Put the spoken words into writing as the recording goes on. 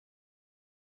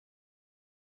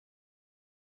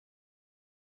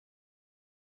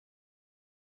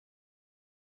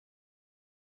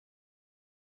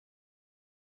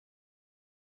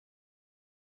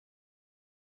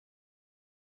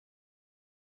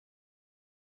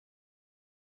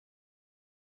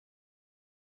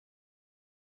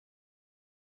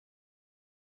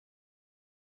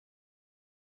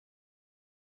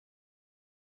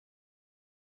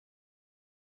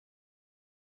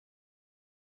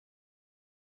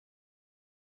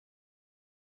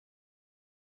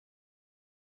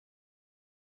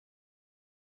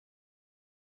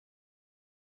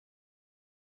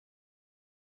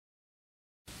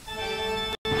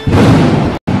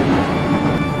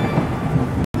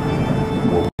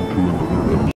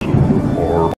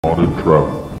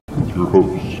your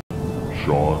hosts,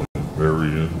 Sean and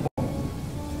Marianne.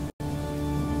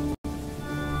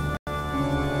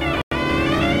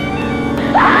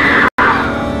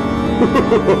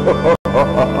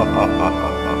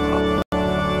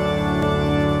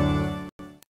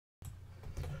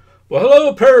 Well,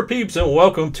 hello, Parapeeps, and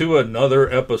welcome to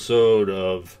another episode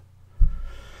of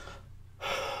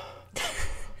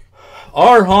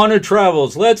Our Haunted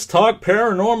Travels. Let's talk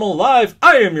paranormal live.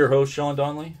 I am your host, Sean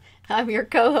Donnelly. I'm your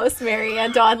co-host,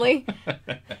 Marianne Donnelly.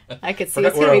 I could see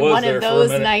it's going to be one of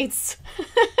those nights.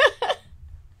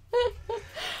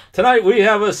 Tonight we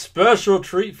have a special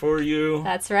treat for you.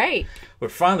 That's right. We're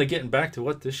finally getting back to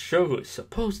what this show is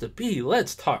supposed to be.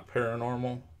 Let's talk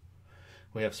paranormal.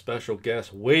 We have special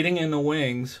guests waiting in the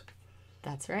wings.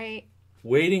 That's right.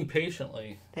 Waiting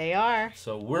patiently. They are.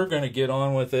 So we're going to get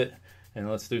on with it. And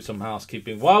let's do some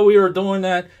housekeeping. While we are doing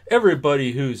that,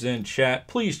 everybody who's in chat,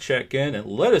 please check in and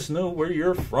let us know where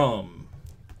you're from.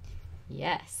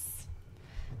 Yes.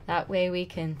 That way we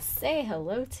can say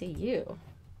hello to you.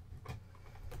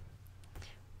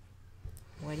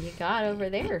 What do you got over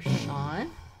there,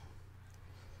 Sean?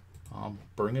 I'm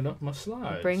bringing up my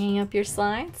slides. Bringing up your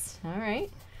slides? All right.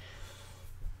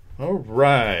 All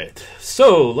right.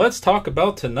 So let's talk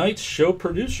about tonight's show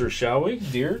producer, shall we?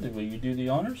 Dear, will you do the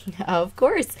honors? Of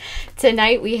course.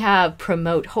 Tonight we have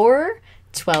Promote Horror,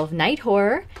 12 Night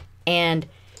Horror, and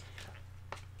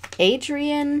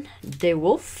Adrian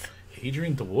DeWolf.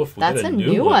 Adrian DeWolf. That's a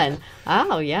new one.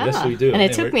 Oh, yeah. Yes, we do. And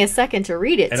it took me a second to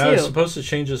read it, and too. I was supposed to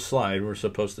change the slide. We're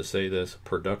supposed to say this.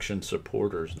 Production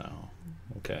supporters now.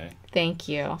 Okay. Thank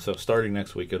you. So starting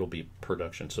next week, it'll be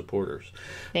production supporters.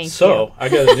 Thank you. So I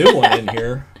got a new one in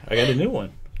here. I got a new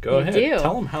one. Go ahead. Do.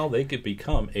 Tell them how they could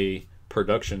become a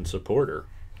production supporter.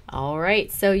 All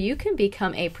right. So you can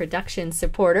become a production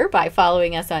supporter by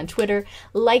following us on Twitter,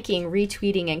 liking,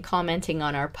 retweeting, and commenting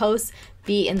on our posts.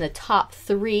 Be in the top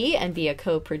 3 and be a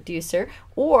co-producer.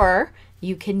 Or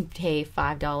you can pay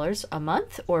 $5 a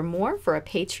month or more for a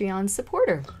Patreon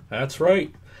supporter. That's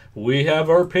right. We have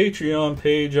our Patreon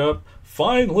page up.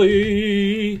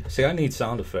 Finally. See, I need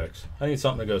sound effects. I need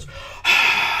something that goes,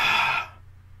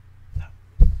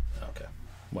 okay,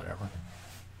 whatever.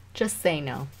 Just say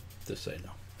no. Just say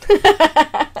no.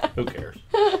 Who cares?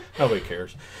 Nobody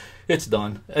cares. It's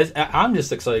done. I'm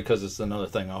just excited because it's another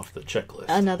thing off the checklist.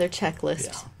 Another checklist.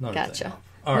 Yeah, another Gotcha. thing off.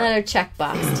 All another right.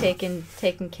 checkbox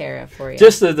taken care of for you.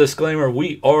 Just a disclaimer,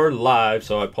 we are live,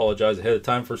 so I apologize ahead of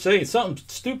time for saying something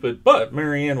stupid, but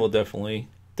Marianne will definitely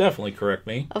correct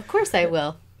me. Of course I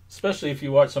will. Especially if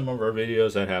you watch some of our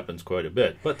videos, that happens quite a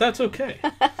bit, but that's okay.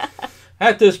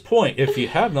 At this point, if you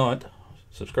have not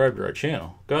subscribed to our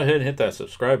channel, go ahead and hit that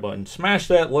subscribe button, smash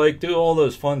that like, do all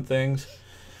those fun things,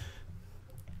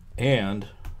 and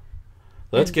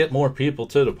let's get more people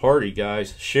to the party,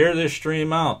 guys. Share this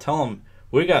stream out. Tell them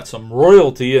we got some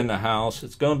royalty in the house.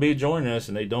 It's going to be joining us,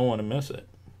 and they don't want to miss it.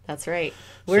 That's right.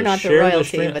 We're not the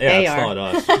royalty, but they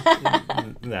are. It's not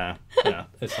us. Nah,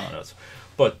 it's not us.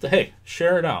 But, hey,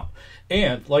 share it out.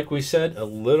 And, like we said a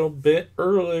little bit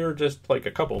earlier, just like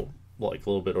a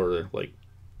little bit earlier, like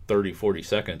 30, 40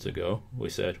 seconds ago, we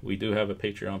said we do have a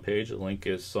Patreon page. The link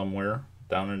is somewhere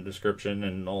down in the description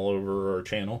and all over our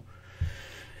channel.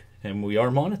 And we are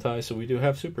monetized, so we do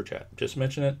have Super Chat. Just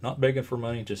mention it, not begging for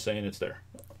money, just saying it's there.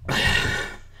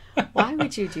 Why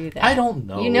would you do that? I don't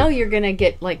know. You know you're going to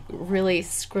get, really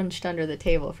scrunched under the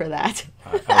table for that.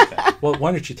 Okay. Well,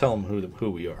 why don't you tell them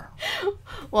who we are?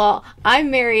 Well,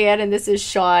 I'm Marianne, and this is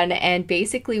Sean, and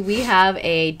basically we have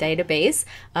a database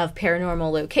of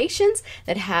paranormal locations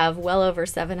that have well over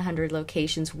 700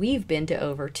 locations. We've been to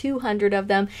over 200 of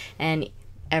them, and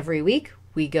every week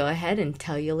we go ahead and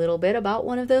tell you a little bit about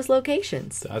one of those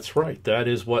locations. That's right. That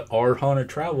is what Our Haunted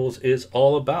Travels is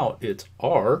all about. It's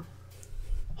our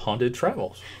haunted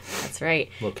travels. That's right.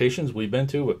 Locations we've been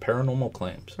to with paranormal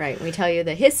claims. Right. We tell you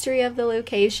the history of the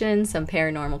location, some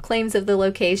paranormal claims of the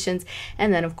locations,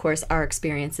 and then, of course, our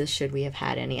experiences should we have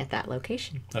had any at that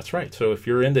location. That's right. So if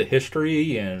you're into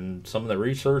history and some of the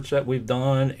research that we've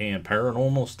done and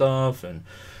paranormal stuff and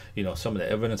some of the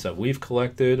evidence that we've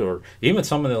collected, or even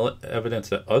some of the evidence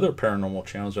that other paranormal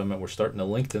channels, we're starting to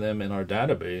link to them in our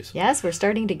database. Yes, we're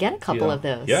starting to get a couple of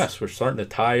those. Yes, we're starting to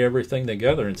tie everything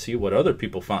together and see what other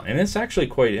people found. And it's actually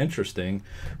quite interesting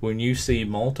when you see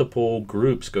multiple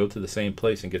groups go to the same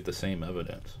place and get the same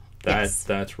evidence.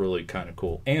 That's really kind of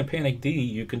cool. And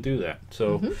PANICd, you can do that.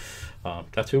 So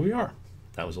that's who we are.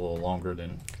 That was a little longer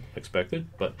than expected.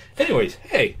 But anyways,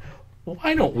 hey,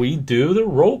 why don't we do the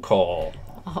roll call?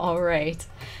 All right.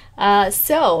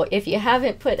 So if you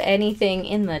haven't put anything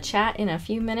in the chat in a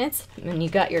few minutes and you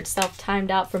got yourself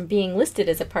timed out from being listed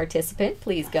as a participant,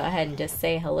 please go ahead and just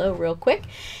say hello real quick.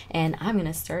 And I'm going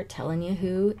to start telling you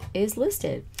who is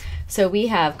listed. So we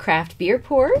have Craft Beer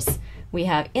Pours. We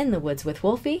have In the Woods with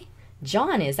Wolfie.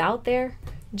 John is out there.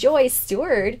 Joyce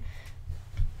Stewart.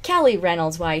 Kelly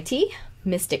Reynolds YT.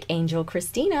 Mystic Angel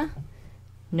Christina.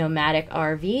 Nomadic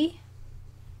RV.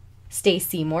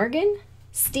 Stacy Morgan.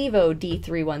 Stevo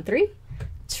D313,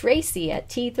 Tracy at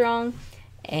T-Throng,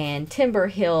 and Timber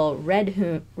Hill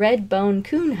Redbone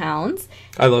Coonhounds.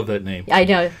 I love that name. I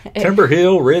know. Timber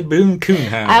Hill Redbone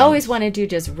Coonhounds. I always want to do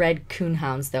just Red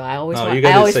Coonhounds, though. I always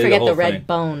forget the red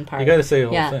bone part. You got to say the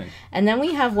whole thing. And then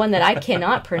we have one that I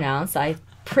cannot pronounce. I'm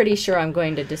pretty sure I'm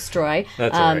going to destroy.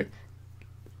 That's all right.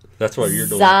 That's what you're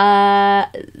doing.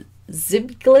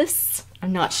 Zibglis.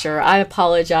 I'm not sure. I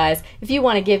apologize. If you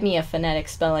want to give me a phonetic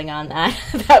spelling on that,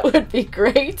 that would be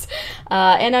great.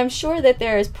 And I'm sure that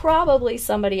there is probably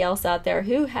somebody else out there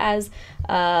who has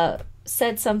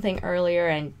said something earlier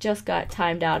and just got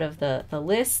timed out of the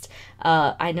list.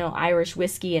 I know Irish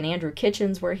Whiskey and Andrew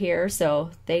Kitchens were here, so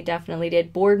they definitely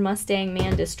did. Bored Mustang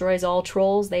Man Destroys All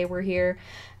Trolls, they were here.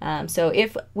 So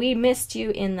if we missed you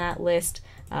in that list,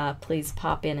 please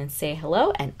pop in and say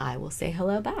hello, and I will say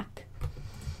hello back.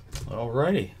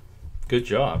 Alrighty. Good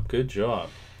job. Good job.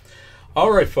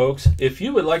 Alright, folks. If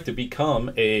you would like to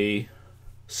become a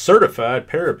certified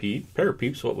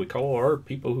parapeeps, what we call our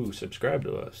people who subscribe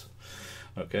to us.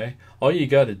 Okay? All you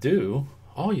got to do,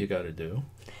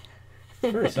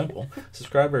 very simple.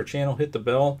 Subscribe to our channel, hit the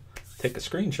bell, take a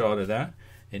screenshot of that,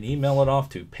 and email it off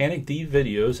to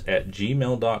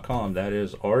PANICdVideos@gmail.com. That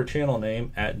is our channel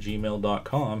name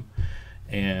 @gmail.com.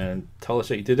 And tell us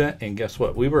that you did that, and guess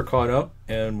what? We were caught up,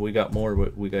 and we got more,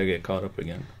 but we got to get caught up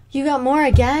again. You got more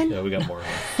again? Yeah, we got more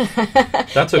again.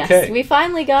 That's okay. Yes, we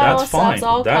finally got ourselves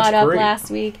all caught up great.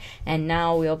 Last week, and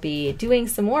now we'll be doing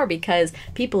some more because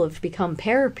people have become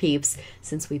parapeeps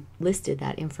since we listed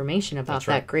that information about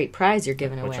that great prize you're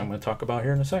giving away. Which I'm going to talk about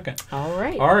here in a second. All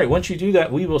right. All right, once you do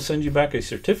that, we will send you back a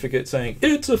certificate saying,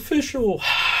 it's official.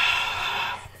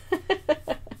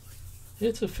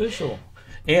 It's official.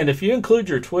 And if you include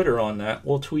your Twitter on that,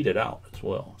 we'll tweet it out as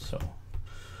well. So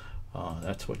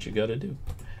that's what you got to do.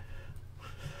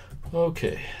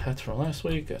 Okay, that's from last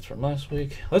week. That's from last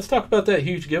week. Let's talk about that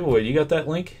huge giveaway. You got that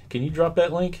link? Can you drop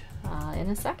that link?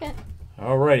 In a second.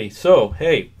 Alrighty. So,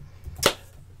 hey,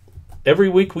 every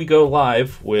week we go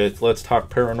live with Let's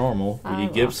Talk Paranormal. We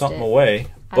give something away.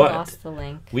 But I lost the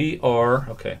link. We are,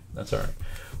 okay, that's all right.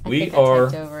 I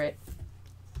typed over it.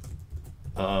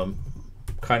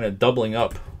 Kind of doubling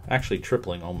up, actually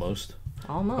tripling almost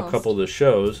a couple of the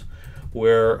shows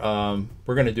where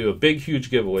we're going to do a big huge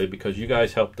giveaway because you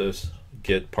guys helped us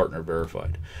get partner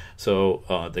verified. So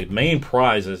the main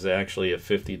prize is actually a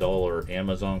 $50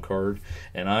 Amazon card,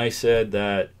 and I said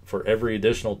that for every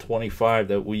additional 25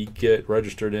 that we get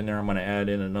registered in there, I'm going to add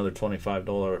in another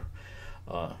 $25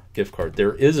 gift card.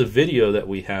 There is a video that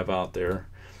we have out there.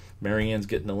 Marianne's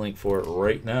getting the link for it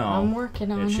right now. I'm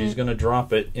working on it. And she's going to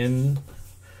drop it in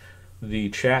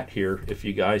the chat here. If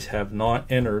you guys have not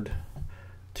entered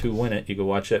to win it, you go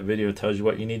watch that video. It tells you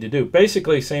what you need to do.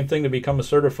 Basically, same thing to become a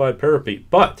certified parapeep,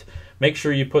 but make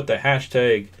sure you put the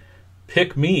hashtag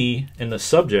pick me in the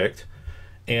subject.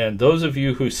 And those of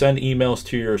you who send emails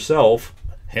to yourself,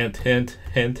 hint, hint,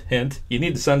 hint, hint, you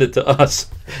need to send it to us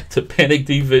to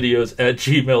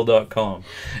PANICdVideos@gmail.com,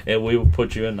 and we will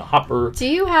put you in the hopper. Do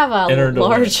you have a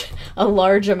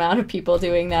large amount of people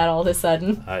doing that all of a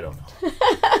sudden? I don't know.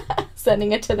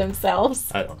 Sending it to themselves?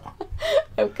 I don't know.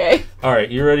 Okay. All right,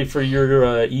 you ready for your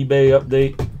eBay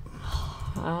update?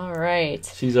 All right.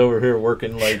 She's over here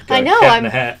working like I know. cat in a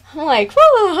hat. I'm like,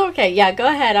 whoa, okay, yeah, go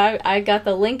ahead. I got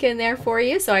the link in there for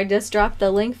you, so I just dropped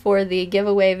the link for the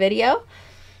giveaway video,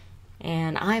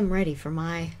 and I'm ready for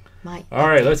my All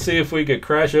right, let's see if we could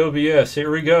crash OBS. Here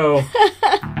we go.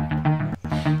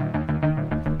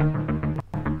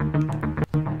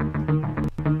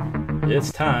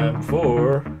 It's time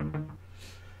for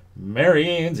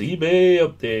Marianne's eBay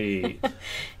update.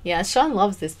 Yeah, Sean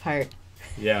loves this part.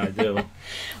 Yeah, I do.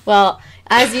 Well,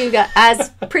 as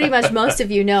pretty much most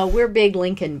of you know, we're big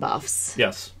Lincoln buffs.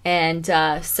 Yes. And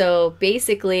so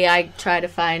basically, I try to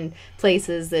find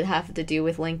places that have to do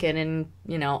with Lincoln and,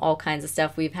 all kinds of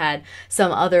stuff. We've had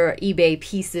some other eBay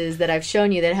pieces that I've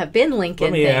shown you that have been Lincoln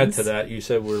Let me things. add to that. You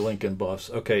said we're Lincoln buffs.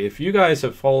 Okay, if you guys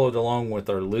have followed along with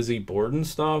our Lizzie Borden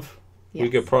stuff, yes, we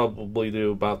could probably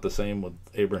do about the same with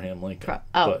Abraham Lincoln.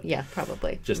 Yeah,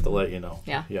 probably. Just to let you know.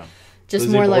 Yeah. Just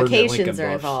Lizzie more Borden at locations Lincoln are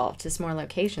Buffs. involved. Just more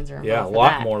locations are involved. Yeah, a for lot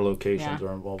that. more locations Yeah.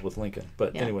 are involved with Lincoln.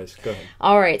 But Yeah. anyways, go ahead.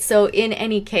 All right. So in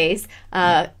any case,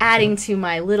 adding to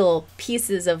my little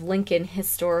pieces of Lincoln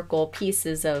historical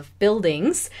pieces of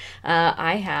buildings,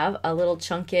 I have a little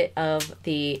chunket of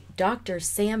the Dr.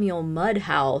 Samuel Mudd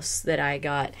House that I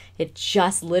got. It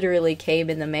just literally came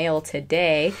in the mail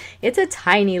today. It's a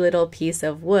tiny little piece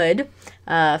of wood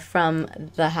from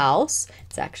the house.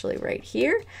 It's actually right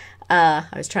here. I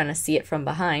was trying to see it from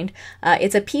behind.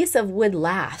 It's a piece of wood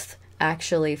lath,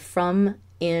 actually, from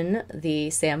in the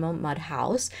Samuel Mudd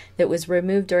house that was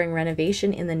removed during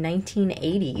renovation in the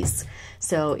 1980s.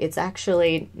 So it's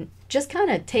actually just kind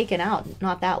of taken out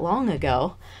not that long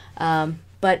ago.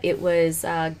 But it was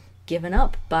given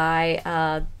up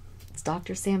by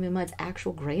Dr. Samuel Mudd's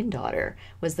actual granddaughter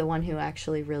was the one who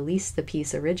actually released the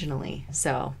piece originally.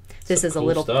 So this is a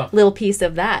cool stuff. little piece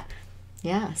of that.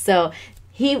 Yeah. So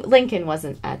Lincoln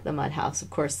wasn't at the Mudd House,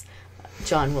 of course.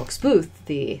 John Wilkes Booth,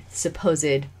 the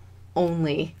supposed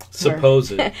only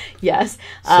yes,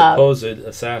 supposed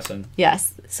assassin.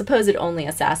 Yes, supposed only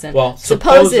assassin. Well,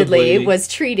 supposedly was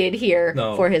treated here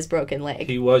No, for his broken leg.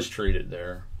 He was treated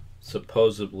there.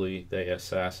 Supposedly they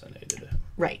assassinated him.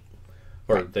 Right.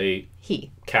 Or Right. they He.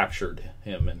 captured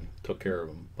him and took care of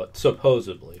him. But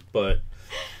supposedly. But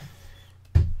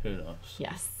who knows?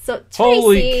 Yes. So Tracy,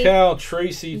 Holy cow,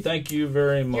 Tracy, thank you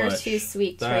very much. you're too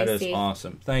sweet, That Tracy. is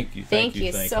awesome. Thank you. Thank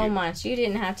you so much. You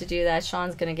didn't have to do that.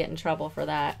 Sean's going to get in trouble for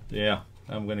that. Yeah,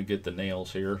 I'm going to get the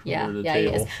nails here Yeah, under the yeah, he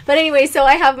table. is. But anyway, so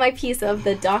I have my piece of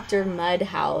the Dr. Mudd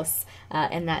House,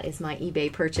 and that is my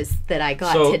eBay purchase that I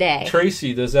got So, today.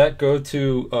 Tracy, does that go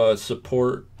to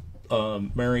support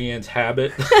Marianne's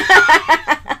habit?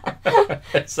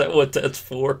 Is that what that's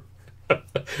for?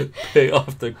 Pay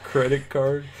off the credit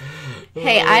card?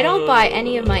 Hey, I don't buy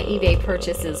any of my eBay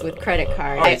purchases with credit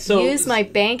card. All right, I so use my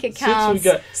bank Since we accounts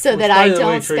got- so that by I the way,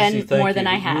 don't Tracy, spend thank more than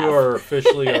you. I have. You are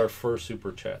officially our first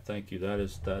super chat. Thank you. That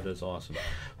is awesome.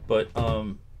 But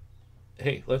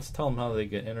hey, let's tell them how they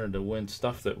get entered to win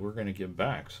stuff that we're going to give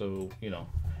back. So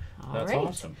that's right.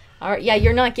 awesome. All right, yeah,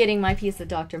 you're not getting my piece of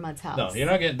Dr. Mudd's house. No, you're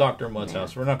not getting Dr. Mudd's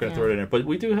house. We're not going to throw it in there. But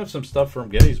we do have some stuff from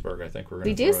Gettysburg. I think we're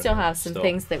going to. We do still have some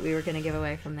things that we were going to give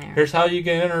away from there. Here's how you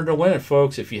get entered to win it,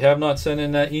 folks. If you have not sent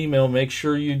in that email, make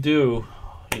sure you do.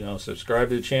 Subscribe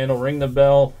to the channel, ring the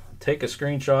bell, take a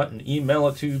screenshot, and email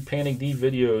it to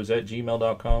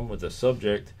PANICdVideos@gmail.com with the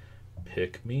subject,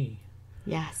 Pick Me.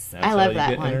 Yes, That's I love how you that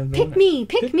get entered one. to Pick win it. me,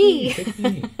 pick me. Pick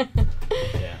me.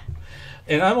 Yeah.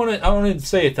 And I wanted to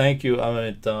say thank you.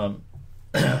 A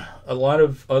lot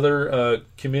of other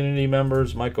community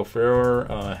members, Michael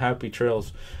Farrer, Happy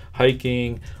Trails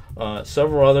Hiking,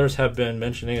 several others have been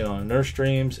mentioning it on their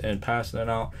streams and passing it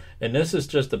out. And this is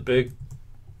just a big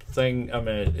thing.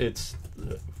 It's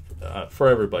for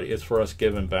everybody. It's for us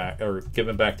giving back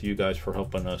to you guys for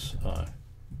helping us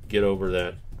get over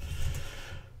that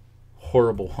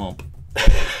horrible hump.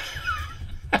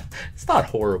 It's not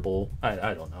horrible.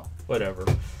 I don't know. Whatever.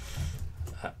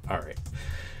 All right.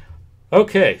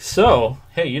 Okay, so,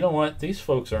 hey, you know what? These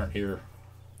folks aren't here.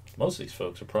 Most of these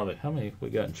folks are probably... How many we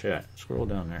got in chat? Scroll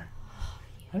down there.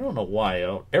 I don't know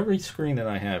why. Every screen that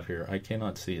I have here, I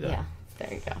cannot see that. Yeah,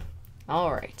 there you go.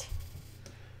 All right.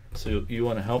 So you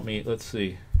want to help me? Let's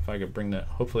see if I can bring that.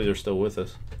 Hopefully they're still with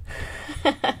us.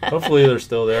 Hopefully they're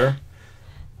still there.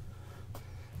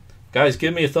 Guys,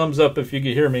 give me a thumbs up if you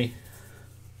can hear me.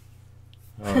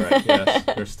 All right, yes,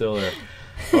 they're still there.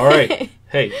 All right.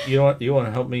 Hey, you want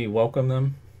to help me welcome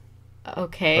them?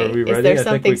 Okay. Are we ready? Is there I think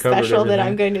something we covered special that everything.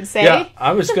 I'm going to say? Yeah,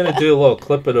 I was going to do a little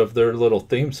clip it of their little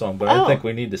theme song, but I Oh. don't think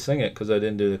we need to sing it because I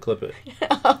didn't do the clip it.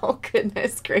 Oh,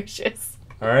 goodness gracious.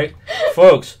 All right,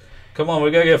 folks, come on,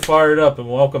 we got to get fired up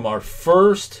and welcome our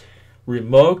first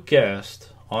remote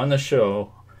guest on the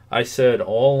show. I said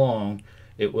all along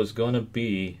it was going to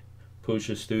be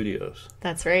PUSA Studios.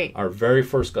 That's right. Our very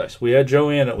first guest. We had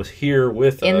Joanne that was here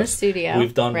with us. In the studio.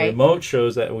 We've done right. remote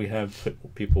shows that we have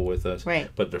people with us. Right.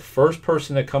 But the first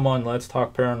person to come on Let's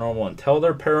Talk Paranormal and tell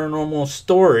their paranormal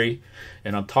story,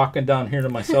 and I'm talking down here to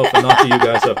myself and not to you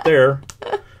guys up there,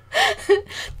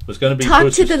 was going to be Talk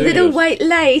PUSA to the Studios. little white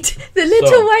light. The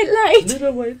little white light.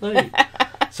 Little white light.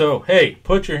 So, hey,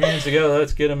 put your hands together.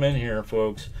 Let's get them in here,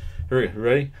 folks.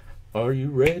 Ready? Are you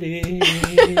ready?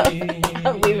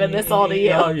 I'm leaving this all to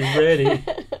you. Are you ready?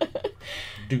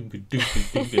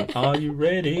 Are you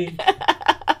ready?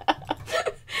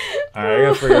 Alright, I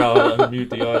gotta figure out how to unmute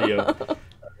the audio.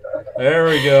 There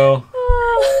we go.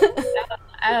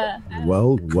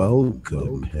 Welcome,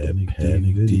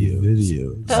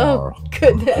 PANICdVideos. Oh,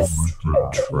 goodness.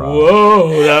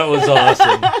 Whoa, that was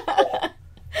awesome.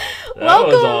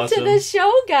 was Welcome awesome. to the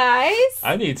show, guys.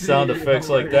 I need sound effects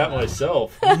like that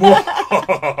myself.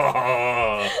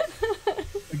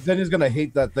 Xenia's gonna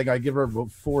hate that thing. I give her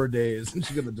about 4 days, and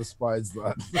she's gonna despise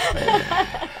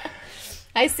that.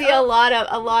 I see a lot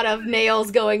of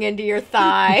nails going into your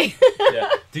thigh. Yeah.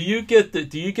 Do you get the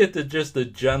just the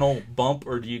gentle bump,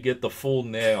 or do you get the full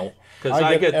nail? Because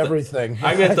I get everything.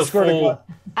 I get the swear to full. God.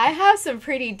 I have some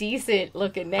pretty decent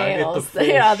looking I get the nails. full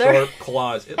Yeah, they're- sharp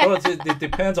claws. It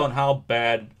depends on how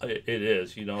bad it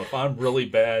is. You know, if I'm really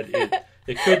bad,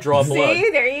 it could draw blood. See,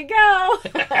 there you go.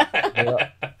 Yeah.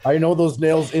 I know those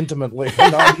nails intimately. Do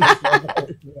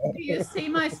you see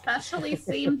my specially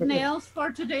themed nails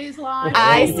for today's live?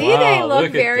 I Oh, see they wow, look look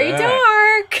at very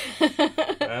that.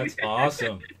 dark. That's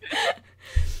awesome.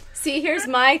 See, here's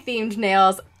my themed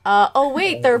nails. Oh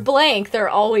wait, they're blank. They're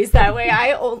always that way.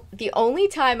 The only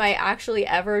time I actually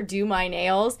ever do my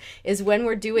nails is when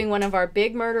we're doing one of our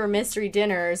big murder mystery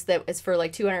dinners that is for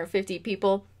like 250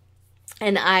 people.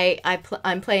 And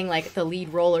I'm playing like the lead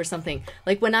role or something.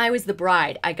 Like when I was the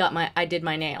bride, I did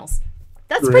my nails.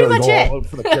 That's pretty much Go all it. out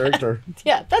for the character.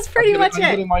 Yeah, that's pretty much I'm it.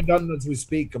 getting mine done as we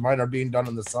speak. Mine are being done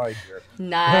on the side here.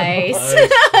 Nice.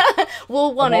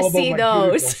 We'll want I'm to all about see my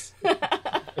those.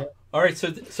 cuticles. All right,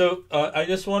 so I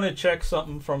just want to check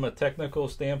something from a technical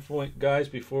standpoint, guys.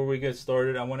 Before we get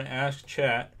started, I want to ask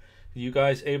chat: are you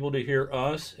guys able to hear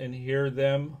us and hear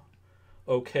them?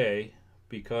 Okay,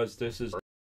 because this is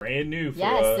brand new for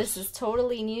us. Yes, this is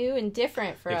totally new and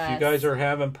different for us. If you guys are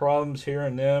having problems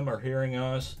hearing them or hearing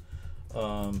us,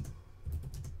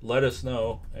 let us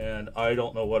know. And I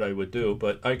don't know what I would do,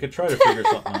 but I could try to figure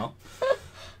something out.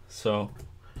 So.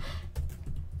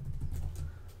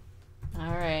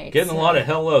 All right. Getting a lot of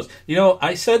hellos. You know,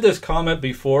 I said this comment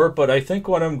before, but I think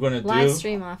what I'm going to do... Live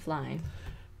stream offline.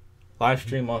 Live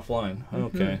stream offline.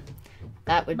 Okay.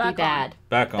 That would be bad.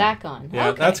 Back on. Back on. Yeah,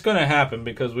 Okay. that's going to happen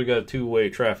because we got a two-way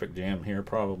traffic jam here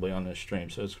probably on this stream.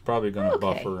 So it's probably going to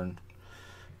buffer and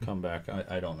come back.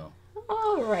 I don't know.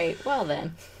 All right. Well,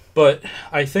 then. But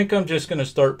I think I'm just going to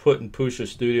start putting PUSA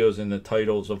Studios in the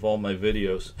titles of all my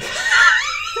videos.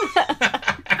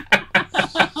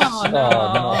 Oh,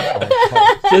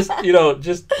 no.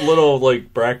 just little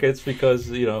like brackets because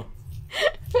I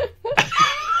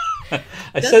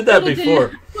Just said that put it in-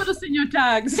 before. Put us in your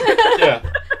tags. Yeah,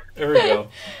 there we go.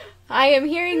 I am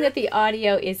hearing that the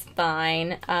audio is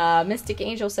fine. Mystic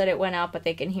Angel said it went out, but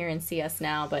they can hear and see us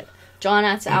now. But John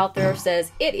out there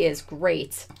says it is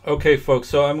great. Okay, folks.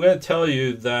 So I'm going to tell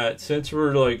you that since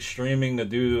we're like streaming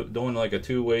doing like a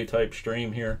two-way type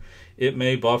stream here, it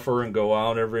may buffer and go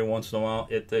out every once in a while.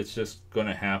 It's just going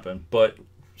to happen. But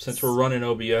since we're running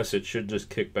OBS, it should just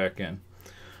kick back in.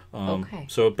 Okay.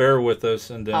 So bear with us,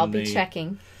 and then I'll be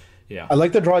checking. Yeah. I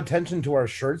like to draw attention to our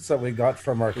shirts that we got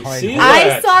from our client. See I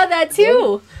that? saw that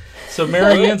too. So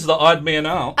Marianne's the odd man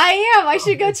out. I am. I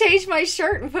should go change my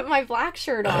shirt and put my black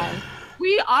shirt on.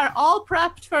 We are all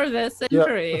prepped for this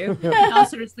interview. No,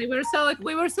 seriously,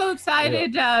 we were so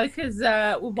excited because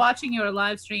watching your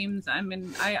live streams. I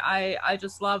mean, I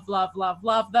just love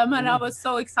them, and I was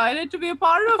so excited to be a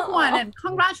part of one. And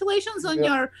congratulations on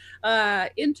your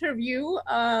interview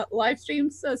live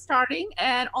streams starting,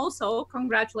 and also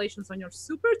congratulations on your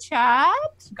super chat,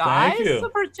 guys. Thank you.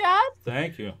 Super chat.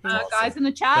 Thank you. Guys in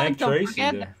the chat, Thank don't Tracy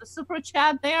forget there. the super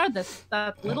chat there.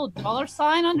 That little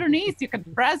 $sign underneath. You can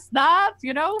press that.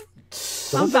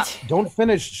 Don't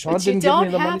finish. Sean But you didn't give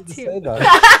me don't the money have to to. say that.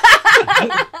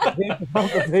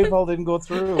 The PayPal didn't go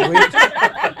through.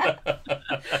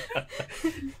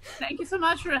 Thank you so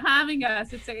much for having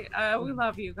us. We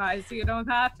love you guys. You know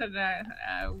that,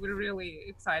 and we're really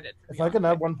excited. If I can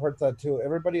add one part to that too,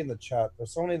 everybody in the chat,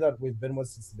 there's so many that we've been with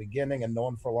since the beginning and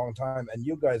known for a long time, and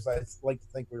you guys, I like to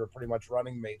think we were pretty much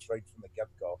running mates right from the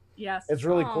get-go. Yes, It's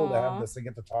really cool to Aw. have this and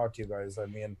get to talk to you guys. I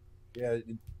mean, yeah,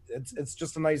 it's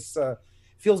just a nice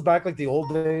feels back like the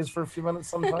old days for a few minutes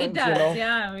sometimes. it does. You know?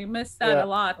 Yeah, we miss that a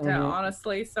lot, Mhm.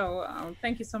 honestly. So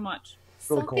thank you so much.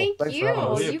 Really So cool. thank Thanks for you. having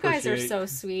us. We You guys are appreciate- so We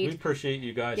sweet. appreciate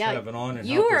you guys Yeah, having on and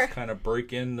you help were- us kind of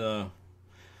break in the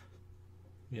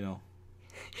You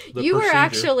were procedure.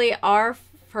 actually our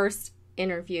first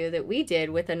interview that we did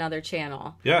with another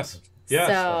channel. Yes.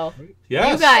 So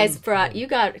Yes. you guys brought the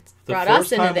us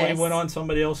first into time this. we went on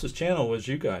somebody else's channel was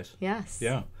you guys. Yes.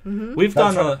 Yeah. Mhm. We've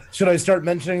That's done right. Should I start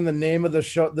mentioning the name of the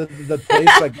show, the place?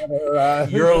 Like,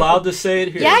 you're allowed to say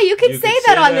it here. Yeah, you can say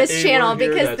that on this A channel word here,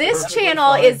 because that's this perfectly channel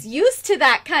fine. is used to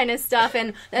that kind of stuff,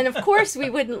 and of course we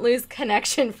wouldn't lose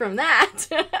connection from that.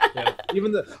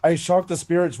 even I shocked the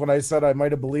spirits when I said I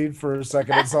might have believed for a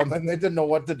second or something. They didn't know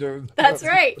what to do. That's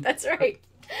right. That's right.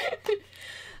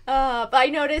 But I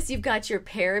noticed you've got your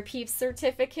Parapeep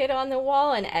certificate on the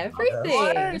wall and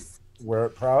everything. Wear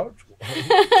it proud.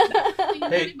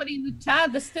 Anybody in the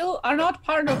chat that still are not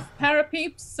part of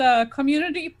Parapeep's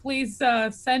community, please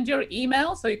send your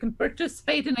email so you can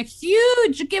participate in a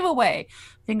huge giveaway.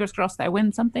 Fingers crossed I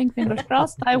win something. Fingers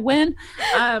crossed I win.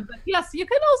 But yes, you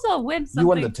can also win something. You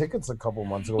won the tickets a couple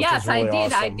months ago. Yes, which was really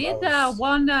I awesome. did.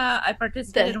 One, I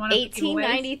participated The in one of the giveaways.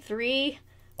 1893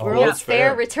 Oh, World's yeah.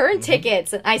 Fair return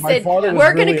tickets. And I said, father was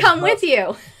we're going really to come with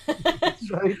impressed. you.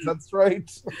 That's right. That's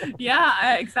right.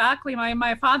 Yeah, exactly.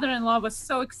 My father-in-law was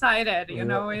so excited, you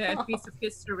know, a piece of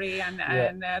history, and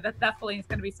that definitely is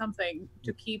going to be something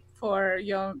to keep for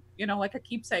you know, like a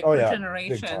keepsake for Big time.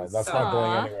 generations. That's So- not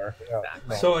going anywhere. Yeah,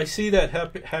 no. So I see that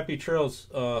Happy Trails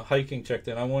hiking checked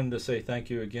in. I wanted to say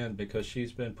thank you again because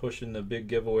she's been pushing the big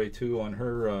giveaway too on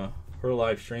her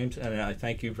live streams, and I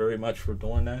thank you very much for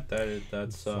doing that.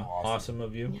 That's so awesome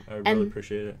of you. I really And-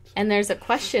 appreciate it. And there's a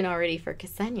question already for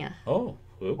Ksenija. Oh,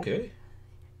 okay.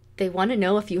 They want to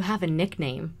know if you have a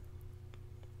nickname.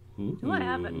 Do I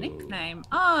have a nickname?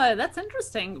 Oh, that's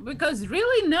interesting because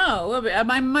really no.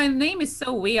 My name is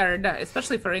so weird,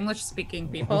 especially for English-speaking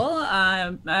people,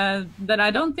 that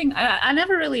I don't think I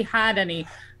never really had any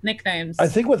nicknames. I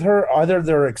think with her, either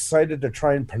they're excited to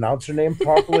try and pronounce her name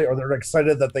properly, or they're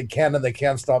excited that they can and they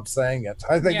can't stop saying it.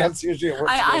 I think Yeah. that's usually what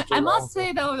I must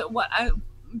say though that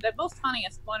the most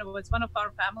funniest one was one of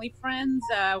our family friends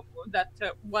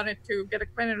that wanted to get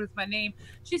acquainted with my name.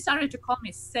 She started to call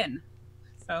me Sin.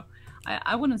 So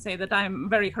I wouldn't say that I'm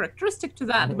very characteristic to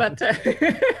that, but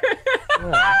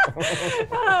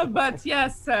but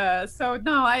yes. So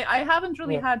no, I haven't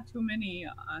really had too many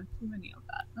of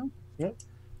that. No. Yeah.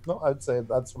 No, I'd say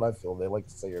that's what I feel. They like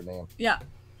to say your name. Yeah.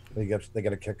 They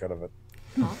get a kick out of it.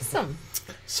 Awesome.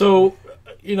 So,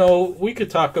 you know, we could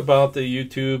talk about the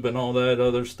YouTube and all that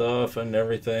other stuff and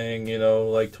everything, you know,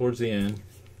 like towards the end.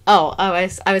 Oh, I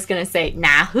was going to say,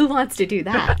 nah, who wants to do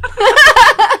that?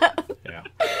 Yeah.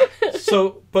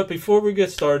 So, but before we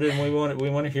get started, we want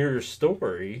to hear your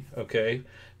story, okay?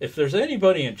 If there's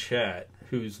anybody in chat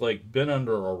who's like been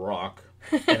under a rock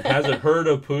and hasn't heard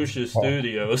of PUSA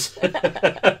Studios,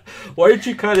 why don't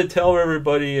you kind of tell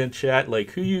everybody in chat like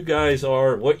who you guys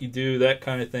are, what you do, that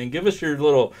kind of thing. Give us your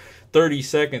little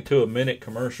 30-second to a minute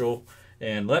commercial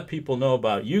and let people know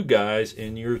about you guys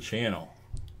and your channel.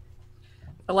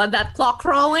 I let that clock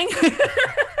rolling.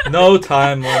 No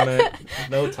time limit.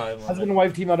 No time limit. Husband and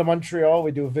wife team out of Montreal.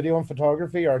 We do video and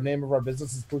photography. Our name of our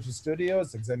business is PUSA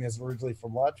Studios. Ksenija is originally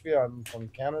from Latvia. I'm from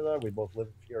Canada. We both live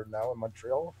here now in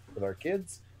Montreal with our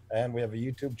kids. And we have a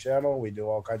YouTube channel. We do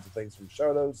all kinds of things from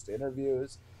shout outs to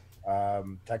interviews.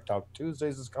 Tech Talk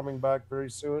Tuesdays is coming back very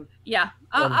soon. Yeah,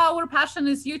 our passion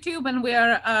is YouTube, and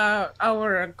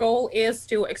our goal is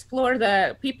to explore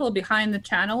the people behind the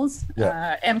channels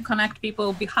and connect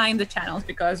people behind the channels,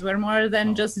 because we're more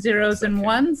than just zeros and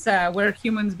ones. We're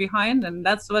humans behind, and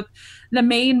that's what the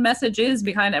main message is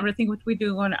behind everything what we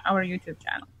do on our YouTube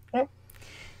channel.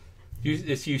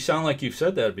 You sound like you've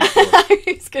said that before. I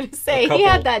was going to say, he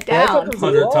had that down.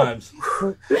 100 times.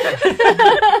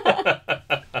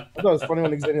 I thought it was funny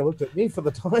when Ksenija looked at me for the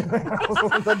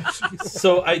time.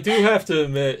 So I do have to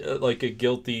admit, like a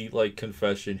guilty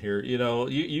confession here. You know,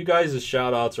 you guys'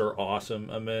 shout outs are awesome.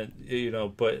 I mean, you know,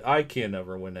 but I can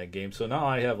never win that game. So now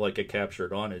I have like a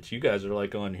captured on it. You guys are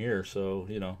like on here, so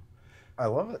you know. I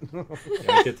love it.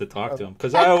 I get to talk to them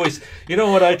because I always, you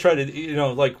know, what I try to, you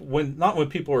know, like not when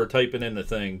people are typing in the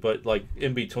thing, but like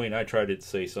in between, I try to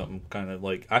say something kind of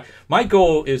like my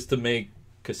goal is to make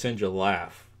Ksenija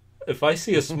laugh. If I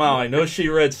see a smile, I know she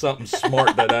read something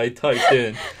smart that I typed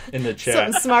in the chat.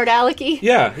 Something smart alecky.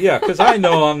 Yeah, because I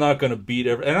know I'm not going to beat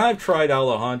and I've tried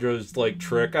Alejandro's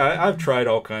trick. I've tried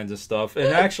all kinds of stuff, and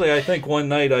actually, I think one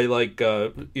night I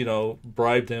you know,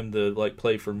 bribed him to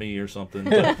play for me or something.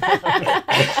 But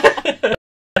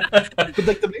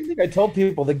the main thing I tell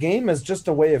people, the game is just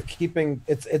a way of keeping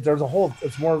it's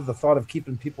more of the thought of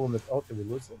keeping people in the. Oh, did we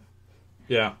lose them?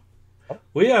 Yeah.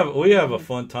 We have a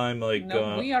fun time. No,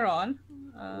 we are on.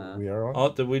 We are on. Oh,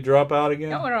 did we drop out again?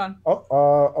 No, we're on.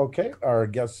 Oh, okay. Our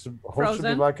guests hope should be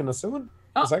Frozen. back in a soon.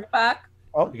 Oh, back.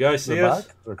 Oh, You guys see they're us?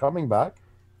 back. They're coming back.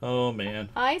 Oh man.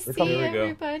 I see coming. Here we go.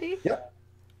 everybody.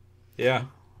 Yeah.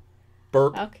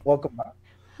 Burp. Okay. Welcome back.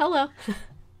 Hello.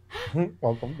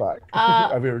 Welcome back.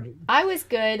 I was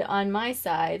good on my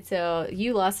side, so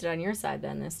you lost it on your side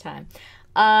then this time.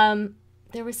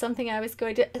 There was something I was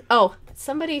going to... Oh,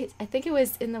 somebody, I think it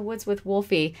was in the woods with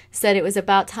Wolfie, said it was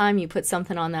about time you put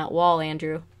something on that wall,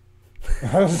 Andrew.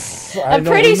 I'm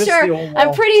pretty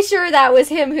sure that was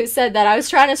him who said that. I was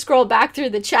trying to scroll back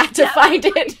through the chat to find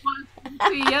it.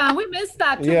 We missed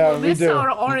that too. Yeah, we we missed do.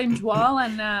 our orange wall,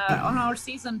 and on our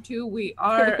season 2, we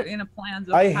are in a plan.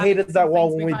 I hated that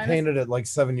wall when we behind us. painted it like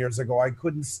 7 years ago. I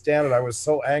couldn't stand it. I was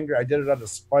so angry. I did it out of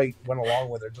spite, went along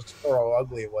with it, just to show how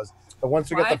ugly it was. But once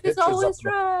we got the Life is pictures always up,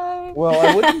 right. well,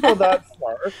 I wouldn't go that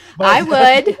far. But I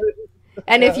would.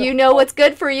 And if you know what's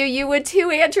good for you, you would too,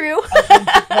 Andrew. I'm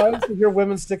surprised to hear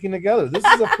women sticking together. This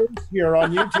is a first here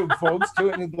on YouTube, folks.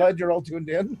 Too, and glad you're all tuned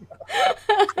in.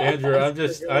 Andrew, I'm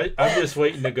just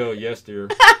waiting to go. Yes, dear.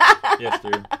 Yes,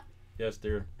 dear. Yes,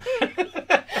 dear. We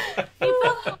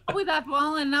fell in love with that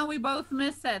wall, and now we both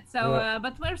miss it. So, Yeah.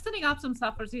 but we're setting up some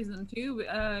stuff for season 2.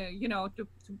 To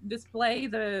display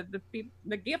the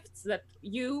gifts that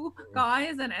you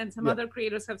guys and some other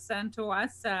creators have sent to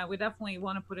us. We definitely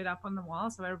want to put it up on the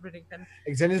wall so everybody can.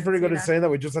 Xenia's pretty good at that. saying that.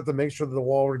 We just have to make sure that the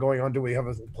wall we're going on to, we have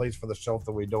a place for the shelf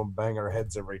that we don't bang our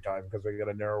heads every time because we got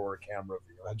a narrower camera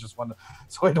view. I just want to,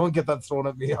 so I don't get that thrown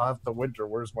at me off the winter.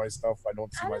 Where's my stuff? I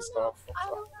don't see my stuff. I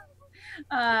don't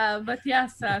know. But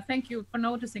yes, thank you for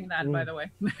noticing that, by the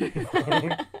way.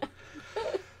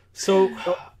 So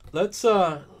let's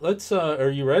are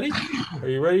you ready? Are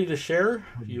you ready to share?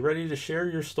 Are you ready to share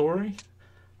your story?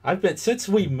 Since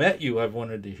we met you, I've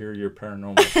wanted to hear your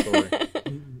paranormal story.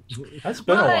 That's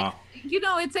been a while.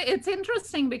 It's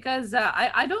interesting because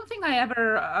I don't think I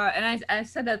ever and I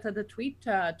said that to the tweet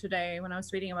today when I was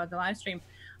tweeting about the live stream.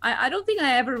 I don't think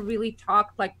I ever really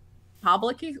talked like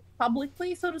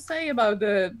publicly, so to say, about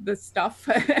the stuff.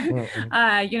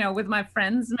 With my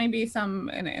friends, maybe some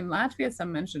in Latvia,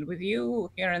 some mentioned with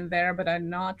you here and there, but I'm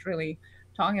not really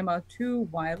talking about too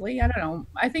widely. I don't know.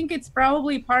 I think it's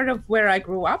probably part of where I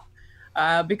grew up,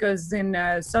 because in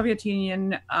Soviet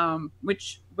Union,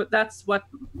 but that's what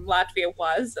Latvia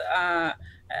was.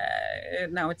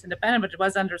 Now it's independent, but it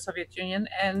was under Soviet Union,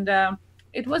 and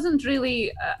it wasn't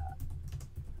really.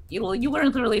 You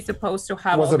weren't really supposed to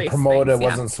have. It wasn't all these promoted.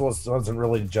 things, Wasn't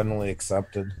really generally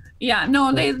accepted. Yeah,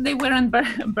 no, they weren't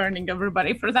burning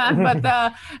everybody for that,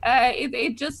 but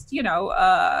it just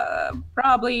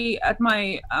probably at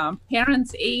my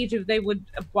parents' age, if they would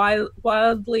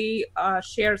wildly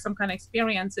share some kind of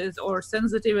experiences or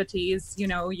sensitivities,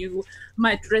 you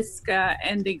might risk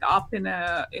ending up in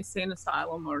a insane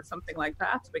asylum or something like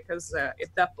that, because it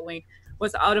definitely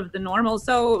was out of the normal.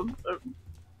 So.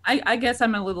 I guess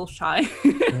I'm a little shy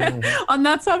on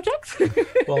that subject.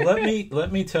 Well,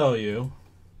 let me tell you,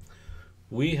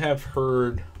 we have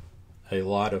heard a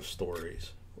lot of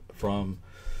stories from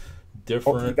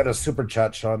different. You got a super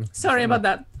chat, Sean. Sorry about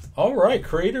that. All right,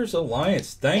 Creators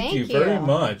Alliance. Thank you very you.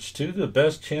 much. To the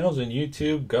best channels in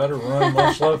YouTube. Gotta run.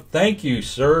 Much love. Thank you,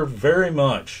 sir, very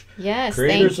much. Yes,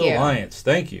 Creators thank you. Alliance.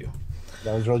 Thank you.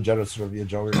 That was really generous of you,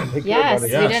 Joe. Yes, we Yes,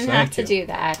 didn't have thank to you. do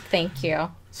that. Thank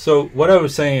you. So what I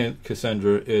was saying,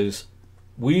 Ksenija, is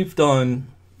we've done,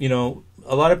 a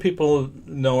lot of people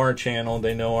know our channel.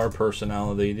 They know our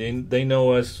personality. They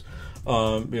know us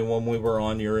when we were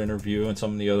on your interview and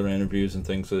some of the other interviews and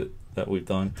things that we've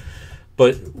done.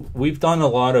 But we've done a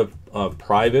lot of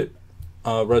private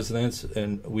residents,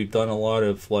 and we've done a lot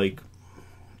of,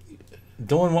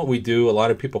 doing what we do. A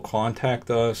lot of people contact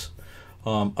us.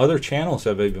 Other channels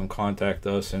have even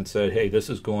contacted us and said, hey, this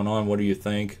is going on, what do you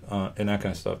think, and that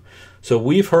kind of stuff. So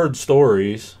we've heard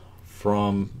stories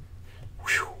from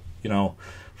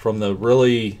the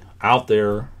really out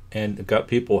there, and got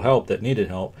people help that needed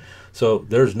help. So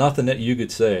there's nothing that you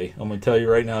could say. I'm going to tell you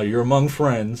right now, you're among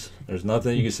friends. There's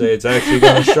nothing you can say. It's actually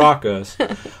going to shock us.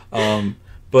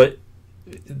 But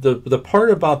the part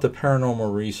about the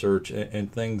paranormal research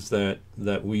and things that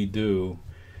we do,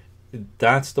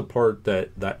 that's the part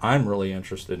that I'm really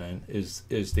interested in, is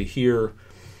to hear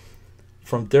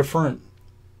from different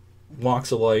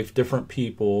walks of life, different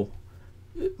people.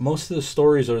 Most of the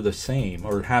stories are the same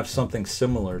or have something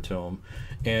similar to them,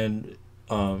 and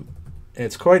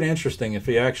it's quite interesting if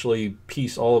you actually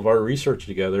piece all of our research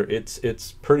together.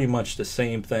 It's pretty much the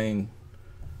same thing,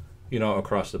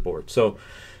 across the board. So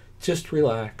just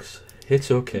relax. It's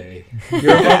okay.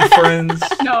 You're among friends.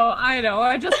 No, I know.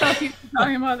 I just thought you were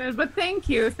talking about it, but thank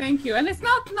you. And it's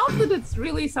not that it's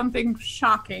really something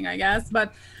shocking, I guess,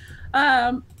 but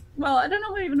well, I don't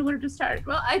know even where to start.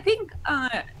 Well, I think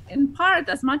in part,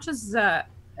 as much as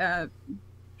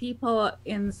people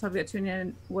in the Soviet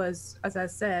Union was, as I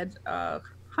said,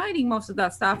 hiding most of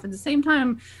that stuff, at the same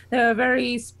time, they're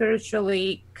very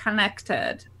spiritually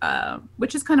connected,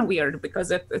 which is kind of weird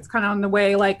because it's kind of on the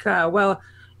way,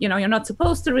 you're not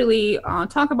supposed to really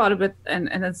talk about it, but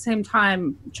and at the same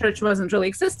time, church wasn't really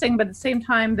existing, but at the same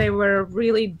time, they were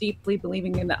really deeply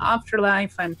believing in the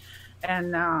afterlife and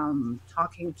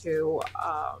talking to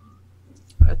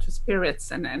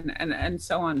spirits and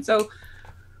so on. So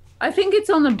I think it's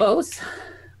on the both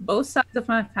sides of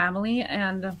my family,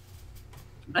 and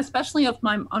especially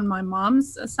on my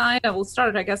mom's side. I will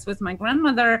start, I guess, with my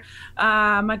grandmother.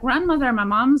 My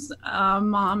mom's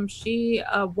mom, she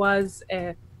was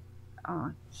a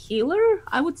healer,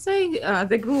 I would say.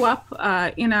 They grew up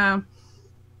in a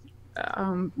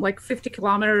like 50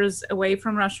 kilometers away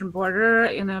from Russian border,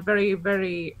 in a very,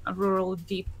 very rural,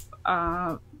 deep,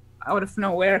 out of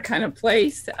nowhere kind of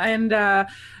place. And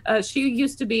she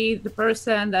used to be the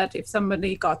person that if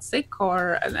somebody got sick,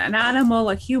 or an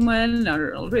animal, a human,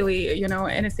 or really, you know,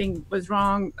 anything was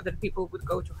wrong, that people would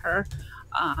go to her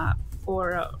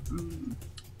for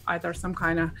either some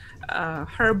kind of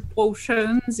herb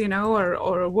potions, you know,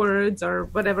 or words, or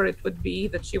whatever it would be,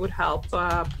 that she would help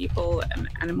people and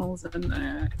animals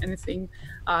and anything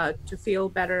to feel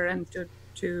better and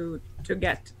to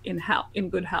get in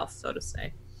good health, so to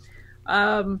say.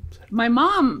 My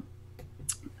mom,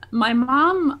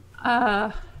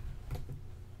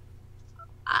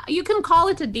 you can call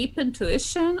it a deep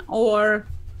intuition, or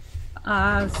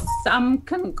some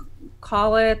can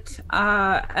call it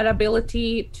an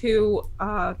ability to,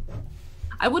 I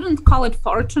wouldn't call it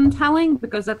fortune telling,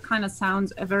 because that kind of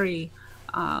sounds a very,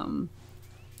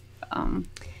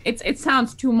 it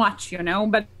sounds too much, you know,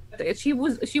 but she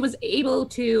was able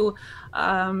to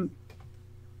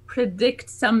predict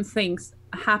some things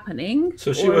happening.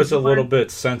 So she was a little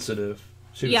bit sensitive.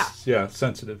 She was, yeah,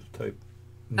 sensitive type.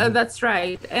 That's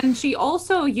right. And she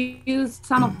also used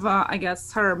some of, I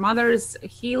guess, her mother's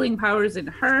healing powers in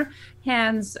her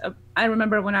hands. I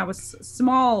remember when I was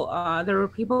small, there were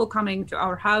people coming to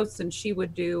our house, and she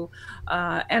would do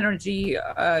energy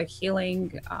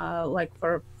healing, like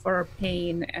for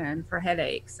pain and for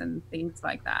headaches and things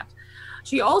like that.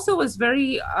 She also was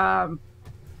very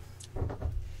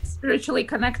spiritually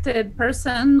connected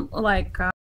person, like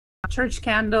church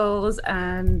candles,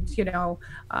 and, you know,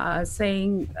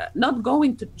 saying, not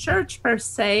going to church per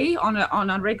se on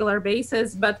a regular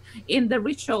basis, but in the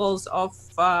rituals of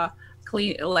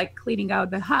cleaning out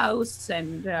the house,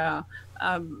 and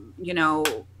you know,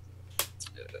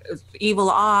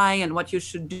 evil eye, and what you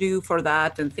should do for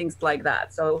that, and things like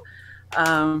that. So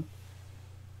I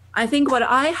think what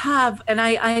I have, and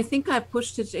I think I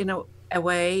pushed it in a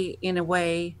way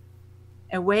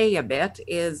a bit,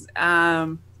 is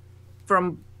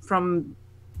from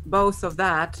both of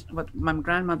that, what my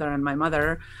grandmother and my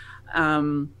mother,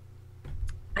 I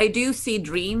do see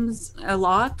dreams a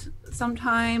lot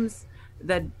sometimes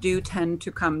that do tend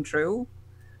to come true.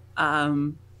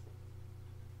 I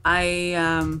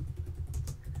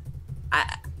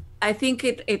think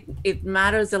it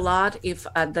matters a lot if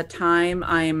at the time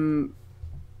I'm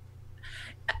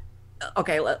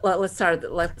okay. Let's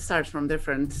start from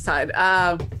different side.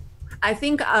 I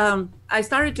think I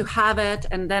started to have it,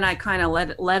 and then I kind of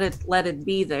let it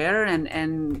be there,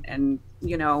 and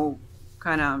you know,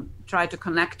 kind of try to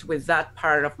connect with that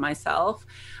part of myself.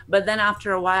 But then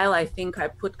after a while, I think I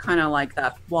put kind of like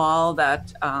that wall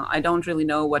that I don't really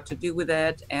know what to do with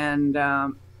it, and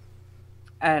I'm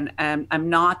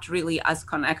not really as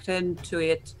connected to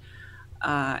it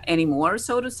anymore,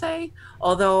 so to say.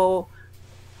 Although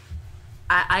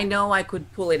I know I could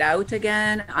pull it out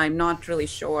again. I'm not really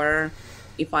sure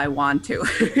if I want to.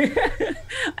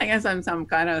 I guess I'm some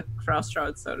kind of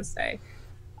crossroads, so to say.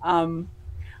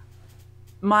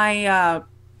 My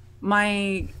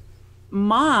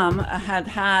mom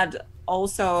had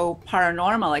also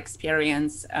paranormal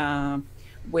experience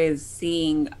with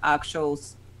seeing actual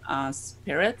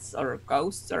spirits or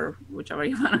ghosts, or whichever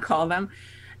you want to call them.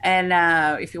 And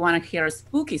if you want to hear a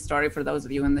spooky story, for those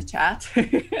of you in the chat,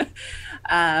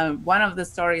 one of the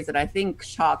stories that I think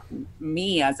shocked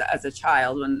me as a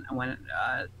child when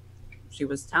she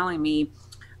was telling me,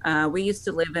 we used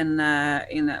to live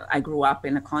I grew up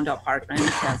in a condo apartment. It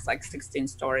has like 16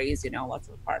 stories, you know, lots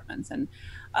of apartments. And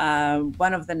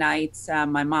one of the nights,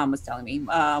 my mom was telling me,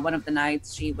 one of the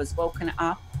nights she was woken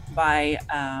up by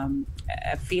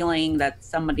a feeling that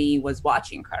somebody was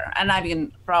watching her. And I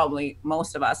mean, probably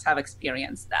most of us have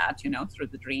experienced that, you know, through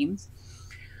the dreams.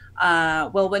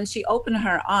 Well, when she opened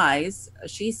her eyes,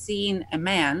 she seen a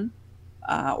man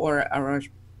or a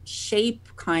shape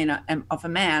kind of a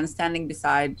man standing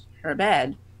beside her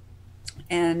bed.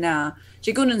 And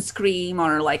she couldn't scream,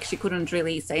 or like she couldn't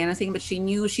really say anything, but she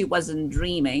knew she wasn't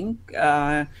dreaming.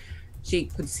 She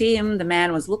could see him. The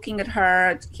man was looking at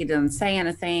her. He didn't say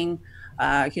anything.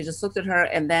 He just looked at her,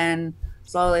 and then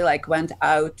slowly like went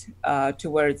out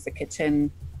towards the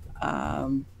kitchen,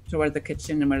 and where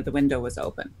the window was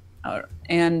open.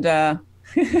 And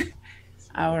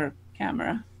our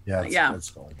camera Yeah, Yeah.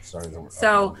 It's going. Sorry.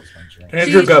 So-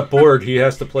 Andrew got bored. He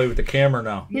has to play with the camera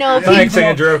now. No, Thanks, people,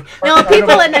 Andrew. no,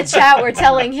 people in the chat were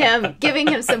telling him, giving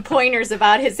him some pointers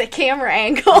about his camera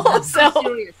angle. So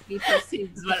Seriously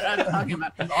proceeds what I'm talking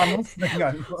about. I'm listening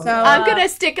on. So I'm gonna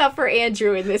stick up for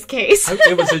Andrew in this case.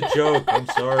 It was a joke. I'm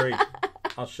sorry.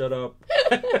 I'll shut up.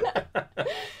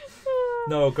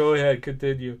 No, go ahead.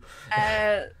 Continue.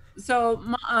 So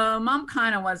mom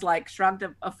kind of was like shrugged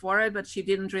for it, but she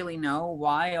didn't really know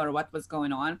why or what was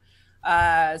going on.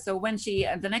 So when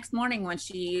the next morning when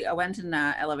she went in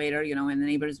the elevator, you know, and the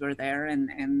neighbors were there and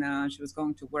she was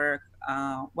going to work.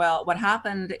 Well, what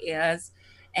happened is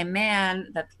a man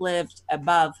that lived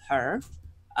above her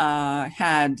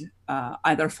had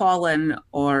either fallen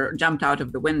or jumped out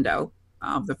of the window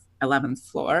of the 11th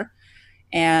floor,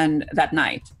 and that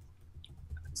night.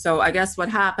 So I guess what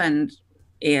happened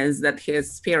is that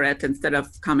his spirit, instead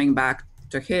of coming back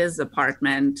to his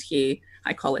apartment,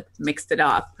 I call it, mixed it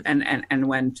up and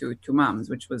went to mom's,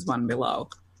 which was one below.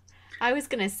 I was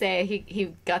gonna say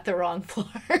he got the wrong floor.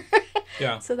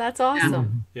 Yeah. So that's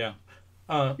awesome. Yeah.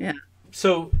 Yeah.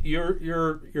 So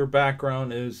your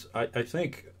background is, I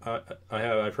think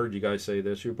I've heard you guys say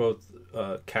this. You're both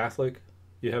Catholic.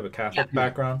 You have a Catholic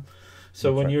background. So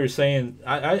That's when right. you were saying,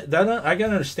 I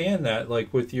can understand that,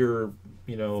 like with your,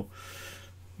 you know,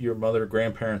 your mother,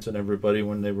 grandparents, and everybody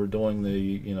when they were doing the,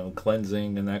 you know,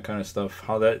 cleansing and that kind of stuff,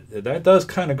 how that does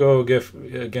kind of go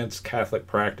against Catholic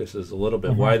practices a little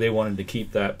bit. Why they wanted to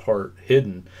keep that part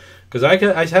hidden, because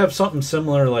I have something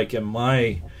similar like in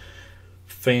my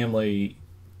family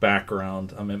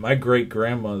background. I mean, my great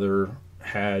grandmother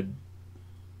had,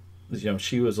 you know,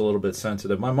 she was a little bit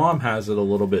sensitive. My mom has it a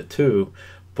little bit too,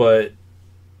 but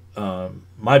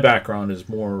my background is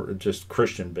more just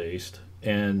Christian based.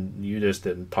 And you just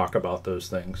didn't talk about those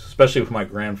things, especially with my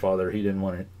grandfather. He didn't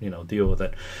want to, you know, deal with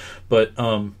it. But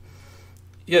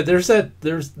yeah, there's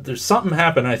something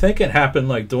happened. I think it happened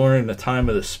like during the time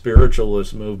of the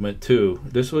spiritualist movement too.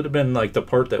 This would have been like the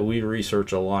part that we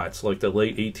research a lot. It's like the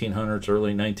late 1800s,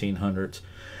 early 1900s,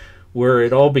 where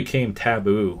it all became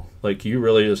taboo. Like you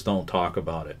really just don't talk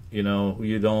about it. You know,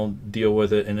 you don't deal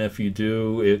with it, and if you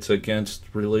do, it's against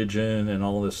religion and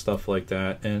all this stuff like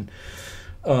that. And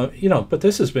you know, but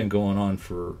this has been going on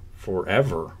for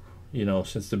forever, you know,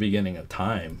 since the beginning of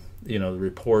time, you know, the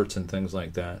reports and things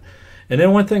like that. And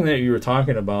then one thing that you were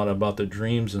talking about the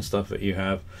dreams and stuff that you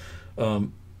have,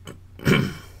 all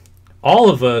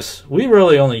of us, we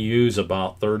really only use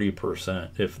about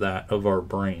 30%, if that, of our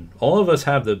brain. All of us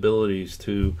have the abilities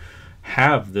to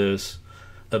have this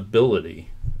ability.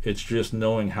 It's just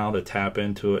knowing how to tap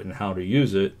into it and how to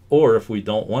use it, or if we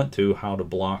don't want to, how to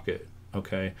block it.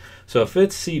 Okay, so if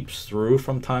it seeps through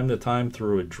from time to time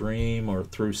through a dream or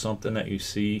through something that you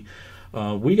see,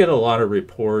 we get a lot of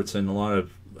reports and a lot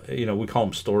of, you know, we call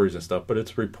them stories and stuff, but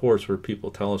it's reports where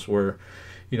people tell us where,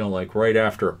 you know, like right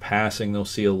after a passing, they'll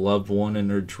see a loved one in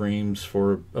their dreams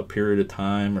for a period of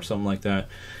time or something like that.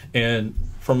 And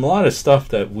from a lot of stuff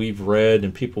that we've read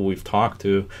and people we've talked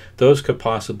to, those could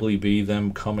possibly be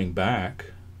them coming back,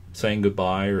 saying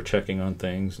goodbye or checking on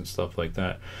things and stuff like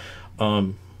that.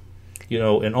 You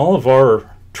know, in all of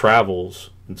our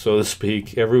travels, and so to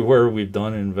speak, everywhere we've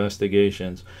done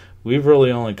investigations, we've really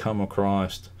only come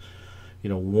across, you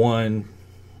know,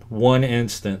 one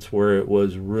instance where it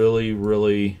was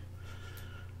really,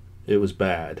 it was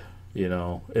bad. You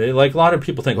know, like a lot of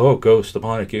people think, oh, ghost,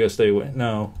 demonic, you gotta stay away.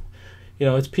 No, you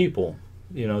know, it's people.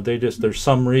 You know, there's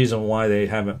some reason why they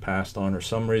haven't passed on, or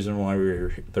some reason why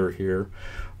they're here,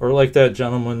 or like that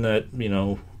gentleman that, you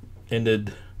know,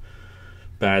 ended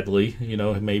badly, you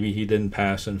know, maybe he didn't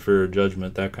pass in fear of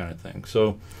judgment, that kind of thing.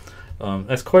 So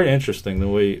that's quite interesting the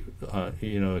way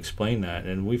you know, explain that,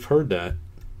 and we've heard that,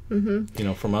 you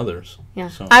know, from others. Yeah.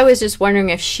 So. I was just wondering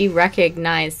if she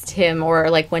recognized him,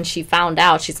 or like when she found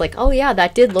out, she's like, oh yeah,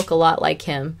 that did look a lot like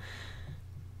him.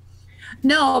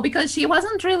 No, because she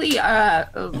wasn't really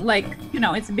like, you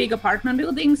know, it's a big apartment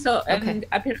building, so and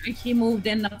apparently he moved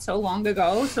in not so long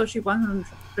ago, so she wasn't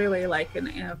really like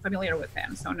familiar with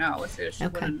him. So no, so she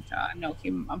wouldn't know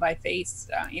him by face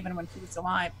even when he was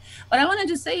alive. What I wanted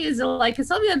to say is like the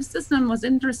Soviet system was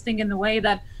interesting in the way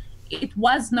that it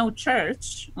was no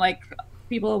church. Like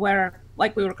people were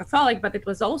like, we were Catholic, but it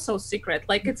was also secret.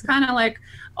 Like it's kind of like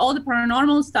all the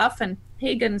paranormal stuff and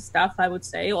pagan stuff, I would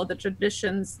say, all the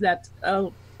traditions that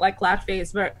like Latvia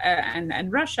is very,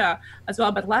 and Russia as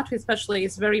well, but Latvia especially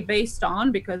is very based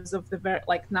on, because of the very,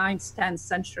 like 9th, 10th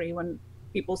century when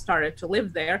people started to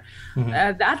live there.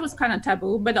 That was kind of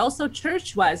taboo, but also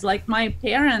church was like, my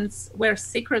parents were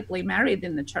secretly married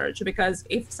in the church, because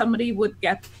if somebody would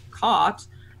get caught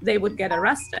they would get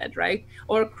arrested, right?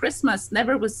 Or Christmas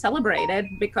never was celebrated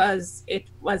because it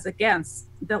was against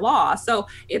the law. So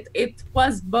it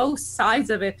was both sides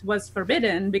of it was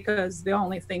forbidden, because the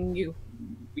only thing you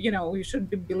should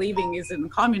be believing is in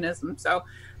communism. So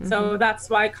so that's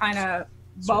why kind of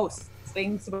both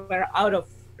things were out of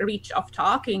reach of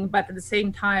talking, but at the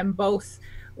same time both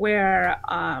were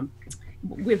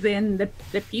within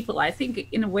the people. I think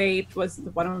in a way it was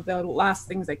one of the last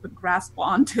things I could grasp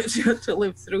on to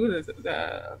live through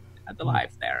the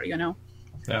life there, Yeah,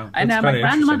 and that's my kinda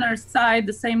grandmother's side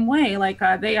the same way. Like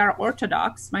they are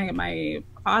Orthodox. My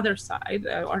father's side,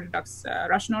 Orthodox,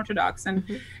 Russian Orthodox, and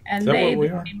they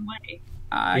the same way.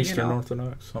 Eastern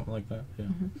Orthodox, something like that. Yeah.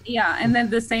 Yeah, and then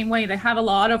the same way they have a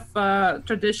lot of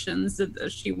traditions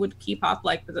that she would keep up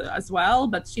as well,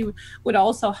 but she would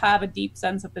also have a deep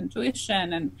sense of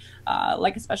intuition, and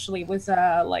like especially with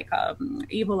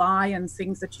evil eye and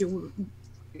things that you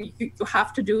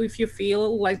have to do if you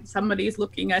feel like somebody is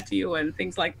looking at you and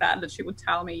things like that she would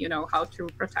tell me, how to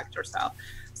protect yourself.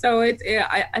 So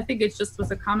I think it just was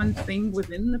a common thing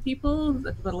within the people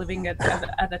that were living at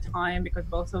the time, because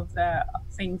both of the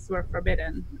things were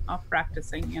forbidden of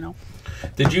practicing.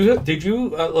 Did you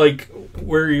like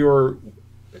where you're,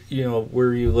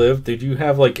 where you live? Did you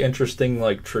have like interesting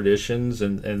like traditions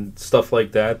and stuff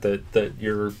like that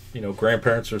your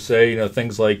grandparents would say?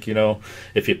 Things like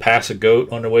if you pass a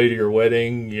goat on the way to your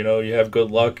wedding, you have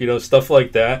good luck. Stuff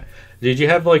like that. Did you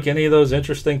have like any of those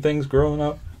interesting things growing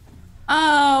up?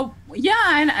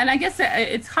 Yeah, and I guess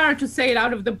it's hard to say it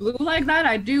out of the blue like that.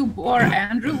 I do bore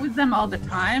Andrew with them all the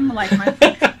time. Like my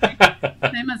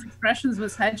famous expressions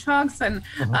was hedgehogs, and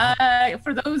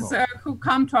for those who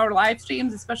come to our live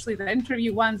streams, especially the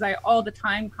interview ones, I all the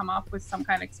time come up with some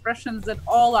kind of expressions that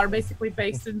all are basically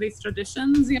based in these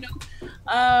traditions,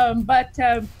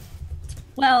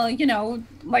 well,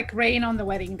 like rain on the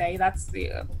wedding day, that's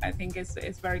I think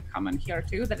is very common here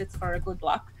too, that it's for a good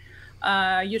luck.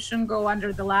 You shouldn't go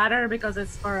under the ladder because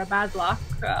it's for a bad luck.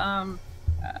 I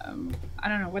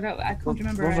don't know what I can't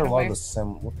remember. Those are a lot of the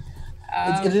same.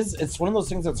 It's one of those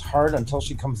things that's hard until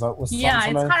she comes out with something. Yeah,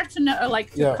 it's hard to know,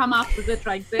 to come up with it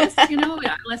like this,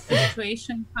 unless the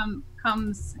situation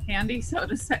comes handy, so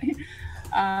to say.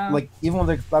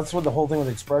 Even that's what the whole thing with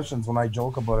expressions. When I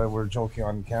joke about it, we're joking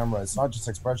on camera. It's not just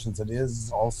expressions; it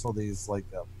is also these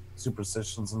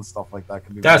superstitions and stuff like that.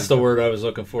 That's the word I was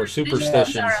looking for.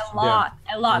 Superstitions are a lot.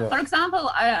 Yeah. For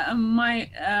example,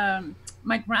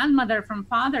 my grandmother from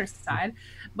father's side,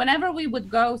 whenever we would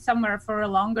go somewhere for a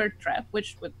longer trip,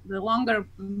 which would the longer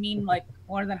mean like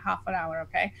more than half an hour,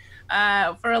 okay,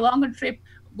 for a longer trip,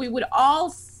 we would all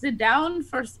sit down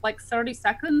for like 30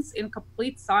 seconds in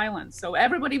complete silence. So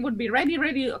everybody would be ready,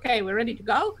 okay, we're ready to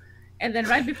go. And then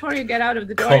right before you get out of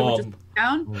the door, you would just sit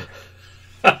down.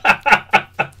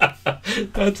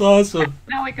 That's awesome.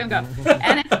 Now we can go.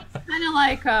 And it's kind of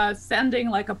like sending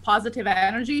like a positive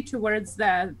energy towards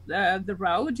the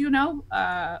road,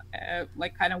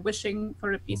 like kind of wishing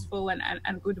for a peaceful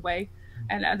and good way.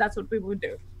 And that's what we would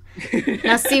do.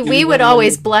 Now, see, we would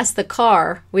always bless the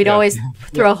car. We'd always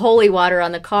throw holy water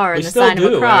on the car and the sign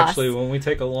of a cross. Actually, when we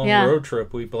take a long road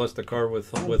trip, we bless the car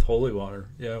with holy water.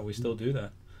 Yeah, we still do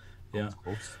that. Yeah.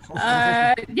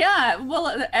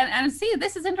 Well, and see,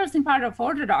 this is interesting part of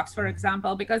Orthodox, for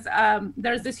example, because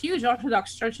there's this huge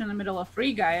Orthodox church in the middle of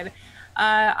Riga, and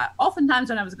oftentimes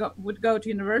when I would go to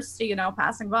university,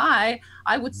 passing by,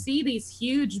 I would see these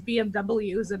huge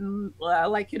BMWs and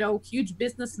huge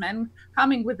businessmen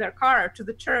coming with their car to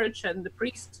the church, and the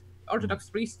Orthodox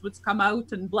priest would come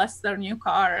out and bless their new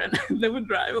car, and they would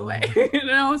drive away.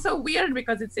 So weird,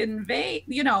 because it's in vague.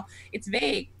 It's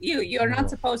vague. You're not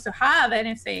supposed to have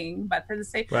anything, but for the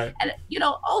sake. Right. And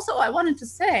also I wanted to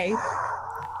say.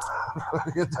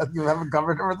 You haven't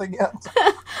covered everything yet.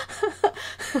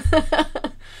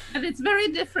 But it's very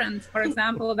different. For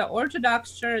example, the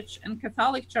Orthodox Church and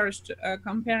Catholic Church,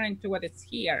 comparing to what it's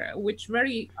here, which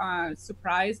very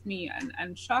surprised me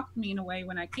and shocked me in a way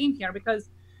when I came here, because.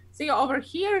 See, over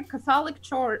here, Catholic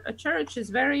church is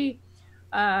very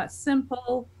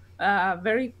simple,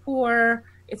 very poor.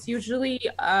 It's usually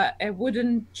a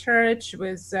wooden church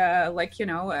with,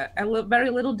 very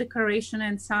little decoration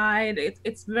inside.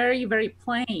 It's very, very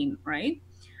plain, right?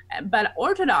 But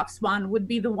Orthodox one would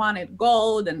be the one in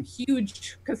gold and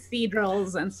huge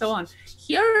cathedrals and so on.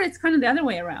 Here, it's kind of the other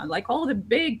way around. Like all the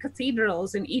big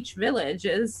cathedrals in each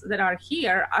villages that are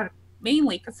here are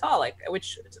mainly Catholic,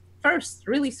 which first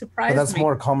really But surprised that's me.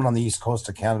 more common on the east coast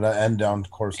of Canada and down,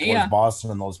 of course, towards Yeah.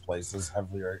 Boston and those places.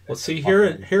 Heavily. Well, see, here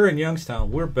in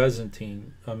Youngstown, we're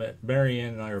Byzantine.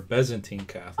 Marianne and I are Byzantine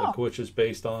Catholic, which is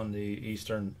based on the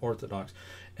Eastern Orthodox.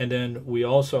 And then we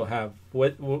also have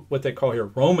what they call here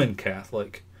Roman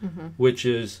Catholic, which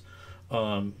is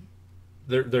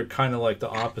they're kind of like the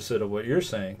opposite of what you're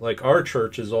saying. Like our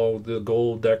church is all the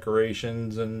gold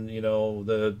decorations and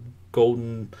the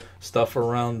golden stuff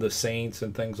around the saints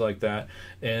and things like that.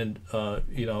 And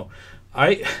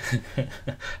I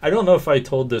I don't know if I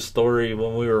told this story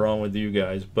when we were on with you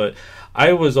guys, but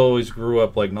I always grew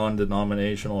up like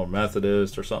non-denominational or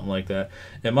Methodist or something like that.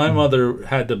 And my mother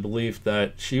had the belief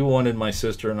that she wanted my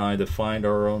sister and I to find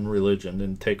our own religion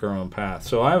and take our own path.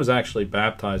 So I was actually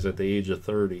baptized at the age of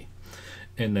 30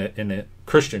 in a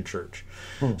Christian church.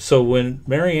 So when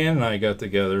Marianne and I got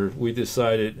together, we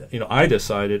decided, I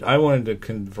decided I wanted to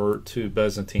convert to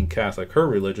Byzantine Catholic, her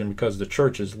religion, because the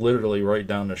church is literally right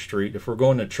down the street. If we're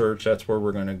going to church, that's where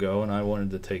we're going to go, and I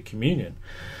wanted to take communion.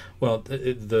 Well,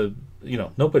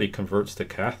 nobody converts to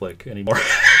Catholic anymore.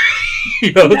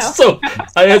 So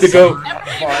I had to go.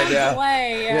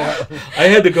 I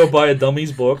had to go buy a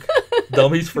dummies book,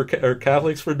 Catholics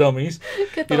for Dummies,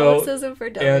 Catholicism for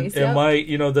Dummies. And my,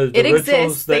 the it rituals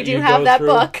exists. that They do you have go that through,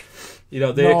 book.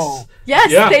 Yes,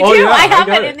 they do. Yeah, I have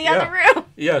got it in the other room.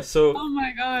 Yeah. So. Oh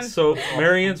my god. So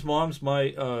Marianne's mom's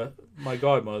my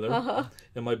godmother,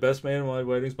 and my best man at my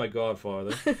wedding's my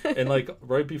godfather. And like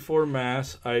right before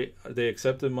Mass, they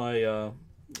accepted my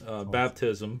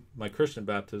baptism, my Christian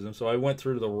baptism. So I went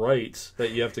through the rites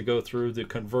that you have to go through to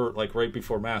convert. Like right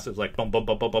before Mass, it was like bum bum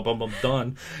bum bum bum bum bum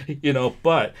done.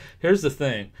 But here's the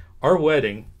thing: our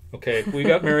wedding. Okay, we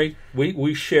got married.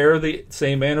 We share the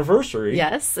same anniversary.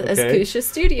 Yes, as PUSA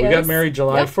Studios. We got married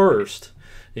July 1st.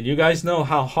 And you guys know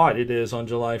how hot it is on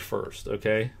July 1st,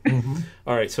 okay?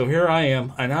 All right, so here I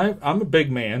am, and I'm a big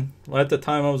man. Well, at the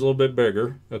time, I was a little bit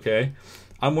bigger, okay?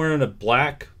 I'm wearing a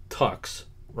black tux,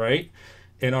 right?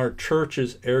 And our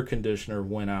church's air conditioner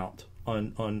went out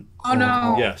on Oh,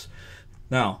 no. Yes.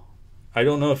 Now, I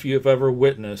don't know if you've ever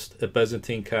witnessed a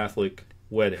Byzantine Catholic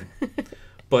wedding,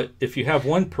 but if you have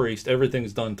one priest,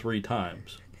 everything's done 3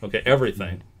 times, okay?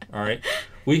 Everything, all right?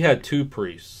 We had 2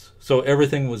 priests. So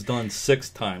everything was done 6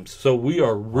 times. So we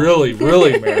are really,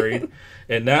 really married.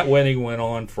 And that wedding went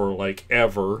on for like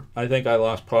ever. I think I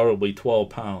lost probably 12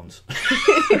 pounds.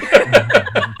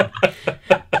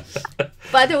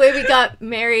 By the way, we got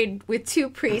married with 2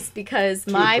 priests because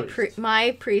my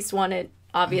priest wanted,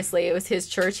 obviously it was his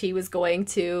church. He was going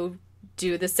to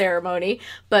do the ceremony.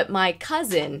 But my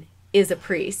cousin is a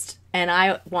priest. And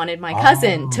I wanted my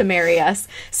cousin to marry us.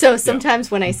 So sometimes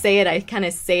when I say it, I kind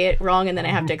of say it wrong, and then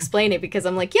I have to explain it because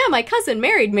I'm like, yeah, my cousin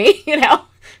married me, Yeah,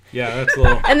 that's a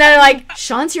little... And then they're like,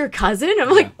 Sean's your cousin?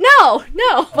 I'm like, no.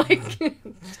 Like...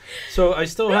 So I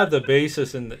still have the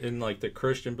basis in like the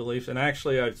Christian beliefs. And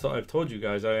actually, I've told you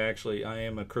guys, I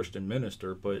am a Christian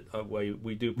minister, but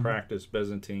we do practice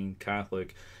Byzantine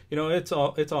Catholic. It's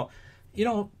all,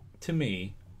 to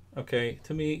me... Okay,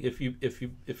 to me, if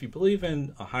you believe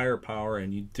in a higher power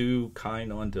and you do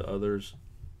kind unto others,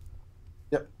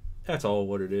 that's all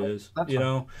what it is. That's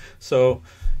So,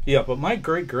 yeah. But my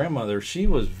great grandmother, she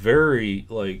was very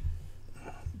like,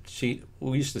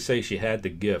 we used to say she had the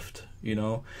gift.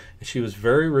 And she was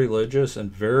very religious and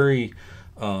very,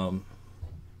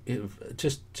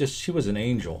 she was an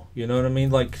angel. You know what I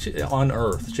mean? Like on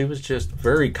earth, she was just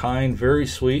very kind, very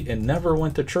sweet, and never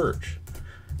went to church.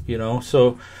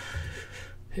 So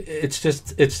it's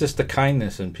just the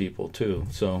kindness in people too.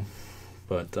 So,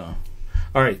 but all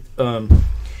right.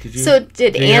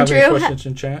 Did Andrew have any questions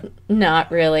in chat? Not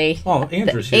really. Oh,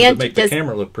 Andrew's here to make the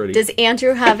camera look pretty. Does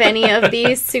Andrew have any of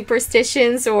these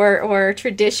superstitions or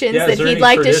traditions that he'd any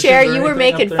like to share? traditions or You were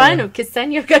anything making up fun there? of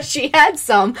Ksenija because she had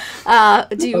some.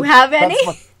 Do you have any?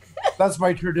 That's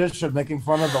my tradition, making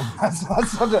fun of them.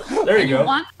 There you go.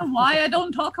 Wonder why I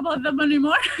don't talk about them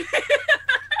anymore?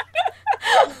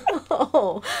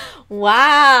 Oh,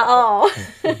 wow.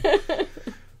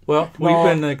 Well, we've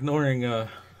been ignoring. Do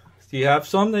you have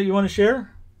some that you want to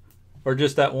share? Or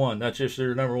just that one? That's just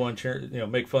your number one,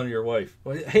 make fun of your wife.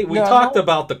 Hey, we talked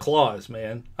about the claws,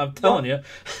 man. I'm telling you.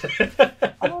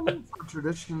 I don't need for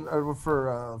tradition or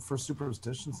for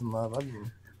superstitions and love.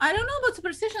 I don't know about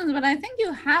superstitions, but I think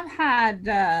you have had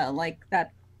like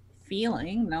that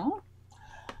feeling, no?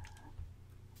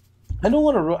 I don't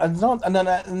want to,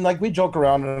 and like we joke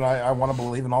around, and I want to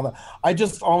believe in all that. I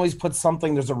just always put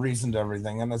something. There's a reason to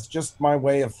everything, and it's just my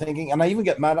way of thinking. And I even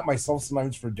get mad at myself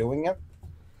sometimes for doing it,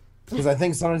 because I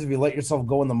think sometimes if you let yourself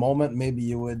go in the moment, maybe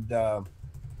you would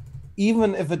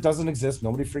even if it doesn't exist,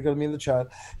 nobody freak out at me in the chat.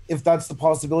 If that's the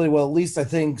possibility, well, at least I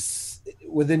think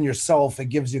within yourself, it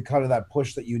gives you kind of that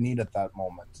push that you need at that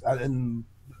moment. And,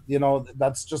 you know,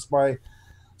 that's just my...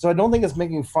 So I don't think it's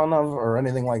making fun of or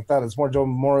anything like that. It's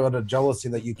more out of jealousy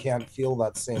that you can't feel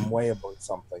that same way about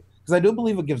something. Because I do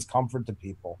believe it gives comfort to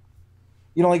people.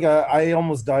 You know, like I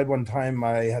almost died one time.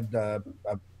 I had a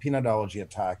peanut allergy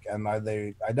attack, and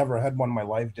I never had one in my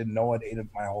life, didn't know it, ate it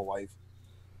my whole life.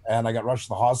 And I got rushed to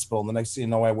the hospital. And the next thing you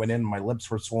know, I went in, my lips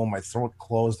were swollen, my throat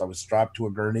closed. I was strapped to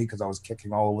a gurney because I was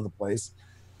kicking all over the place.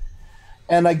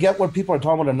 And I get what people are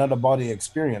talking about, an out-of-body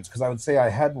experience, because I would say I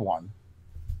had one.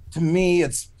 To me,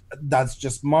 that's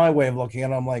just my way of looking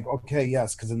at it. I'm like, okay,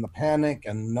 yes, because in the panic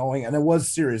and knowing, and it was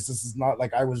serious. This is not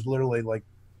like I was literally like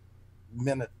a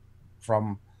minute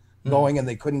from going, and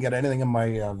they couldn't get anything in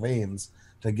my veins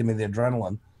to give me the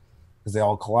adrenaline because they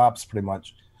all collapsed pretty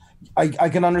much. I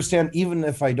can understand, even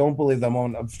if I don't believe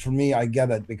them. For me, I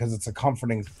get it because it's a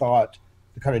comforting thought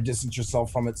to kind of distance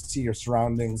yourself from it, see your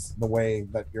surroundings the way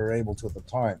that you're able to at the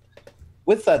time.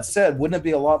 With that said, wouldn't it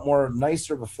be a lot more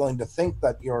nicer of a feeling to think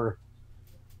that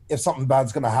if something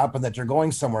bad's going to happen, that you're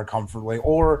going somewhere comfortably?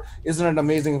 Or isn't it an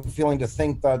amazing feeling to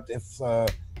think that if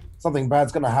something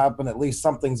bad's going to happen, at least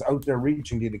something's out there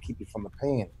reaching you to keep you from the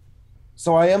pain?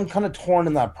 So I am kind of torn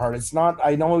in that part. It's not,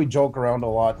 I know we joke around a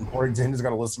lot, and poor Xenia's got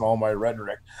to listen to all my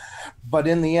rhetoric. But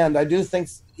in the end, I do think,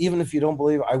 even if you don't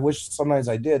believe, I wish sometimes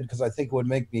I did, because I think it would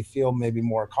make me feel maybe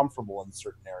more comfortable in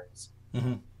certain areas.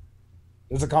 Mm-hmm.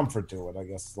 There's a comfort to it, I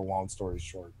guess, the long story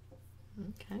short.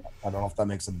 Okay. I don't know if that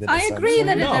makes a bit of sense. I agree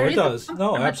that it does.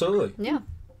 No, absolutely. Yeah.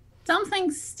 Some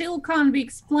things still can't be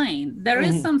explained. There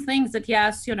is some things that,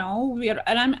 yes, you know,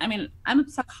 I'm a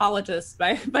psychologist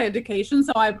by education,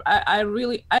 so I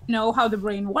really know how the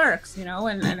brain works, you know,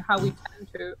 and how we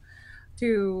tend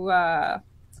to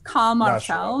calm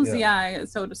ourselves,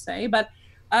 so to say. But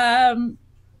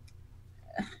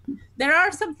there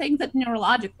are some things that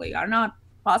neurologically are not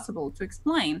possible to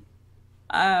explain,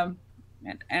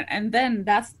 and then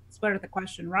that's where the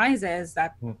question rises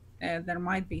that there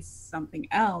might be something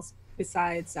else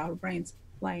besides our brains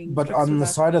playing. But on the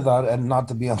side of that, and not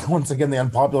to be once again the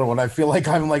unpopular one, I feel like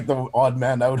I'm like the odd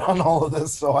man out on all of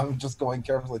this, so I'm just going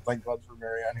carefully. Thank God for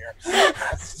Marianne here.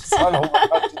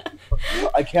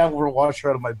 I can't wash her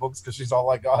out of my books because she's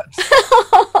all I got.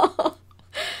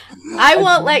 I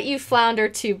won't let you flounder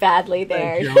too badly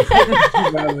there.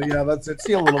 Yeah, that's it.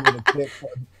 See a little bit of kick.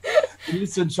 You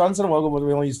said, Sean said a while ago, when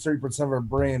we only use 30% of our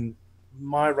brain.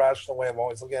 My rational way of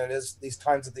always looking at it is these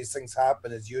times that these things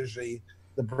happen is usually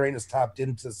the brain is tapped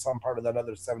into some part of that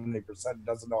other 70%.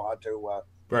 Doesn't know how to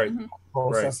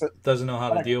process it. Doesn't know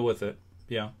how to deal with it.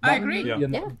 Yeah, I agree.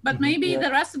 Yeah. But maybe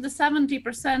the rest of the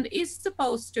 70% is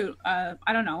supposed to,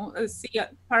 I don't know, see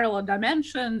parallel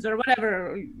dimensions or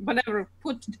whatever,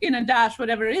 put in a dash,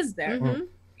 whatever is there.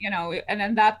 You know, and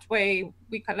then that way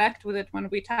we connect with it when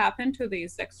we tap into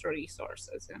these extra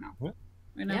resources. You know,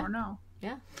 we never know.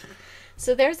 Yeah.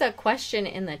 So there's a question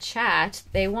in the chat.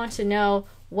 They want to know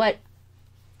what,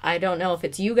 I don't know if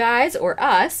it's you guys or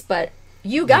us, but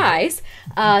you guys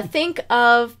think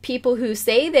of people who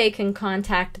say they can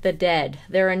contact the dead.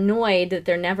 They're annoyed that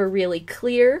they're never really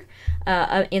clear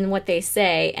in what they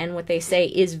say, and what they say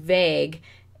is vague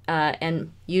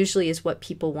and usually is what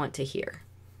people want to hear.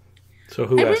 So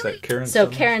who asked that? Karen So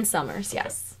Summers? Karen Summers,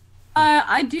 yes.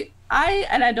 I do.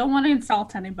 And I don't want to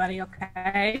insult anybody,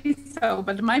 okay? So,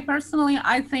 but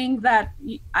I think that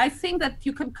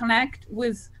you can connect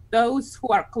with those who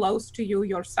are close to you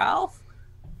yourself.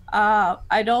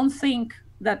 I don't think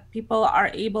that people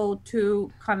are able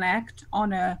to connect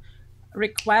on a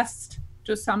request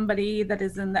to somebody that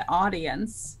is in the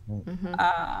audience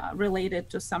related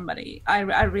to somebody.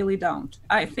 I really don't.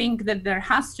 I think that there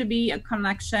has to be a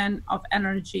connection of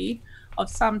energy of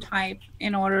some type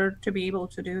in order to be able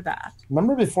to do that.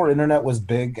 Remember before internet was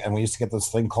big and we used to get this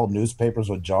thing called newspapers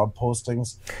with job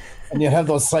postings, and you have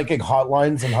those psychic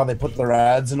hotlines and how they put their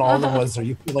ads, and all of them was, are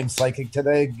you feeling psychic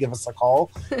today? Give us a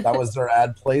call. That was their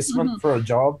ad placement for a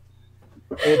job.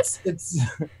 It's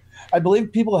I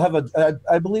believe people have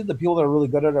I believe the people that are really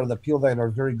good at it are the people that are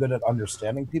very good at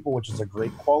understanding people, which is a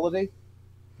great quality.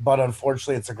 But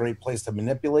unfortunately, it's a great place to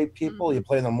manipulate people. You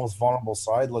play on the most vulnerable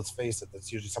side. Let's face it,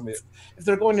 that's usually somebody. If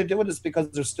they're going to do it, it's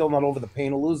because they're still not over the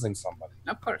pain of losing somebody.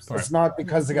 Of course. It's not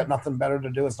because they got nothing better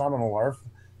to do. It's not on a LARF.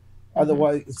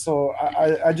 Otherwise, so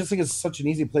I just think it's such an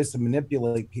easy place to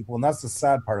manipulate people. And that's the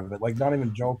sad part of it. Like, not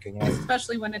even joking. Like,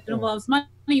 especially when it involves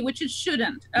money, which it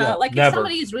shouldn't. Like, Never. if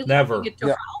somebody is really looking to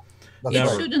help, it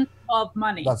shouldn't involve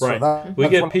money. That's right. We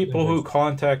get people who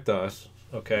contact us.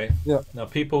 Okay. Yeah. Now,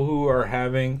 people who are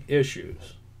having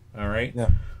issues, all right. Yeah.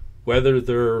 whether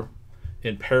they're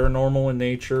in paranormal in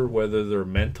nature, whether they're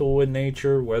mental in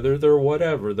nature, whether they're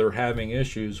whatever, they're having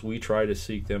issues, we try to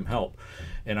seek them help.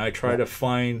 And I try to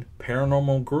find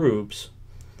paranormal groups.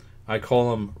 I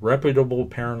call them reputable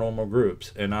paranormal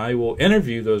groups. And I will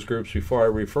interview those groups before I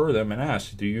refer them and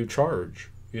ask, do you charge?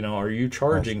 You know, are you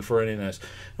charging for any of this?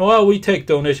 Well, we take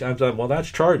donations. I'm like, well,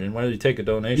 that's charging. Why do you take a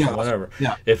donation? Whatever.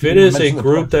 Yeah. If it is a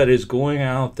group that is going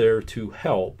out there to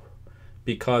help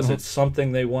because it's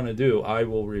something they want to do, I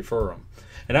will refer them.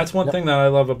 And that's one thing that I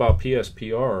love about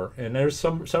PSPR, and there's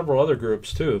several other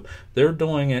groups too. They're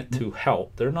doing it to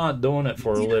help. They're not doing it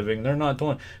for a living. They're not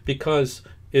doing it because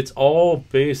it's all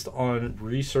based on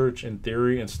research and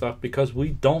theory and stuff, because we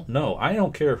don't know. I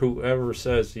don't care whoever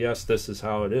says, yes, this is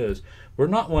how it is. We're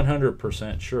not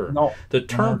 100% sure. No, the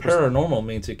term 100%. Paranormal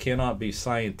means it cannot be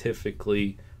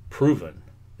scientifically proven,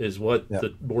 is what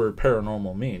the word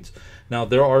paranormal means. Now,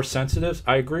 there are sensitives.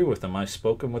 I agree with them. I've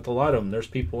spoken with a lot of them. There's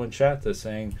people in chat that's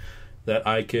saying that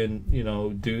I can, you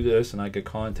know, do this and I could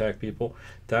contact people.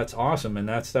 That's awesome. And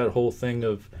that's that whole thing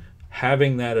of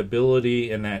having that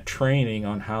ability and that training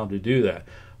on how to do that.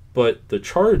 But the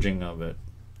charging of it,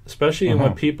 especially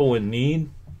when people in need,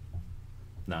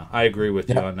 no, I agree with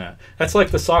you on that. That's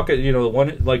like the socket, you know, the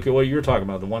one, like what you're talking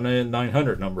about, the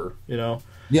 1-900 number, you know?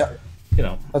 Yeah. You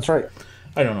know. That's right.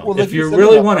 I don't know. Well, if you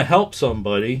really want to help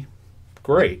somebody,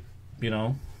 great, you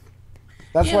know.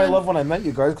 That's why I love when I met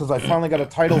you guys, because I finally got a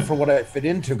title for what I fit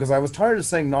into, because I was tired of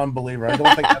saying non-believer. I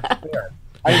don't think that's fair.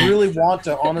 I really want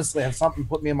to honestly have something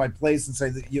put me in my place and say,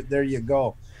 that there you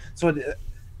go. So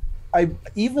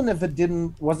even if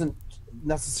it wasn't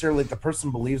necessarily the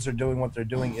person believes they're doing what they're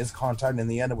doing is contact, in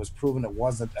the end it was proven it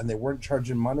wasn't, and they weren't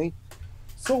charging money,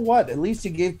 so what? At least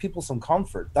you gave people some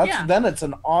comfort. Then it's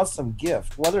an awesome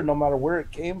gift, no matter where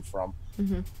it came from.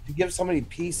 To give somebody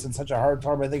peace in such a hard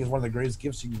time, I think is one of the greatest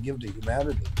gifts you can give to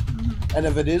humanity. And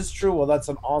if it is true, well, that's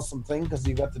an awesome thing, because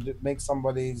you got to make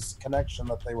somebody's connection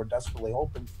that they were desperately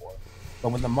hoping for. But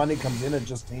when the money comes in, it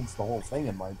just taints the whole thing,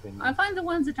 in my opinion. I find the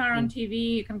ones that are on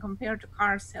TV you can compare to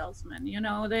car salesmen. You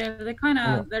know, they kind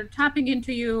of they're tapping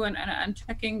into you and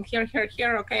checking here.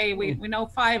 Okay, we know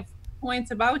 5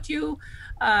 points about you,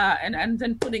 and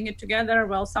then putting it together,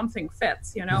 well, something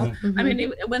fits, you know. I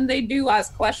mean, when they do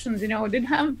ask questions, you know,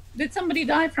 did somebody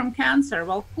die from cancer?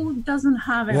 Well, who doesn't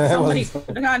have it? Somebody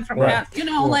died from cancer, you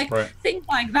know, things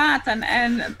like that.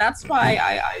 And that's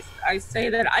why I say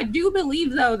that I do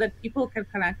believe, though, that people can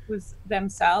connect with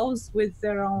themselves, with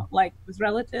their own, like with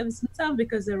relatives and stuff,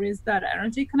 because there is that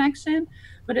energy connection,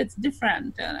 but it's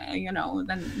different, you know,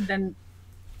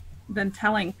 than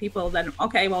telling people that,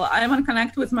 okay, well, I want to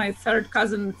connect with my third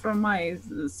cousin from my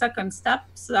second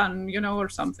stepson, you know, or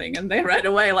something, and they right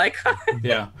away like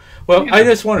yeah. Well, I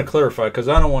just want to clarify, because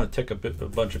I don't want to tick a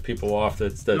bunch of people off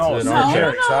that's in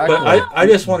our chat, but I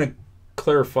just want to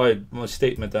clarify my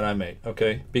statement that I made,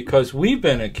 okay? Because we've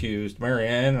been accused,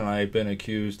 Marianne and I have been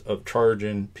accused of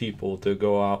charging people to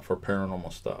go out for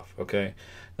paranormal stuff, okay?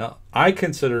 Now, I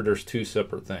consider there's 2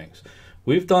 separate things.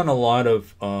 We've done a lot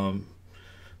of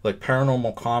like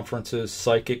paranormal conferences,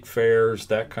 psychic fairs,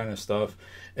 that kind of stuff.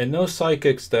 And those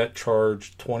psychics that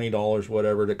charge $20,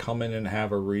 whatever, to come in and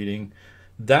have a reading,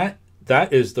 that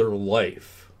is their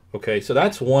life. Okay, so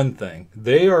that's one thing.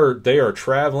 They are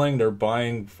traveling, they're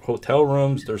buying hotel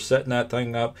rooms, they're setting that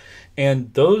thing up,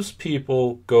 and those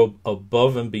people go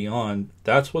above and beyond.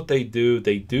 That's what they do.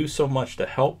 They do so much to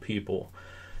help people.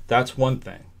 That's one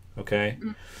thing. Okay.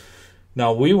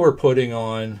 Now, we were putting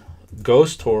on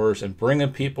ghost tours and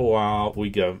bringing people out.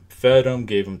 We fed them,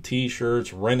 gave them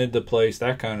t-shirts, rented the place,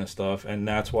 that kind of stuff, and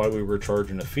that's why we were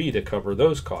charging a fee to cover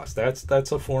those costs.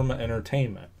 That's a form of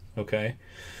entertainment, okay?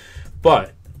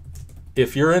 But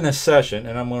if you're in a session,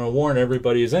 and I'm going to warn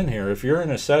everybody who's in here, if you're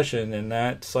in a session and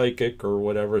that psychic or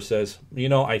whatever says, you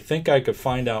know, I think I could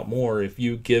find out more if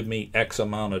you give me X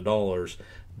amount of dollars,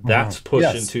 that's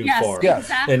pushing too far.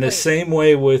 Exactly. In the same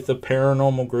way with the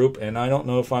paranormal group, and I don't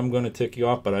know if I'm going to tick you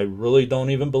off, but I really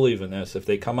don't even believe in this. If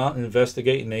they come out and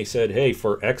investigate and they said, hey,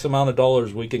 for X amount of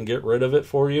dollars we can get rid of it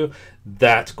for you,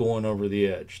 that's going over the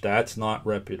edge. That's not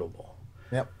reputable.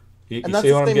 Yep. You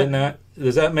see what I'm getting at?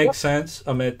 Does that make sense?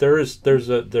 I mean, there's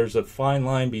a fine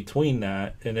line between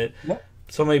that, and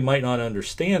somebody might not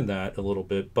understand that a little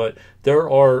bit, but there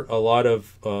are a lot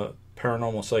of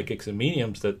paranormal psychics and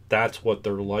mediums that's what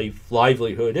their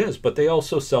livelihood is. But they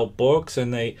also sell books,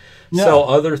 and they sell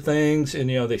other things,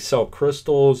 and, you know, they sell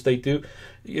crystals. They do,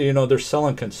 you know, they're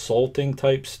selling consulting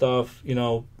type stuff, you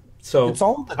know. So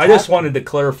I just wanted to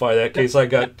clarify that in case I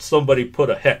got somebody put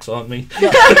a hex on me.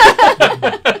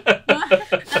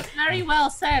 That's very well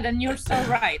said, and you're so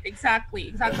right.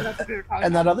 Exactly that's what we were talking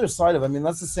And about. that other side of it, I mean,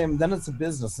 that's the same. Then it's a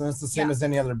business, and it's the same as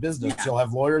any other business. You'll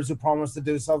have lawyers who promise to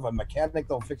do stuff. A mechanic,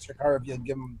 they'll fix your car if you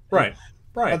give them. Right.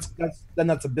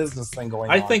 That's a business thing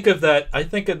going on. I think of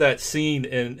that scene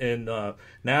in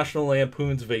National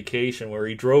Lampoon's Vacation where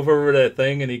he drove over that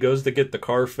thing and he goes to get the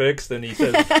car fixed and he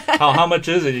says, "How much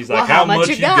is it?" He's like, Well, "How much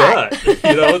you got?"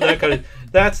 You know, that kind of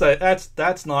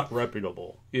that's not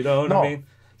reputable. You know what I mean?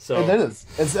 So it is.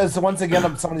 It's once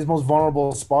again somebody's most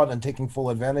vulnerable spot and taking full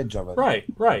advantage of it. Right.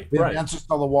 That's just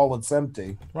how the wallet's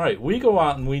empty. Right. We go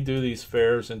out and we do these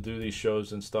fairs and do these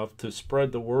shows and stuff to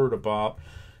spread the word about,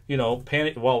 you know,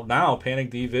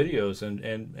 PANICdVideos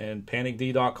and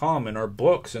PANICd.com and our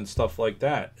books and stuff like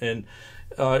that. And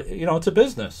you know, it's a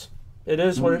business. It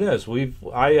is what it is.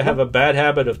 I have a bad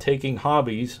habit of taking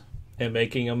hobbies and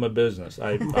making them a business.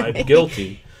 I'm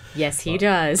guilty. Yes, he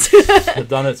does. I've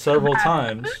done it several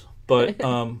times, but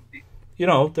you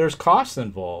know, there's costs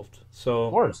involved. So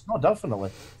Of course, no,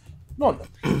 definitely. No,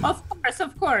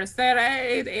 Of course.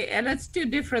 And it's two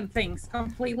different things,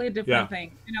 completely different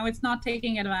things. You know, it's not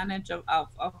taking advantage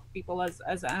of people as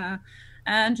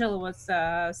Angela was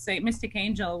saying, Mystic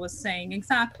Angel was saying.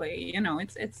 Exactly. You know,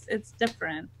 it's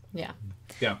different. Yeah.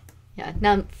 Yeah.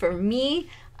 Now, for me,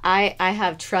 I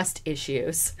have trust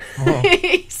issues.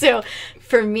 So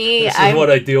for me, this is what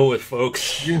I deal with,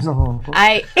 folks.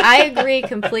 I agree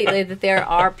completely that there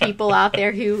are people out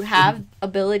there who have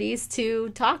abilities to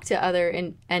talk to other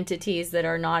entities that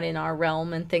are not in our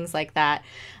realm and things like that.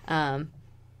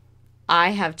 I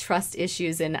have trust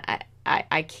issues, and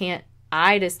I can't.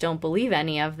 I just don't believe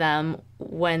any of them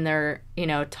when they're, you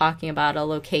know, talking about a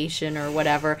location or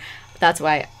whatever. That's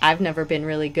why I've never been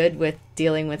really good with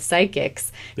dealing with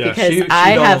psychics, because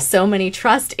I have so many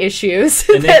trust issues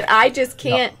that I just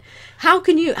can't. How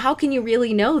can you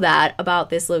really know that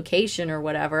about this location or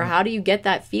whatever? How do you get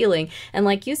that feeling? And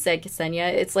like you said,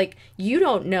 Ksenija, it's like you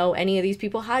don't know any of these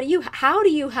people. How do you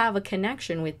have a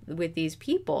connection with these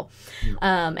people?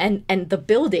 And the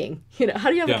building, you know, how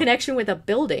do you have a connection with a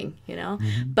building, you know?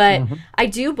 But I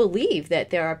do believe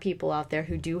that there are people out there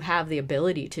who do have the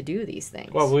ability to do these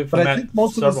things. Well, I think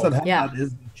most of us that have that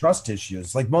is trust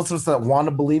issues. Like most of us that want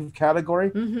to believe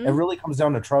category, it really comes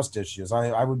down to trust issues.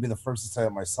 I would be the first to say it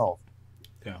myself.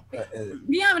 Yeah, but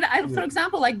for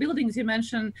example, like buildings you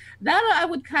mentioned, that I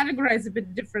would categorize a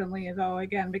bit differently, though,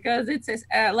 again, because it's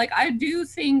like I do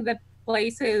think that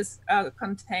places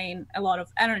contain a lot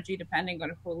of energy depending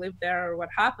on who lived there or what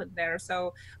happened there.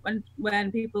 So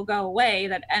when people go away,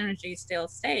 that energy still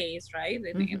stays, right,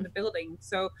 in the building.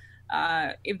 So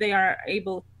if they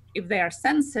are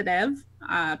sensitive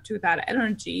to that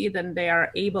energy, then they are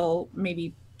able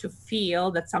maybe to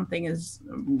feel that something has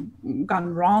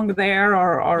gone wrong there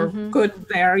or good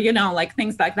there, you know, like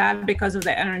things like that, because of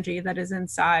the energy that is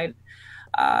inside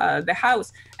the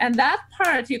house. And that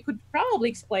part you could probably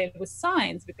explain with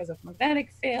science, because of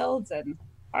magnetic fields and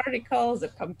particles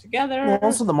that come together. Well,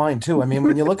 also the mind too. I mean,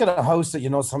 when you look at a house that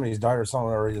you know somebody's died or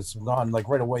someone already is gone, like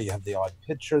right away you have the odd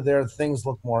picture there. Things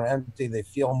look more empty. They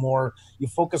feel more. You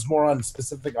focus more on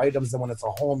specific items than when it's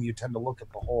a home. You tend to look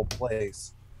at the whole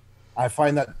place. I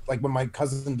find that, like when my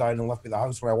cousin died and left me the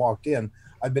house where I walked in,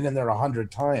 I've been in there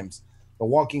 100 times. But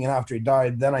walking in after he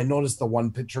died, then I noticed the one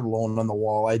picture alone on the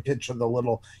wall. I picture the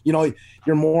little, you know,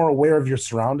 you're more aware of your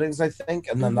surroundings, I think,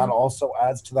 and then that also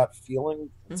adds to that feeling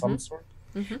of some sort.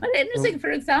 But interesting,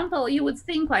 for example, you would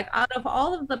think like out of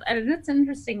all of them, and it's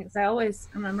interesting because I always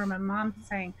remember my mom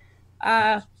saying,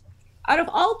 out of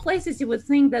all places, you would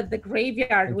think that the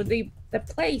graveyard would be the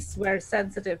place where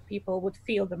sensitive people would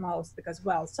feel the most, because,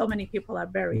 well, so many people are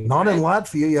buried. Not in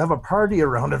Latvia. You have a party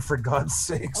around it, for God's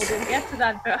sakes. We'll get to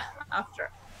that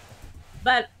after.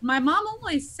 But my mom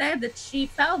always said that she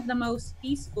felt the most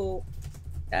peaceful,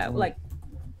 like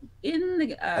in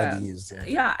the at ease.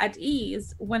 At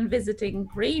ease when visiting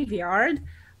graveyard,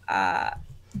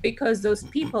 because those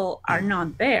people are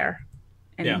not there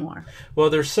anymore. Well,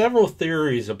 there's several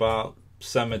theories about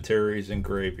cemeteries and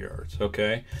graveyards,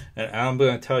 okay? And I'm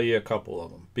going to tell you a couple of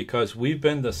them, because we've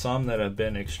been to some that have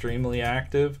been extremely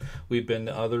active. We've been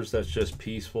to others that's just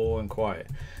peaceful and quiet.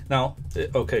 Now,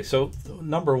 okay, so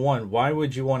number one, why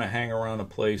would you want to hang around a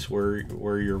place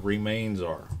where your remains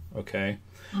are, okay?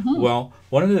 Well,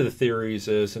 one of the theories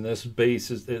is, and this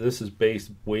is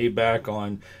based way back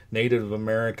on Native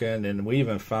American, and we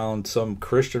even found some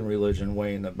Christian religion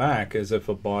way in the back, is if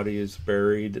a body is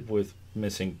buried with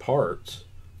missing parts,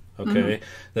 okay,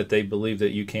 that they believe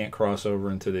that you can't cross over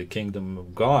into the kingdom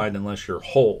of God unless you're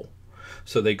whole.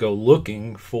 So they go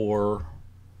looking for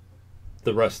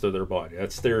the rest of their body.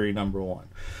 That's theory number one.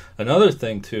 Another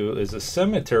thing, too, is a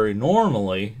cemetery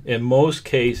normally, in most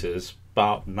cases,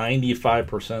 about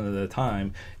 95% of the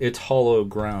time, it's hollow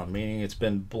ground, meaning it's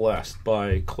been blessed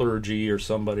by clergy or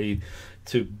somebody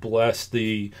to bless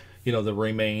the, you know, the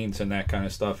remains and that kind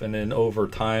of stuff. And then over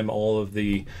time, all of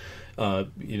the,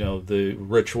 you know, the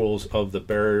rituals of the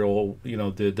burial, you know,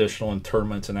 the additional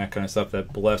interments and that kind of stuff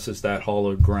that blesses that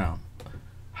hollowed ground.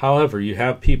 However, you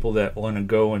have people that want to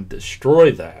go and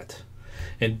destroy that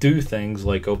and do things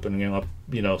like opening up,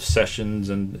 you know, sessions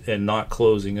and not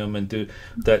closing them, and do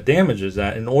that damages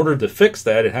that. In order to fix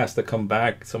that, it has to come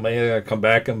back. Somebody got to come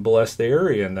back and bless the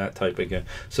area and that type again.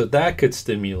 So that could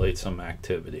stimulate some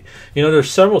activity. You know,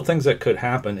 there's several things that could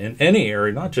happen in any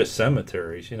area, not just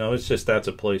cemeteries. You know, it's just that's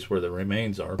a place where the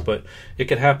remains are, but it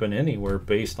could happen anywhere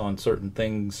based on certain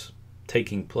things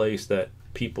taking place that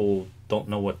people don't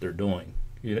know what they're doing.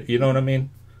 You know what I mean?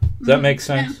 Does that make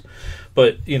sense? Yeah.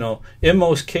 But, you know, in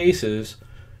most cases,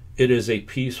 it is a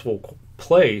peaceful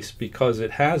place because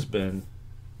it has been,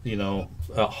 you know,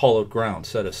 hollowed ground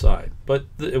set aside. But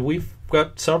we've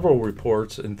got several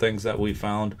reports and things that we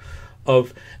found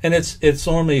of, and it's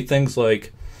normally things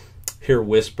like hear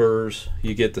whispers,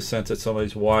 you get the sense that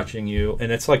somebody's watching you,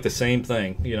 and it's like the same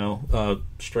thing, you know,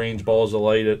 strange balls of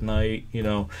light at night. You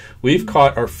know, we've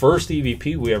caught our first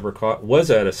EVP we ever caught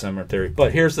was at a cemetery.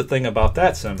 But here's the thing about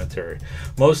that cemetery: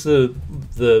 most of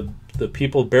the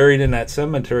people buried in that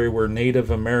cemetery were Native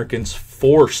Americans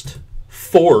forced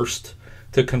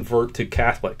to convert to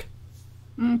Catholic.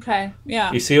 Okay,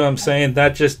 yeah. You see what I'm saying?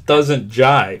 That just doesn't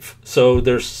jive. So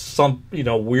there's some, you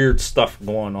know, weird stuff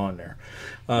going on there.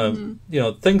 You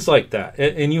know, things like that,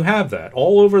 and you have that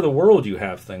all over the world. You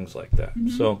have things like that.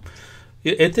 So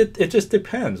it just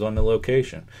depends on the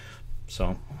location.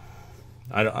 So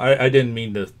I didn't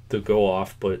mean to go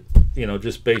off, but you know,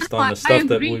 just based on the stuff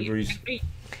that we've read.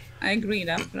 I agree,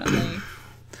 definitely.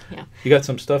 Yeah. You got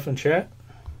some stuff in chat?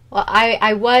 Well,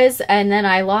 I was, and then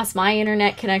I lost my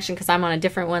internet connection because I'm on a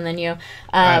different one than you.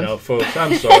 I know, folks.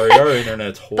 I'm sorry. Our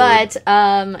internet's horrible.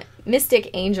 But Mystic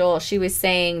Angel, she was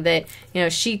saying that, you know,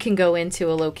 she can go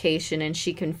into a location and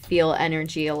she can feel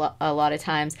energy a lot of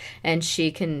times, and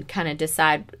she can kind of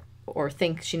decide or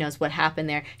think she knows what happened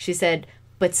there. She said,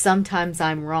 but sometimes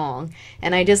I'm wrong.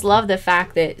 And I just love the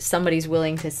fact that somebody's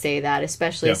willing to say that,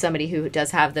 especially somebody who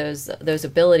does have those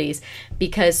abilities,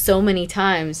 because so many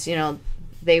times, you know,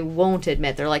 they won't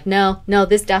admit. They're like, no,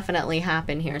 this definitely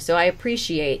happened here. So I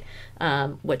appreciate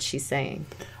what she's saying.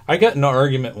 I got in an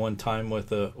argument one time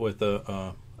with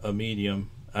a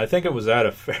medium. I think it was at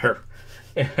a fair,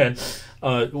 and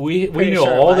we knew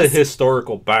all the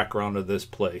historical background of this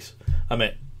place. I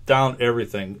mean, down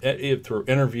everything through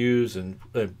interviews and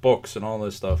books and all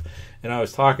this stuff. And I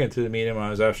was talking to the medium, and I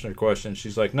was asking her questions.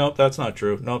 She's like, nope, that's not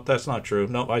true. Nope, that's not true.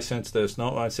 Nope, I sense this.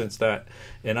 Nope, I sense that.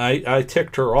 And I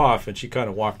ticked her off, and she kind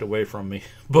of walked away from me.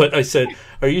 But I said,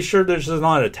 are you sure this is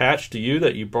not attached to you,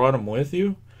 that you brought them with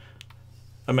you?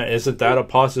 I mean, isn't that a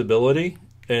possibility?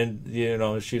 And, you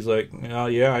know, she's like, oh,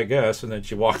 yeah, I guess. And then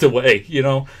she walked away, you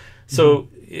know. So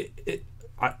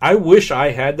I wish I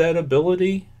had that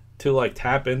ability to, like,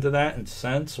 tap into that and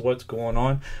sense what's going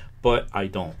on. But I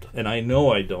don't, and I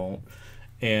know I don't,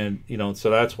 and you know,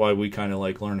 so that's why we kind of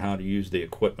like learn how to use the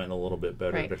equipment a little bit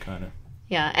better to kind of.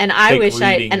 Yeah, and I wish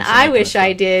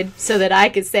I did, so that I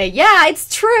could say, yeah,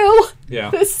 it's true. Yeah,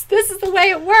 this is the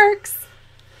way it works.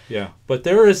 Yeah, but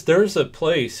there's a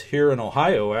place here in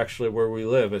Ohio, actually, where we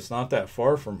live. It's not that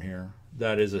far from here.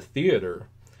 That is a theater,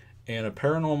 and a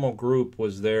paranormal group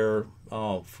was there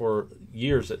for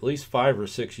years, at least 5 or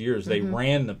 6 years. They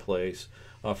ran the place.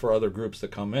 For other groups to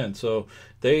come in, so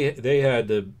they had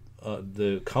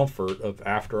the comfort of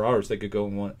after hours. They could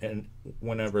go and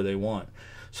whenever they want.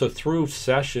 So through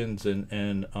sessions and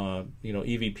you know,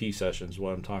 EVP sessions,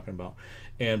 what I'm talking about,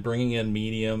 and bringing in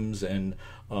mediums and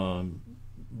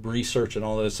research and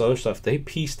all this other stuff, they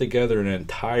pieced together an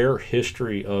entire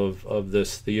history of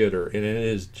this theater, and it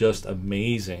is just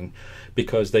amazing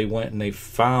because they went and they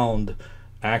found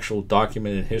actual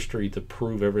documented history to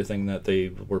prove everything that they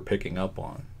were picking up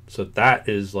on. So that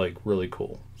is like really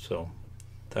cool. So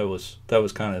that was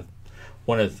kind of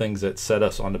one of the things that set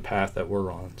us on the path that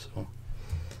we're on. So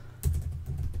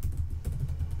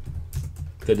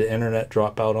did the internet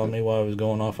drop out on me while I was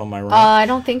going off on my rant? I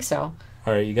don't think so.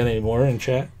 All right, you got any more in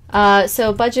chat?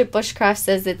 So Budget Bushcraft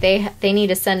says that they need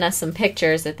to send us some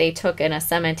pictures that they took in a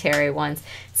cemetery once.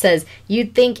 It says,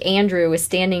 you'd think Andrew was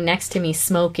standing next to me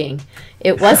smoking.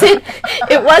 It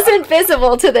wasn't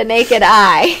visible to the naked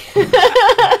eye.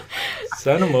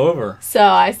 Send them over. So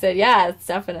I said, yeah, it's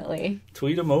definitely.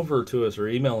 Tweet them over to us or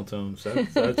email them to them.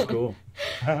 That's cool.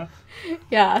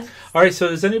 Yeah. All right, so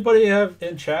does anybody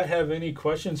in chat have any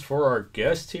questions for our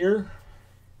guest here?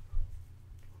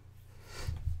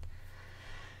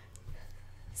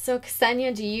 So,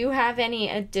 Ksenija, do you have any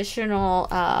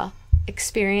additional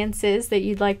experiences that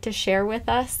you'd like to share with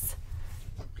us?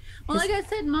 Well, like I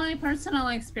said, my personal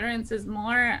experience is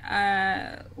more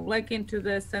like into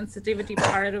the sensitivity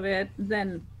part of it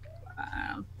than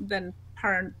I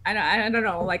don't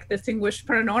know, like distinguish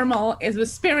paranormal is with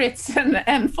spirits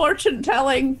and fortune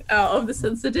telling of the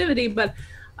sensitivity, but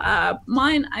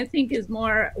mine I think is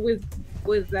more with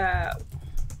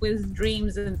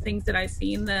dreams and things that I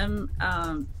see in them.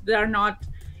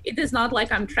 It is not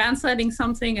like I'm translating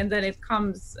something and then it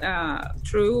comes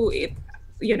true.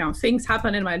 Things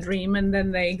happen in my dream and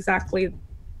then they exactly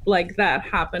like that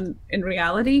happen in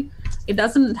reality. It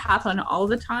doesn't happen all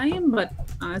the time, but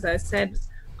as I said,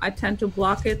 I tend to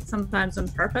block it sometimes on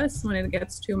purpose when it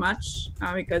gets too much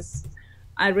because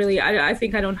I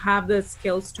think I don't have the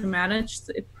skills to manage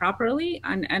it properly.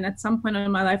 And at some point in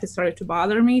my life, it started to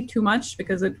bother me too much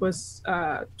because it was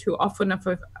too often of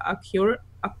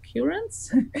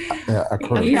occurrence. Yeah,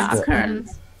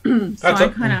 occurrence.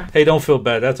 So hey, don't feel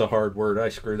bad. That's a hard word. I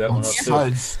screwed that one up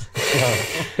too.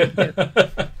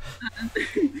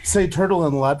 Say turtle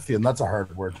in Latvian. That's a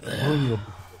hard word.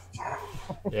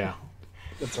 Yeah.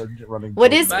 That's our running.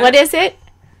 What is it?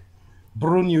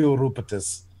 Brunju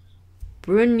rupetis.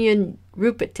 Brunju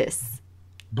rupetis.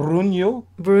 Brunju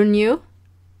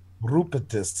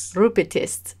rupetis.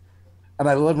 Rupetis. And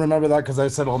I remember that because I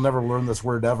said I'll never learn this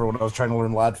word ever when I was trying to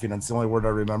learn Latvian. It's the only word I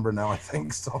remember now, I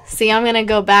think. So see, I'm going to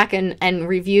go back and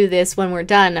review this when we're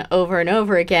done over and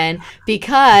over again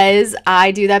because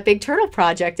I do that big turtle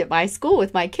project at my school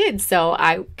with my kids. So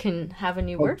I can have a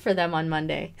new word for them on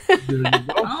Monday.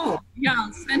 Oh, yeah.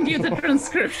 I'll send you the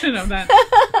transcription of that.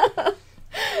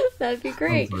 That'd be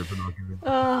great. See what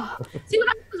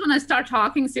happens when I start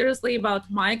talking seriously about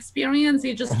my experience?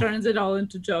 He just turns it all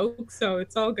into jokes, so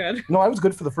it's all good. No, I was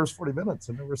good for the first 40 minutes,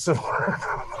 and they were similar.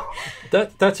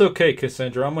 That's okay,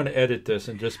 Ksenija. I'm going to edit this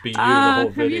and just be you the whole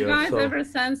video. Have you guys ever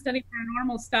sensed any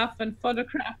paranormal stuff and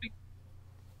photographing?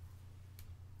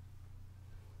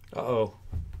 Uh-oh.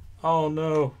 Oh,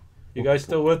 no. You guys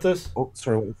still with us? Oh,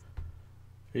 sorry. Are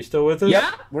you still with us?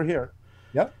 Yeah. We're here.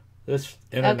 Yep. This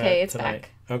internet okay, it's tonight.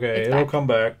 back. Okay, it's it'll back. come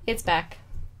back. It's back.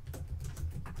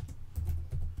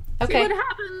 Okay. See what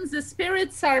happens? The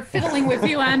spirits are fiddling with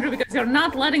you, Andrew, because you're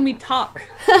not letting me talk.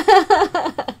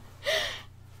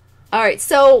 All right,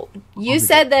 so you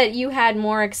said that you had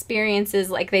more experiences,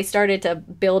 like they started to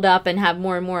build up and have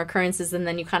more and more occurrences, and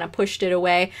then you kind of pushed it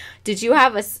away. Did you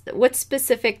have what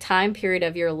specific time period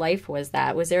of your life was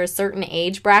that? Was there a certain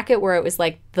age bracket where it was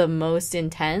like the most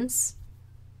intense?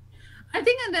 I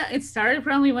think it started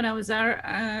probably when I was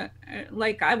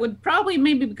like I would probably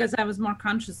maybe because I was more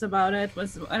conscious about it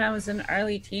was when I was in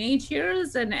early teenage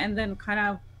years and then kind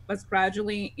of was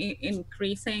gradually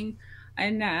increasing.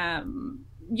 And I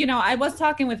was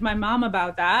talking with my mom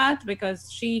about that because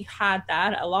she had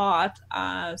that a lot,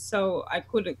 so I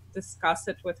could discuss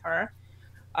it with her.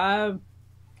 And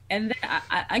then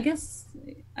I guess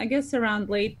around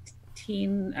late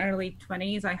teen, early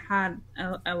 20s, I had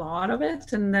a lot of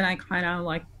it, and then I kind of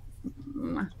like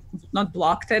not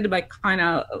blocked it, but kind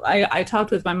of I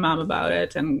talked with my mom about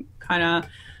it and kind of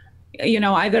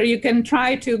either you can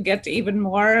try to get even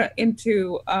more in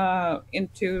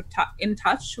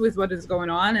touch with what is going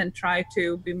on and try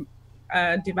to be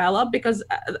develop, because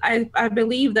I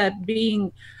believe that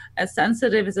being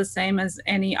sensitive is the same as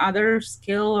any other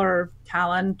skill or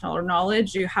talent or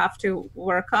knowledge. You have to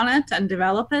work on it and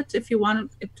develop it if you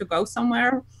want it to go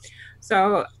somewhere.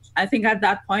 So I think at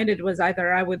that point it was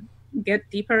either I would get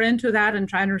deeper into that and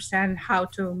try to understand how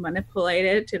to manipulate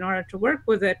it in order to work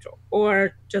with it,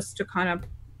 or just to kind of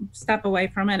step away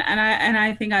from it. And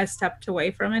I think I stepped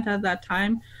away from it at that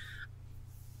time.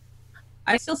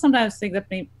 I still sometimes think that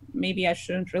maybe I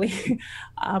shouldn't really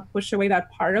push away that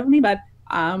part of me, but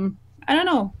I don't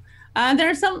know. There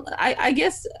are some, I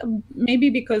guess maybe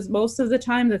because most of the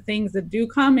time the things that do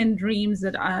come in dreams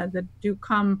that do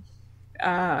come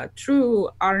true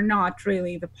are not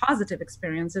really the positive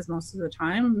experiences most of the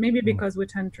time. Maybe because we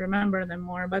tend to remember them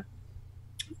more, but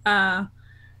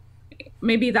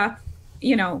maybe that,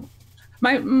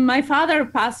 my father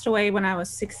passed away when I was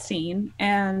 16,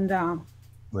 and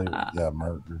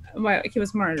murdered. Well, he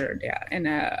was murdered, yeah,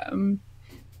 and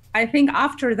I think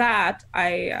after that,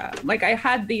 I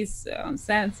had these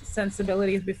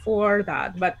sensibilities before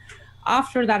that, but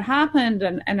after that happened,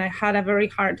 and I had a very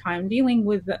hard time dealing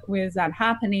with that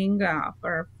happening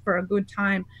for a good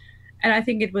time. And I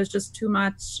think it was just too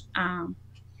much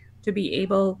to be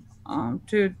able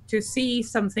to see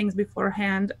some things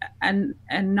beforehand and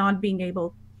not being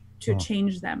able to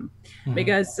change them,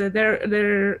 because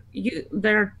there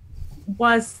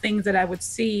was things that I would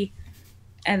see,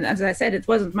 and as I said, it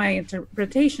wasn't my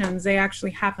interpretations. They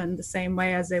actually happened the same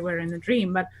way as they were in the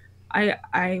dream, but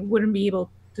I wouldn't be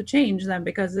able to change them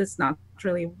because it's not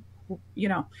really, you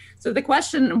know. So the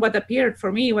question, what appeared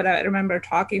for me, what I remember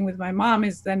talking with my mom,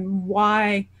 is then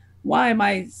why am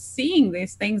I seeing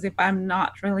these things if I'm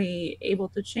not really able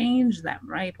to change them,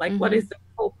 right? Like, what is the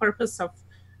whole purpose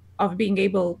of being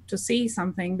able to see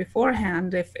something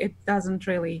beforehand if it doesn't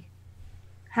really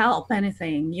help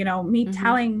anything? You know, me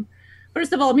telling,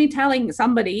 first of all, me telling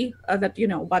somebody that, you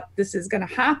know, but this is going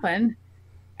to happen,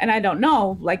 and I don't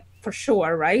know, like, for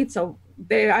sure, right? So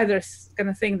they're either going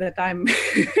to think that I'm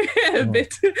a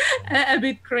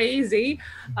bit crazy,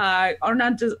 or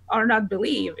not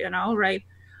believe, you know, right?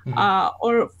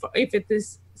 Or if it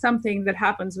is something that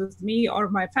happens with me or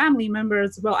my family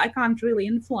members, well, I can't really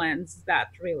influence that,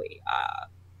 really.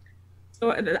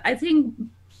 So I think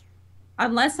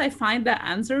unless I find the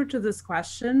answer to this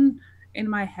question in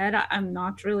my head, I'm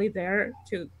not really there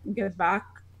to get back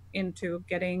into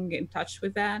getting in touch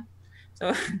with that.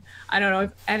 So I don't know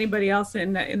if anybody else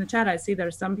in the chat, I see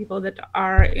there's some people that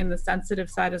are in the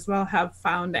sensitive side as well, have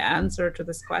found the answer to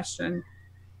this question.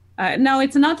 No,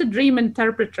 it's not a dream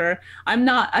interpreter. I'm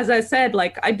not, as I said,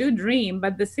 like, I do dream,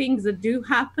 but the things that do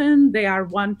happen, they are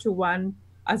one-to-one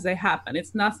as they happen.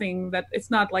 It's nothing that, it's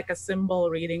not like a symbol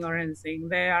reading or anything.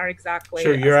 They are exactly.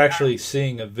 Sure, you're actually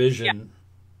seeing a vision.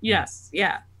 Yeah. Yes,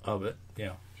 yeah. Of it,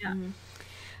 yeah.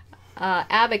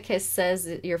 Abacus says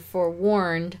that you're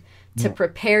forewarned to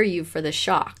prepare you for the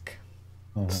shock.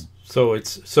 So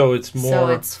it's more. So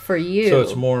it's for you. So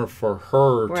it's more for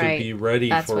her to Right. be ready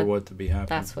That's for what- what to be happening.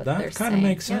 that's what they're That kind of saying,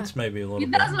 makes sense, maybe a little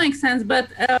It bit. does make sense, but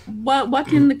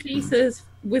what in the cases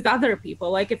with other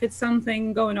people, like if it's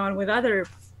something going on with other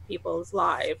people's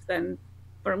life, then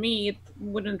for me it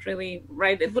wouldn't really,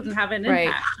 right? It wouldn't have an Right.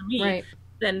 impact to me. Right.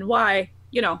 Then why,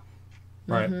 you know?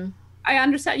 Right. I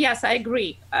understand. Yes, I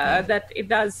agree that it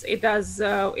does. It does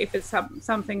if it's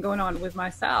something going on with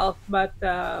myself, but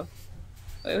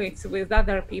it's with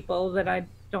other people that I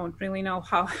don't really know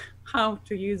how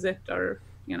to use it, or,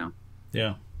 you know.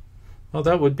 Yeah. Well,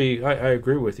 that would be. I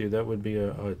agree with you. That would be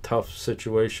a tough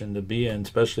situation to be in,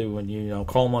 especially when you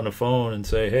call them on the phone and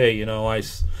say, "Hey,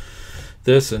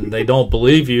 this," and they don't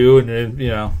believe you, and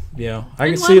then, I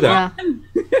can see that.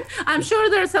 I'm sure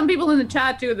there are some people in the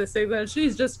chat too that say that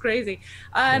she's just crazy,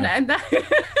 and that,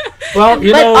 Well,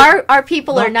 but our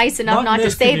people are nice enough not in to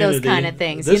this say those community. kind of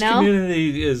things. This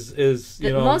community is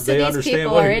most of they these understand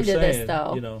people what are you're into saying, this,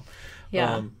 though.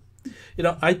 Yeah.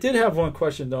 I did have one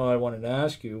question though I wanted to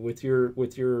ask you with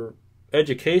your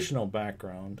educational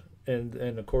background and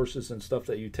the courses and stuff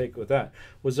that you take with that.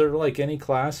 Was there like any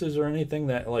classes or anything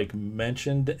that like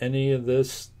mentioned any of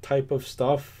this type of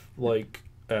stuff like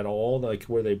at all, like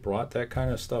where they brought that kind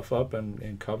of stuff up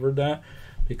and covered that?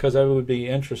 Because I would be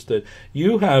interested.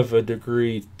 You have a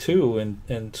degree too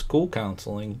in school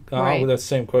counseling. Right. That's the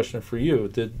same question for you.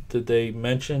 Did they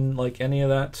mention like any of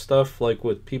that stuff, like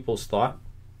with people's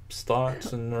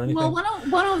thoughts and or anything? well,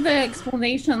 one of the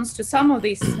explanations to some of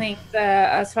these things,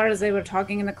 as far as they were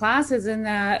talking in the classes in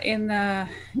the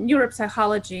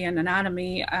neuropsychology and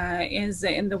anatomy, is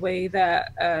in the way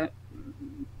that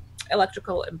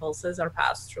electrical impulses are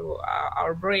passed through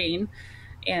our brain,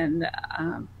 and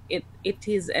it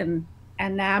is an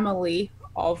anomaly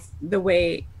of the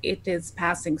way it is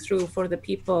passing through for the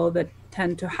people that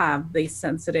tend to have these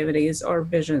sensitivities or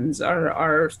visions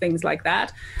or things like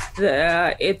that.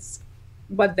 It's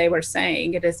what they were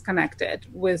saying. It is connected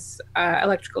with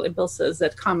electrical impulses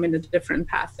that come in a different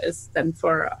paths than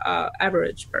for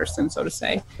average person, so to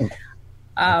say.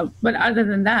 But other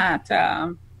than that,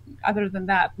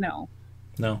 no.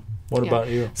 No. What about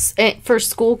you? For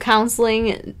school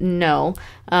counseling, no.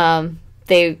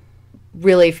 They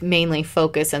really mainly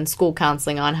focus on school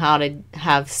counseling on how to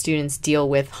have students deal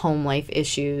with home life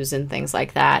issues and things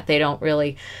like that. They don't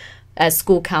really, as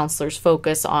school counselors,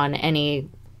 focus on any,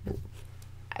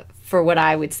 for what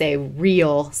I would say,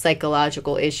 real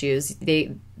psychological issues.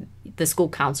 The school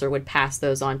counselor would pass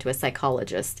those on to a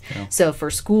psychologist. Yeah. So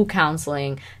for school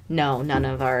counseling, no, none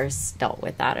of ours dealt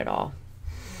with that at all.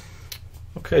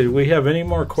 Okay, do we have any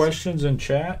more questions in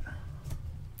chat?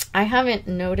 I haven't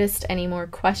noticed any more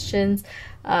questions.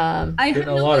 I Getting have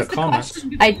a lot of noticed a comments. question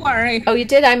before. Oh, you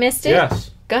did? I missed it?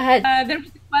 Yes. Go ahead. There was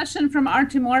a question from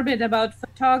Artie Morbid about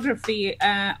photography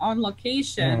on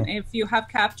location. If you have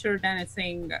captured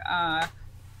anything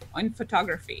on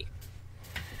photography.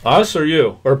 Us or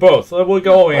you or both? We'll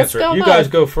go answer it. You guys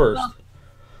go first. Well,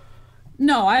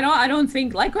 no, I don't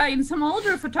think, like in some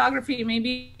older photography,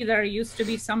 maybe there used to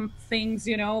be some things,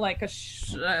 you know, like a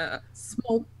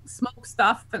smoke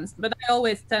stuff, but I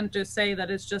always tend to say that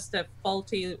it's just a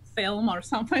faulty film or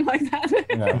something like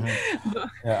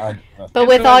that. But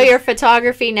with all your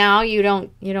photography now, you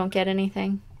don't get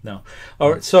anything. No.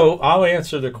 All right, so I'll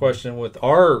answer the question with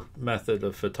our method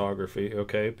of photography,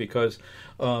 okay? Because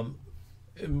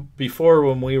before,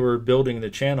 when we were building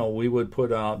the channel, we would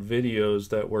put out videos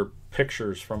that were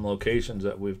pictures from locations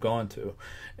that we've gone to.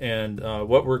 And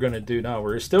what we're going to do now,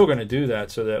 we're still going to do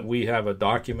that so that we have a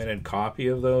documented copy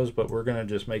of those, but we're going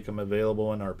to just make them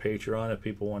available in our Patreon if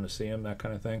people want to see them, that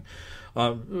kind of thing.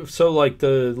 So like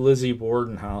the Lizzie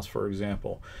Borden house, for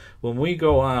example. When we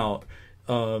go out,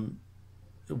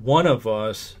 one of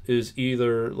us is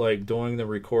either like doing the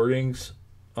recordings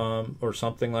or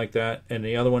something like that, and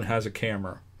the other one has a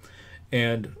camera.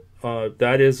 And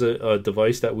that is a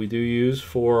device that we do use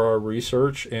for our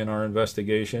research and our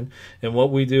investigation. And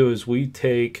what we do is we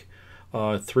take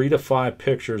 3 to 5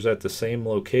 pictures at the same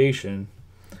location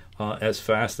as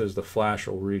fast as the flash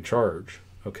will recharge.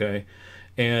 Okay,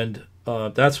 and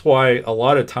that's why a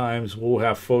lot of times we'll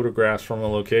have photographs from a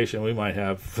location. We might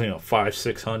have 500,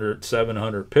 600,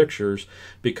 700 pictures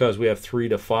because we have 3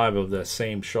 to 5 of that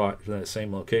same shot from that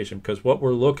same location. Because what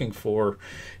we're looking for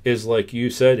is, like you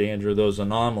said, Andrew, those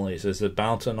anomalies. Is it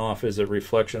bouncing off? Is it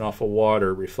reflection off of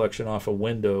water? Reflection off a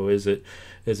window? Is it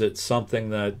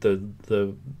something that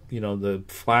the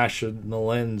flash in the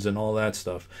lens and all that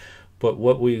stuff? But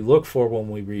what we look for when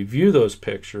we review those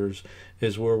pictures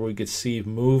is where we could see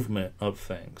movement of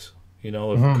things,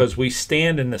 because we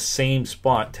stand in the same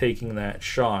spot taking that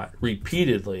shot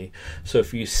repeatedly. So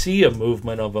if you see a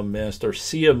movement of a mist or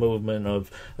see a movement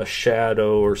of a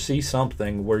shadow or see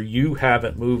something where you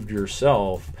haven't moved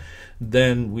yourself,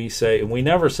 then we say, and we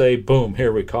never say, boom,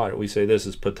 here we caught it. We say this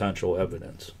is potential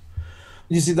evidence.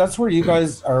 You see, that's where you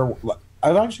guys are.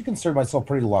 I've actually considered myself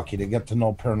pretty lucky to get to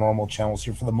know paranormal channels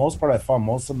here. For the most part, I found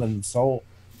most of them so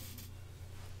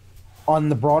on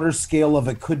the broader scale of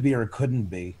it could be or it couldn't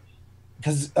be.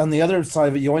 Because on the other side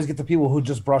of it, you always get the people who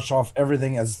just brush off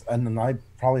everything and then I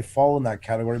probably fall in that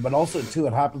category. But also, too,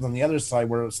 it happens on the other side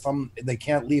where they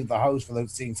can't leave the house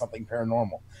without seeing something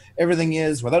paranormal. Everything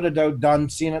is, without a doubt, done,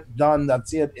 seen it, done,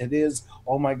 that's it. It is,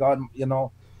 oh my God,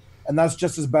 And that's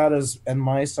just as bad as, on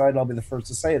my side, I'll be the first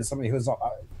to say it, as somebody who's...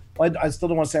 I still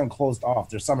don't want to say I'm closed off.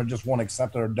 There's some who just won't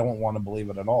accept it or don't want to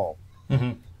believe it at all.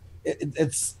 Mm-hmm.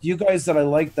 It's you guys that I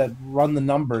like that run the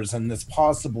numbers and this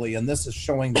possibly, and this is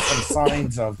showing some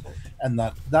signs of, and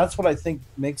that's what I think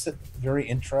makes it very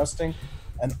interesting.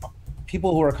 And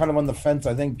people who are kind of on the fence,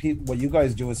 I think what you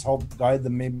guys do is help guide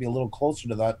them maybe a little closer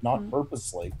to that, not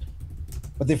purposely,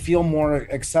 but they feel more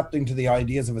accepting to the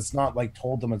ideas if it's not like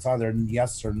told them it's either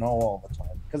yes or no all the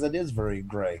time, because it is very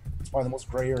gray. It's probably the most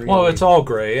gray area. Well, it's all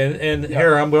gray, and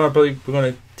here we're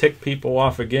going to tick people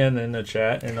off again in the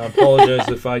chat, and I apologize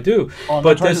if I do.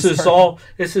 But this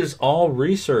is all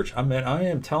research. I mean, I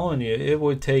am telling you, it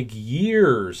would take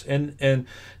years, and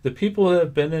the people that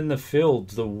have been in the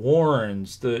fields, the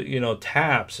Warrens, the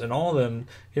Taps, and all of them,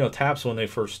 Taps when they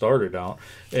first started out,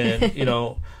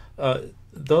 and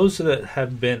those that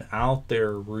have been out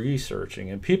there researching,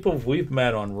 and people we've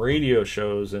met on radio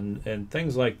shows and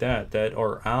things like that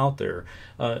are out there.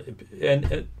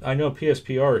 And I know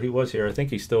PSPR, he was here. I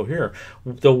think he's still here.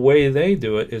 The way they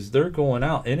do it is they're going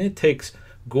out, and it takes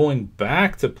going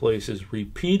back to places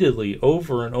repeatedly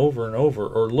over and over and over,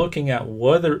 or looking at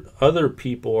whether other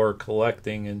people are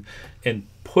collecting and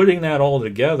putting that all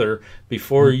together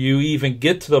before you even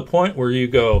get to the point where you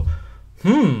go,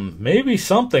 maybe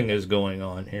something is going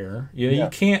on here. You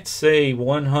can't say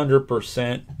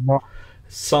 100%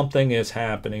 something is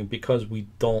happening because we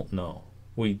don't know.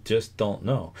 We just don't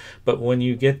know. But when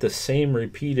you get the same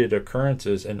repeated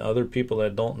occurrences and other people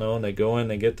that don't know, and they go in,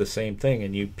 they get the same thing,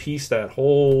 and you piece that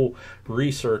whole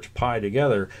research pie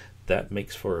together, that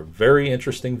makes for a very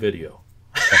interesting video.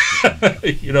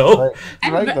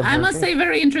 I must say,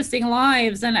 very interesting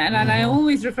lives, and I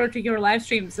always refer to your live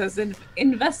streams as an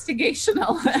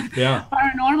investigational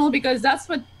paranormal, because that's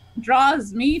what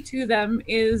draws me to them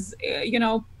is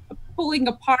pulling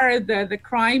apart the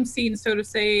crime scene, so to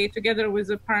say, together with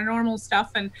the paranormal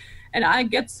stuff, and and I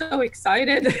get so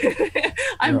excited.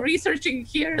 I'm researching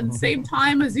here at the same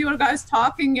time as you guys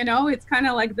talking, you know, it's kind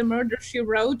of like the Murder, She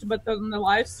Wrote, but on the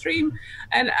live stream.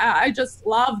 And I just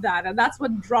love that. And that's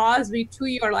what draws me to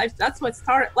your life. That's what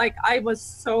started, like, I was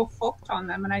so hooked on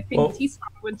them. And I think T-Star,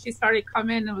 when she started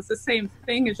coming, it was the same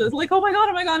thing. It's just like, oh my God,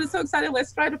 I'm so excited.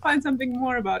 Let's try to find something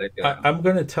more about it. You know? I'm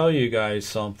going to tell you guys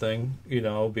something, you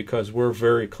know, because we're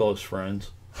very close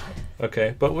friends.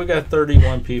 Okay, but we got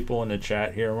 31 people in the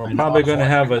chat here. We're probably going to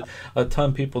have a ton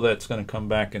of people that's going to come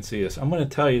back and see us. I'm going to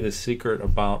tell you the secret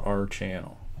about our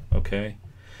channel. Okay,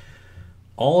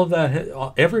 all of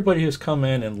that, everybody who's come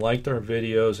in and liked our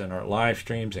videos and our live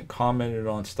streams and commented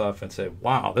on stuff and said,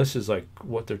 wow, this is like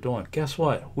what they're doing. Guess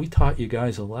what? We taught you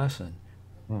guys a lesson.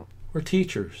 We're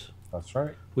teachers. That's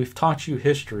right. We've taught you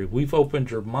history. We've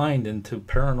opened your mind into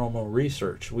paranormal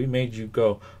research. We made you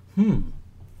go,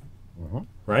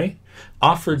 right?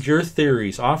 Offered your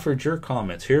theories, offered your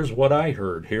comments. Here's what I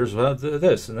heard. Here's what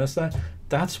this and this, that.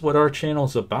 That's what our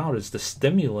channel's about, is to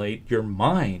stimulate your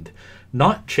mind.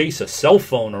 Not chase a cell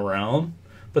phone around,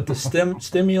 but to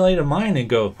stimulate a mind and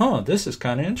go, this is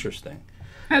kind of interesting.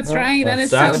 That's right. That is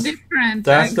so different.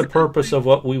 That's the purpose of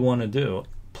what we want to do.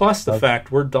 Plus the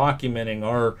fact we're documenting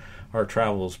our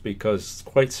travels, because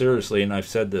quite seriously, and I've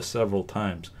said this several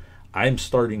times, I'm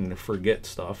starting to forget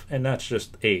stuff, and that's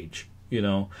just age, you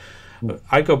know.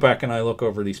 I go back and I look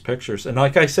over these pictures, and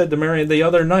like I said to Marion the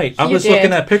other night, I was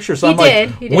looking at pictures. I'm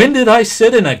like, when did I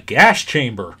sit in a gas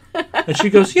chamber? And she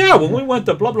goes, yeah, when we went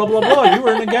to blah, blah, blah, blah, you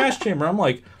were in a gas chamber. I'm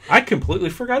like, I completely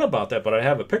forgot about that, but I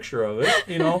have a picture of it,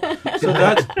 you know. So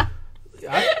that's,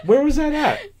 where was that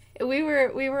at? We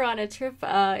were on a trip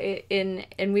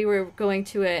and we were going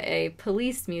to a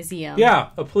police museum. Yeah,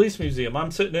 a police museum.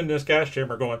 I'm sitting in this gas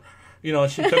chamber going, you know,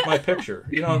 and she took my picture,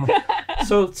 you know.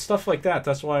 So stuff like that.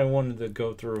 That's why I wanted to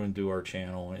go through and do our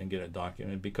channel and get it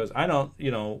documented, because I don't, you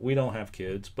know, we don't have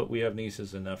kids, but we have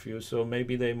nieces and nephews, so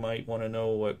maybe they might want to know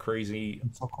what crazy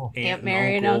Aunt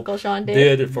Mary and Uncle Sean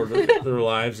did for their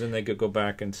lives, and they could go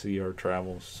back and see our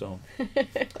travels. So.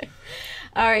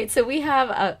 All right, so we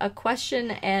have a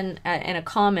question and a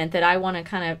comment that I want to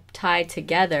kind of tie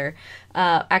together.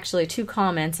 Actually, 2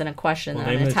 comments and a question that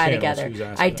I'm going to tie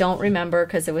together. I don't remember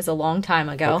because it was a long time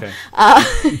ago. Okay.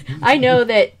 I know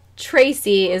that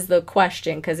Tracy is the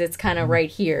question because it's kind of right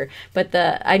here. But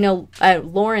I know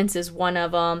Lawrence is one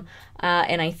of them,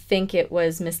 and I think it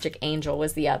was Mystic Angel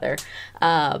was the other.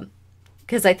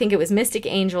 Because I think it was Mystic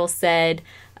Angel said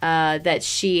that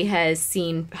she has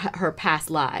seen her past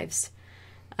lives.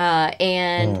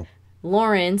 And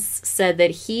Lawrence said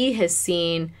that he has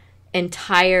seen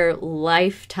entire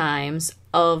lifetimes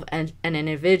of an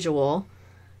individual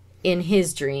in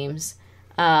his dreams.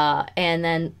 And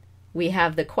then we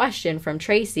have the question from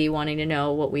Tracy wanting to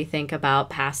know what we think about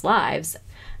past lives.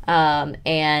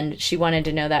 And she wanted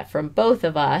to know that from both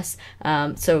of us.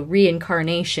 So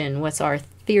reincarnation, what's our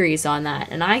theories on that?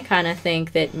 And I kind of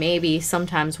think that maybe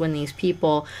sometimes when these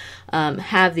people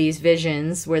have these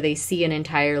visions where they see an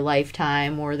entire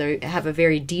lifetime, or they have a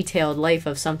very detailed life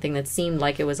of something that seemed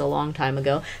like it was a long time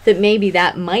ago, that maybe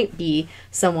that might be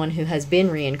someone who has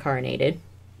been reincarnated.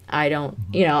 I don't,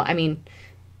 you know, I mean,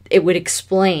 it would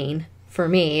explain, for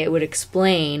me, it would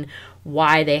explain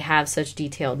why they have such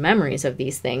detailed memories of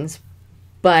these things.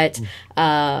 But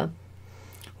well,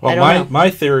 my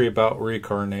theory about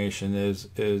reincarnation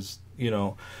is, you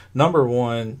know, number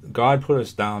one, God put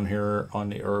us down here on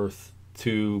the earth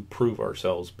to prove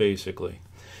ourselves, basically.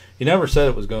 He never said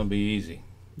it was going to be easy,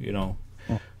 you know.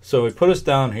 So he put us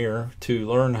down here to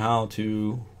learn how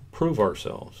to prove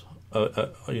ourselves,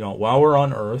 you know, while we're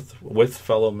on earth with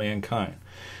fellow mankind.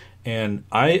 And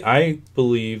I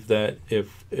believe that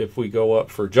if we go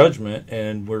up for judgment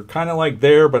and we're kind of like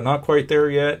there but not quite there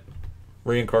yet,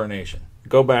 reincarnation.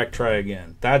 Go back, try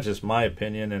again. That's just my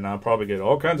opinion, and I'll probably get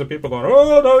all kinds of people going,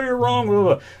 oh, no, you're wrong. Blah,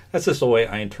 blah. That's just the way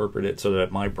I interpret it so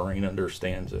that my brain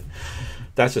understands it.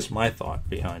 That's just my thought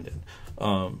behind it.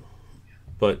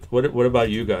 But what about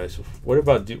you guys?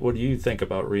 What do you think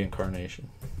about reincarnation?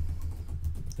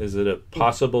 Is it a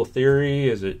possible theory?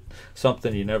 Is it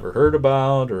something you never heard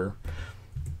about, or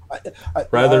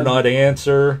rather not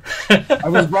answer? I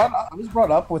was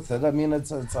brought up with it. I mean,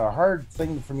 it's a hard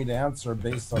thing for me to answer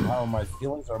based on how my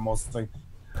feelings are most of the thing.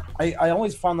 I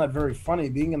always found that very funny,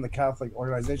 being in the Catholic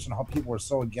organization, how people are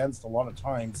so against a lot of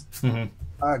times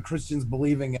Christians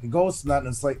believing in ghosts and that. And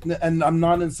it's like, and I'm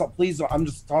not insult. Please, I'm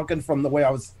just talking from the way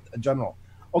I was a general.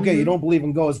 Okay, you don't believe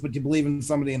in ghosts, but you believe in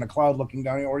somebody in a cloud looking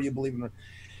down, or you believe in.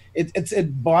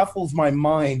 It baffles my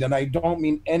mind, and I don't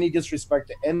mean any disrespect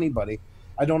to anybody.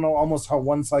 I don't know almost how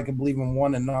one side can believe in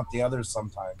one and not the other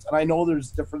sometimes. And I know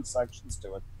there's different sections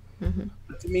to it.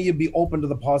 But to me, you'd be open to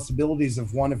the possibilities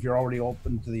of one if you're already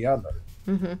open to the other.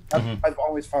 I've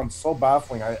always found so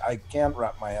baffling. I can't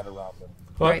wrap my head around it.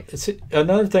 Well, Right. it's,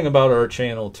 another thing about our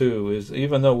channel too is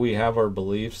even though we have our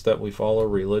beliefs that we follow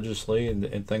religiously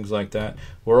and things like that,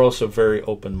 we're also very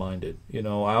open-minded. You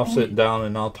know, I'll sit down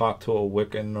and I'll talk to a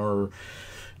Wiccan or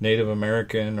Native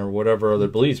American or whatever other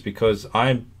beliefs because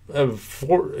I'm,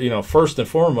 first and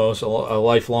foremost, a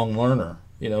lifelong learner.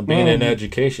 You know, being in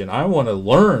education, I want to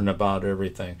learn about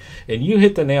everything. And you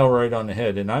hit the nail right on the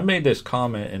head. And I made this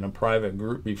comment in a private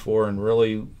group before and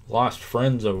really lost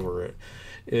friends over it.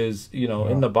 Is, you know,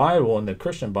 in the Bible, in the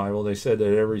Christian Bible, they said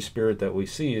that every spirit that we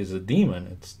see is a demon.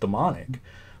 It's demonic.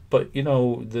 But, you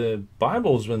know, the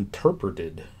Bible's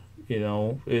interpreted. You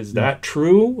know, is that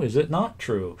true? Is it not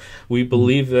true? We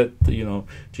believe that, you know,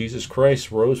 Jesus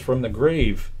Christ rose from the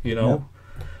grave, you know.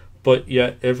 But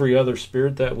yet every other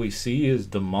spirit that we see is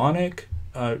demonic.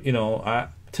 You know,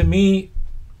 to me,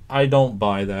 I don't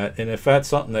buy that. And if that's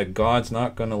something that God's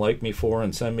not going to like me for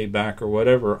and send me back or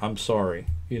whatever, I'm sorry.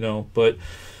 You know, but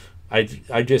I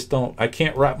just don't. I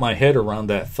can't wrap my head around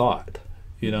that thought.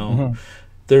 You know,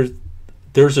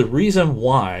 there's a reason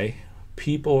why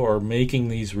people are making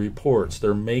these reports.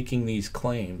 They're making these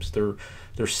claims. They're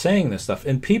saying this stuff,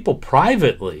 and people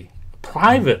privately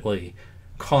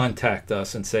contact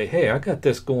us and say, hey, I got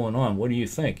this going on, what do you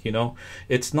think? You know,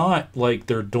 it's not like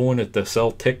they're doing it to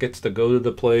sell tickets to go to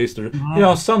the place. You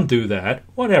know, some do that,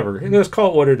 whatever, let's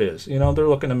call it what it is. You know, they're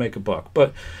looking to make a buck.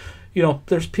 But you know,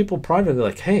 there's people privately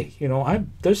like, hey, you know,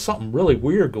 there's something really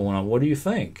weird going on, what do you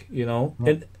think? You know,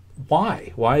 and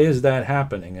why is that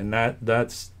happening? And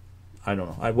that's I don't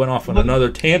know. I went off on another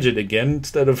tangent again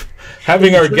instead of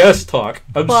having our guest talk.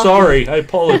 I'm sorry. I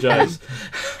apologize.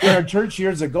 In our church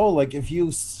years ago, like if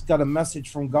you got a message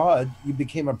from God, you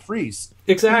became a priest.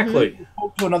 Exactly. You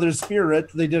spoke to another spirit.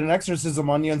 They did an exorcism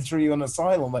on you and threw you in an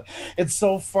asylum. Like, it's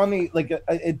so funny. Like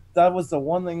that was the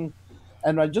one thing.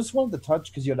 And I just wanted to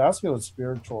touch because you had asked me about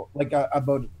spiritual, like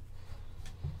about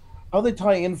how they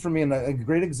tie in for me. And a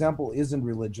great example is in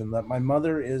religion, that my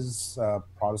mother is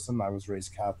Protestant. I was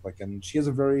raised Catholic, and she has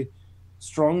a very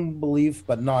strong belief,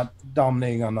 but not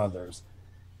dominating on others.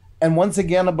 And once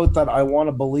again, about that, I want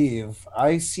to believe.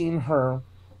 I seen her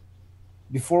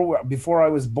before I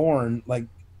was born. Like,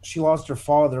 she lost her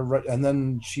father, and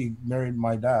then she married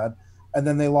my dad, and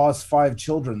then they lost 5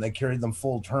 children. They carried them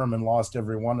full term and lost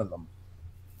every one of them.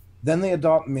 Then they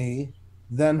adopt me.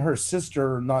 Then her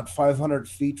sister, not 500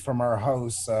 feet from our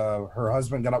house, her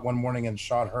husband got up one morning and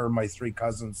shot her, my 3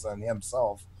 cousins, and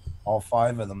himself, all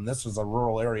 5 of them. This was a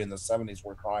rural area in the 70s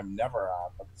where crime never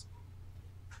happens.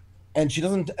 And she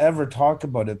doesn't ever talk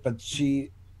about it, but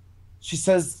she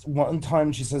says one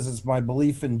time, she says, it's my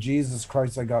belief in Jesus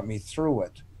Christ that got me through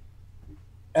it.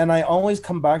 And I always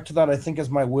come back to that, I think, as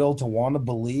my will to want to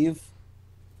believe.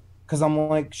 Because I'm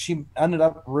like, she ended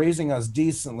up raising us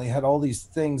decently, had all these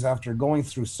things after going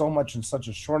through so much in such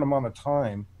a short amount of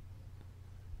time,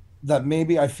 that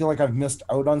maybe I feel like I've missed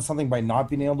out on something by not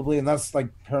being able to believe. And that's like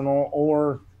paranormal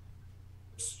or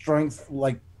strength,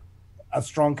 like a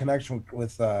strong connection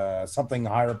with something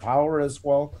higher power as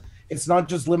well. It's not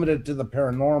just limited to the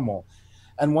paranormal.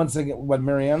 And once again, what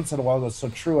Marianne said a while ago is so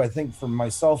true. I think for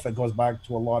myself, it goes back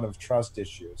to a lot of trust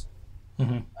issues.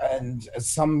 And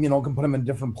some, you know, can put them in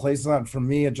different places. And for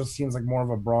me, it just seems like more of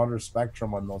a broader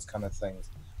spectrum on those kind of things.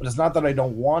 But it's not that I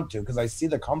don't want to, because I see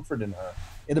the comfort in her.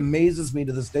 It amazes me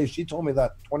to this day. She told me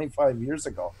that 25 years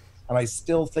ago, and I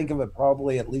still think of it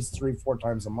probably at least 3-4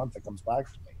 times a month. It comes back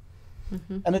to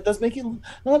me. And it does make you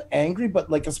not angry,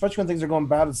 but like, especially when things are going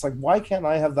bad, it's like, why can't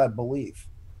I have that belief?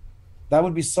 That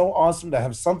would be so awesome to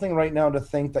have something right now to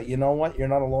think that, you know what, you're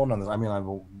not alone on this. I mean, I have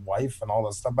a wife and all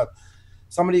this stuff, but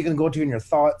somebody you can go to in your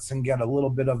thoughts and get a little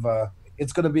bit of a,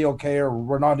 it's going to be okay, or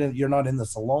you're not in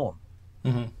this alone.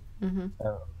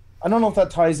 I don't know if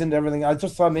that ties into everything. I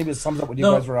just thought maybe it sums up what you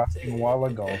guys were asking a while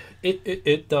ago.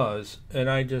 It does, and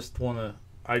I just want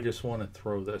to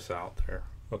throw this out there,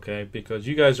 okay? Because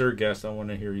you guys are guests, I want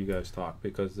to hear you guys talk,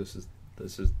 because this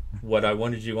is what I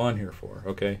wanted you on here for,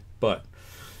 okay? But,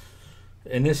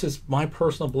 and this is my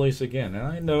personal beliefs again, and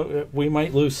I know we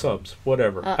might lose subs,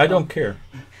 whatever. I don't care.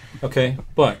 Okay,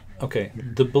 but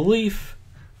the belief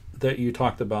that you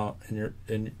talked about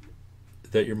and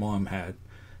that your mom had,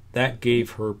 that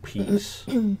gave her peace.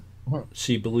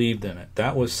 She believed in it.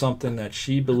 That was something that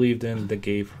she believed in that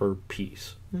gave her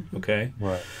peace. Okay?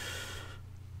 Right.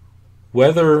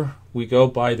 Whether we go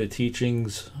by the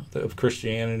teachings of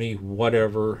Christianity,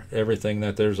 whatever, everything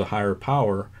that there's a higher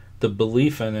power, the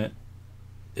belief in it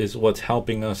is what's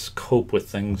helping us cope with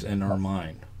things in our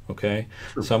mind. Okay?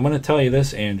 So I'm going to tell you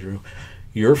this, Andrew.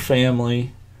 Your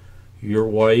family your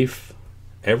wife,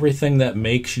 everything that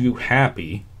makes you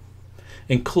happy,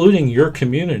 including your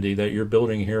community that you're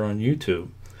building here on YouTube.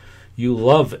 You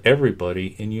love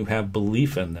everybody and you have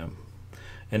belief in them.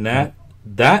 And that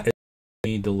is what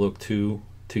we need to look to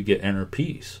get inner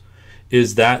peace.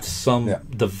 Is that some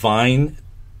divine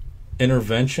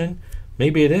intervention?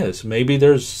 Maybe it is. Maybe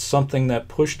there's something that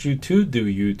pushed you to do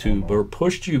YouTube or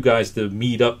pushed you guys to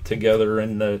meet up together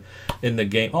in the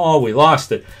game. Oh, we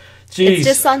lost it. Jeez. It's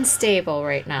just unstable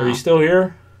right now. Are you still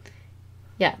here?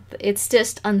 Yeah, it's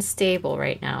just unstable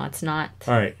right now. It's not.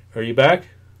 All right. Are you back?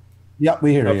 Yep,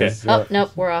 we hear you. Okay. Oh,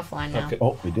 nope, we're offline now. Okay.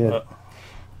 Oh, we did.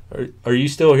 Are you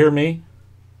still hear me?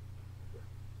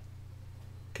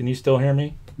 Can you still hear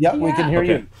me? Yep, we can hear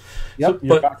you. Yep, So,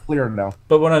 you're back clear now.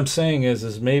 But what I'm saying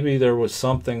is maybe there was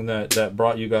something that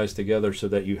brought you guys together so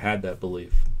that you had that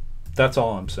belief. That's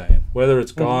all I'm saying. Whether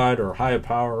it's God or higher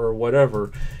power or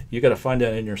whatever, you got to find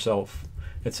that in yourself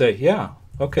and say, yeah,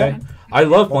 okay, I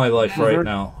love my life right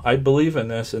now. I believe in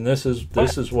this, and this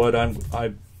is what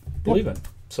I believe in.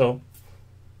 So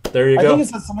there you go. I think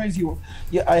it's that sometimes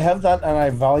I have that, and I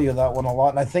value that one a lot.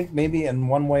 And I think maybe in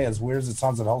one way, as weird as it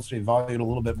sounds, it helps me value it a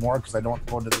little bit more because I don't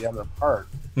go to the other part.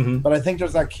 Mm-hmm. But I think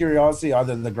there's that curiosity,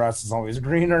 either the grass is always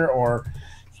greener or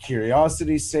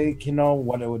curiosity's sake,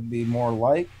 what it would be more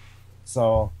like.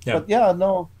 So, but yeah,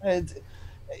 no,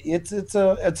 it's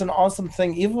an awesome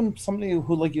thing. Even somebody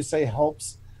who, like you say,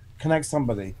 helps connect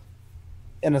somebody.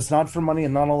 And it's not for money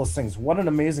and not all those things. What an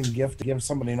amazing gift to give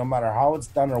somebody, no matter how it's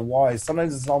done or why.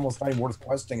 Sometimes it's almost not even worth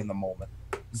questioning in the moment.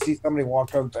 To see somebody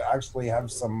walk out to actually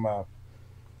have some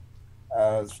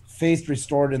faith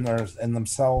restored in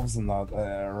themselves and a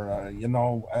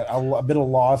bit of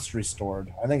loss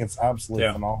restored. I think it's absolutely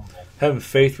phenomenal. Having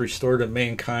faith restored in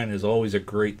mankind is always a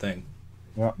great thing.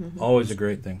 Yeah, always a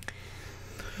great thing.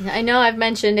 I know I've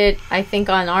mentioned it, I think,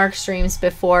 on our streams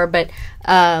before, but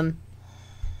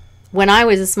when I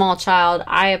was a small child,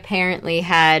 I apparently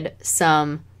had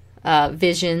some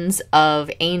visions of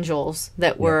angels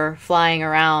that were flying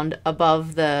around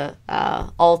above the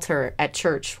altar at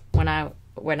church when I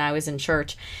was in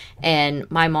church, and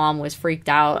my mom was freaked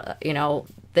out,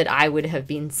 that I would have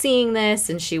been seeing this,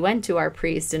 and she went to our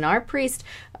priest, and our priest,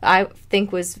 I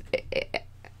think,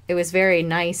 it was very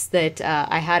nice that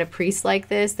I had a priest like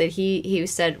this, that he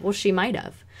said, well, she might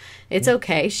have. It's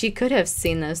okay. She could have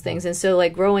seen those things. And so,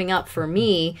 like, growing up for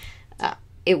me,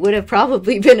 it would have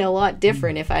probably been a lot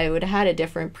different if I would have had a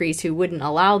different priest who wouldn't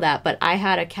allow that. But I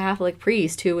had a Catholic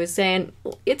priest who was saying,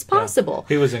 well, it's possible.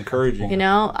 Yeah, he was encouraging.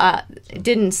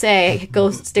 Didn't say, go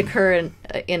stick her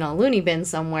in a loony bin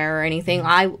somewhere or anything.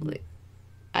 I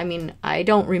mean, I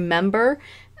don't remember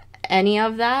any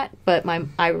of that, but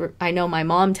I know my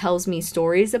mom tells me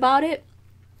stories about it.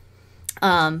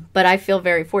 But I feel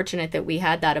very fortunate that we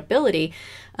had that ability.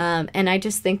 And I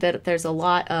just think that there's a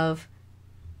lot of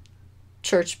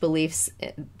church beliefs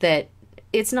that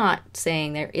it's not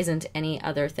saying there isn't any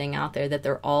other thing out there, that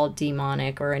they're all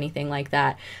demonic or anything like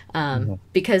that.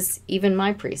 Because even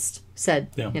my priest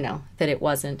said, that it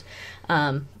wasn't.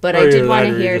 But I did want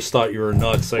to hear. You just thought you were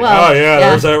nuts. Like,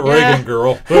 there's that Reagan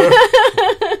girl.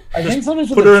 I think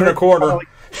sometimes put her in a corner.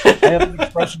 I have an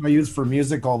expression I use for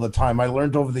music all the time. I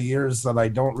learned over the years that I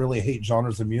don't really hate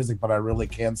genres of music, but I really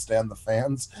can't stand the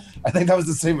fans. I think that was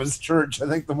the same as church. I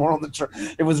think the more on the church,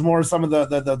 it was more some of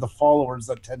the followers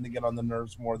that tend to get on the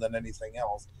nerves more than anything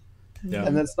else. Yeah.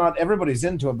 And it's not everybody's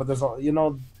into it, but there's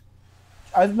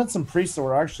I've met some priests that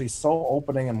were actually so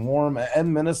opening and warm,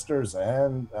 and ministers,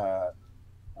 and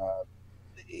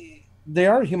they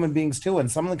are human beings too,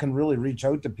 and some of them can really reach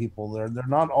out to people. They're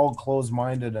not all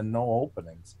closed-minded and no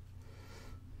openings.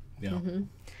 Yeah. Mm-hmm.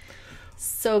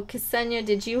 So, Ksenija,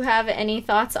 did you have any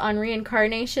thoughts on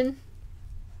reincarnation?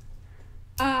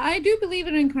 I do believe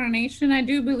in incarnation. I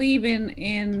do believe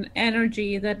in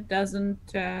energy that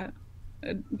doesn't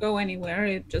go anywhere.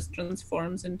 It just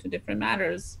transforms into different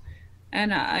matters.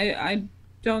 And I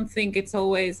don't think it's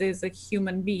always as a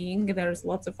human being. There's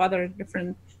lots of other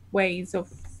different ways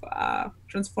of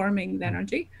transforming the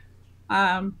energy.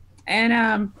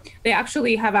 They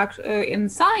actually have in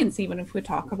science, even if we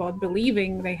talk about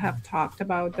believing, they have talked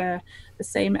about the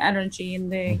same energy in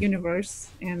the universe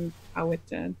and how it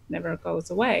never goes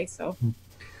away. So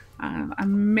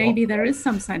maybe there is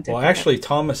some scientific. Well, actually,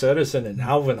 Thomas Edison and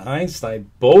Alvin Einstein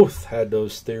both had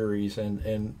those theories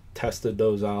and tested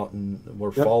those out and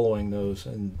were following those.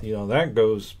 And, that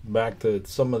goes back to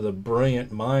some of the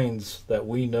brilliant minds that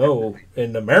we know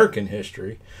in American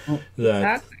history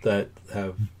that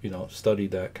have,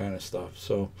 studied that kind of stuff.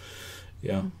 So,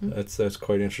 yeah, that's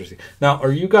quite interesting. Now,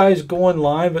 are you guys going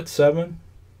live at 7?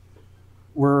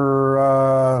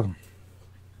 We're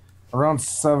Around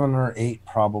 7 or 8,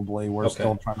 probably. We're Okay.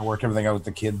 still trying to work everything out with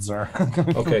the kids are.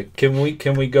 Okay, can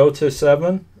we go to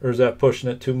 7, or is that pushing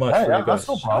it too much for you guys? That's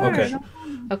no problem. Okay.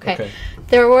 Okay.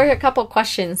 There were a couple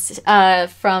questions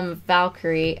from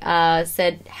Valkyrie.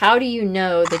 Said, how do you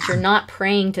know that you're not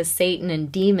praying to Satan and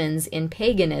demons in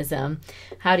paganism?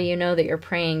 How do you know that you're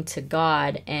praying to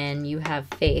God and you have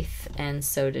faith, and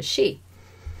so does she?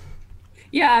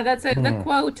 Yeah, that's it. The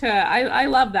quote. I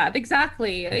love that.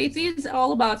 Exactly. It is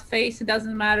all about faith. It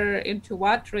doesn't matter into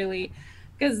what really,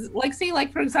 because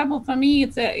like for example, for me,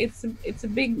 it's a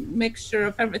big mixture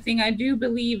of everything. I do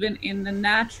believe in the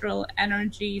natural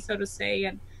energy, so to say,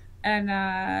 and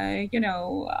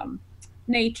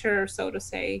nature, so to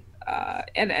say,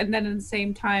 and then at the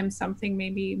same time something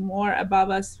maybe more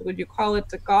above us. Would you call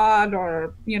it a god,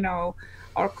 or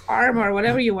or karma, or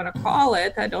whatever you want to call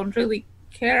it? I don't really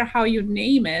care how you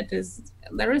name it.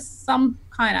 There is some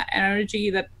kind of energy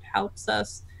that helps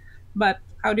us, but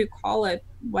how do you call it?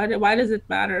 Why does it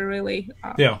matter, really?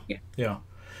 Yeah.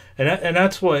 And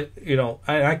that's what,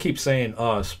 I keep saying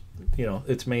us,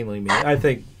 it's mainly me. I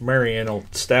think Marianne will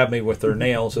stab me with her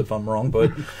nails if I'm wrong,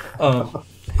 but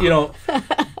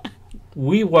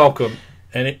we welcome,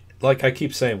 and like I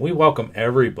keep saying, we welcome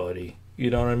everybody. You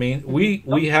know what I mean?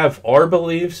 We have our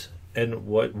beliefs. And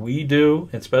what we do,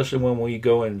 especially when we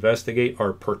go investigate,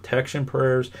 our protection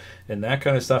prayers and that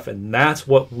kind of stuff, and that's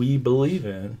what we believe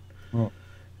in.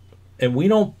 And we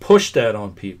don't push that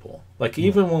on people. Like,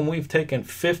 even when we've taken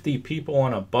 50 people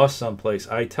on a bus someplace,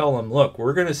 I tell them, look,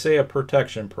 we're going to say a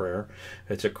protection prayer.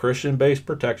 It's a Christian-based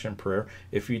protection prayer.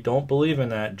 If you don't believe in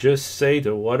that, just say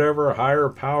to whatever higher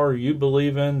power you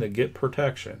believe in to get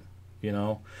protection,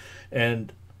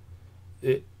 And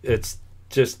it's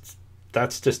just...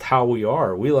 That's just how we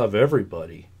are. We love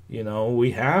everybody.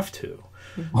 We have to.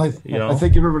 I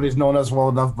think everybody's known us well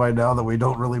enough by now that we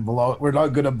don't really belong. We're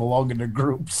not good at belonging to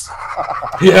groups.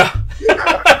 Yeah. This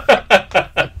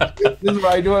is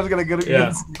what I knew I was going to get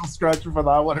a scratcher for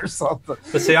that one or something.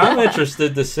 But see, I'm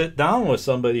interested to sit down with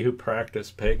somebody who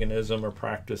practices paganism or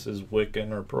practices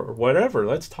Wiccan or whatever.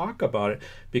 Let's talk about it,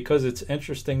 because it's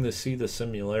interesting to see the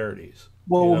similarities.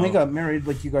 Well, when we got married,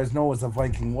 like you guys know, it was a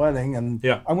Viking wedding, and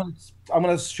I'm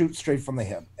gonna shoot straight from the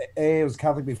hip. I was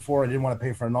Catholic before. I didn't want to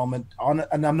pay for annulment on it,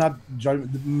 and I'm not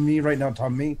judging me right now.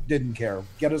 Tommy didn't care.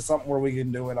 Get us something where we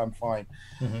can do it. I'm fine.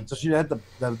 So she had the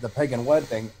pagan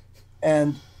wedding,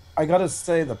 and I gotta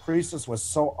say the priestess was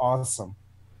so awesome.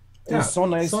 It was so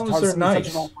nice. As long as they're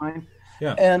nice.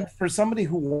 Yeah. And for somebody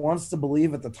who wants to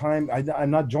believe at the time,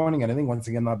 I'm not joining anything. Once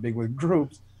again, not big with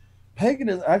groups.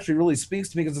 Paganism actually really speaks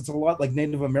to me, because it's a lot like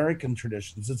Native American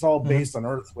traditions. It's all based on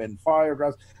earth, wind, fire,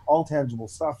 grass, all tangible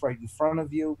stuff right in front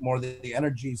of you, more the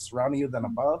energy surrounding you than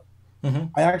above.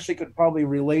 I actually could probably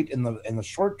relate in the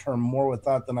short term more with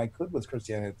that than I could with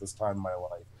Christianity at this time in my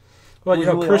life. Well,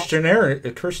 really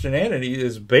Christianity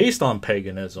is based on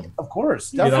paganism. Of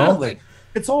course, definitely.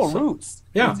 It's all roots.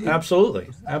 Yeah, absolutely.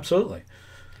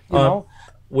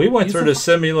 We went through the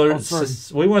similar.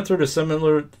 We went through the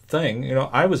similar thing.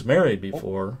 I was married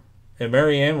before, and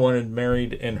Marianne wanted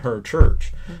married in her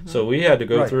church, so we had to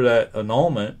go through that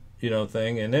annulment,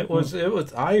 thing. And it was.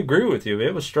 I agree with you.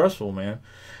 It was stressful, man.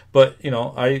 But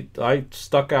I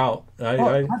stuck out.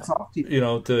 To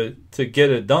get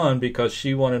it done, because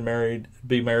she wanted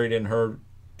be married in her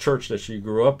church that she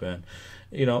grew up in.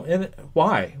 And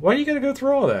why? Why do you got to go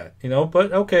through all that?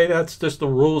 But okay, that's just the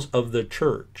rules of the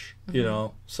church.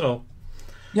 So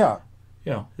as long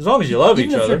as you love each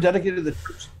Even if other. you're dedicated to the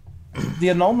church,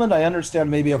 the annulment, I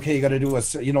understand. Maybe okay, you got to do a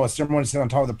ceremony, sit on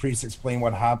top of the priest, explain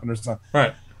what happened or something.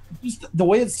 Right. Just the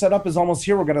way it's set up is almost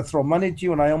here. We're gonna throw money at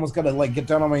you, and I almost got to get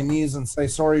down on my knees and say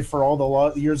sorry for all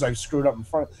the years I've screwed up in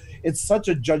front. It's such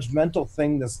a judgmental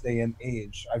thing this day and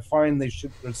age. I find there's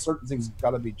certain things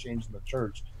got to be changed in the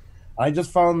church. I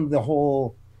just found the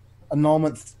whole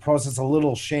annulment process a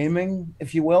little shaming,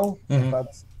 if you will.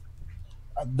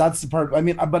 That's the part. I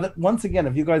mean, but once again,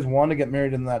 if you guys want to get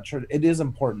married in that church, it is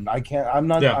important. I'm talking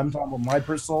about my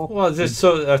personal. Well, just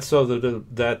so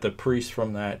that the priest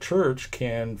from that church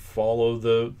can follow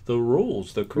the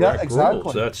rules, the correct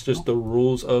rules. That's just the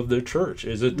rules of the church.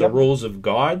 Is it the rules of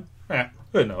God?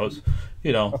 Who knows?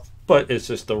 But it's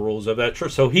just the rules of that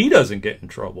church, so he doesn't get in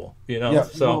trouble.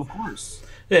 So of course.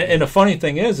 And the funny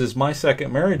thing is my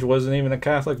second marriage wasn't even a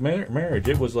Catholic marriage.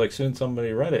 It was like, soon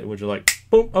somebody read it, which was like,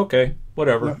 boom, okay,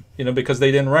 whatever, because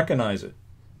they didn't recognize it.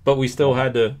 But we still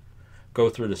had to go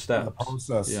through the steps. The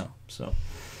process. Yeah, so.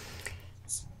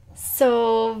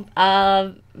 So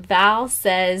Val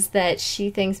says that she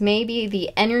thinks maybe the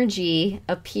energy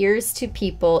appears to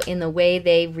people in the way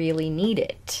they really need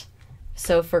it.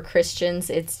 So for Christians,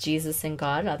 it's Jesus and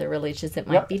God. Other religions, it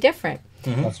might be different.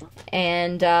 That's right.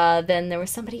 And then there was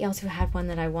somebody else who had one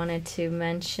that I wanted to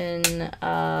mention.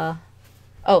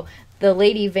 Oh, the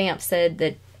Lady Vamp said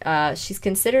that she's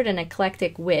considered an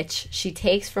eclectic witch. She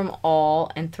takes from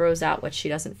all and throws out what she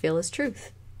doesn't feel is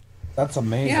truth. That's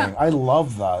amazing. Yeah. I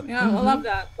love that. Yeah, I love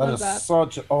that. That Love is that.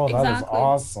 such. Oh, that is Exactly.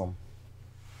 awesome.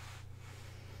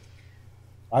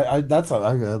 I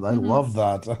love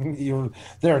that. You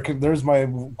there's my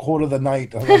quote of the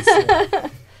night. This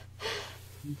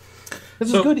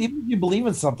is good. Even if you believe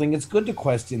in something, it's good to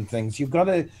question things. You've got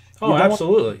to. Oh,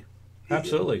 absolutely.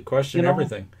 Question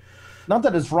everything. Not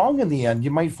that it's wrong in the end.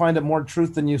 You might find it more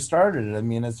truth than you started it. I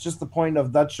mean, it's just the point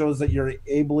of that shows that you're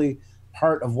ably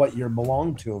part of what you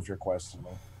belong to if you're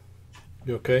questioning.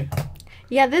 You okay?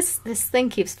 Yeah, this thing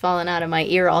keeps falling out of my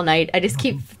ear all night. I just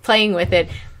keep playing with it.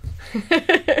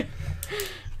 Can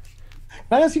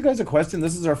I ask you guys a question?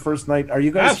 This is our first night. Are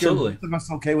you guys Absolutely. here? Both of us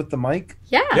okay with the mic?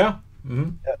 Yeah. Yeah.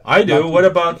 Mm-hmm. I do. What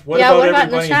about what everybody about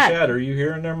in the in chat? chat? Are you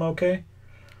hearing them okay?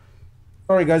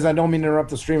 Sorry, guys. I don't mean to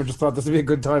interrupt the stream. I just thought this would be a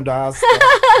good time to ask.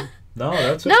 No,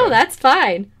 that's okay. No, that's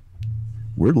fine.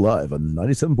 We're live on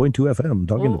 97.2 FM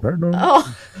talking to Paranormal.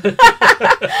 Oh.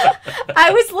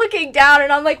 I was looking down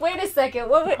and I'm like, wait a second.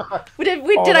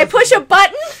 Did I push a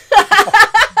button?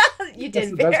 You did,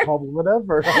 That's the best Bear. compliment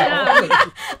ever.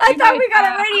 I thought we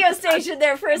got a radio station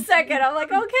there for a second. I'm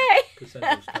like, okay.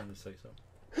 Ksenija was trying to say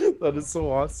something. That is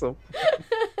so awesome.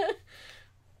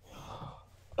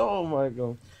 Oh my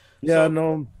god. Yeah,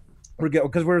 no, we're good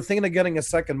because we're thinking of getting a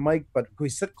second mic, but if we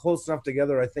sit close enough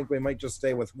together, I think we might just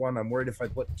stay with one. I'm worried if I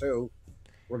put two,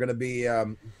 we're going to be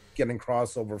getting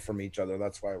crossover from each other.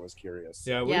 That's why I was curious.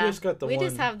 Yeah, we just got the one. We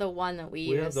just have the one that we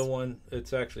use. We have the one.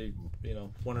 It's actually,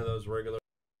 one of those regular.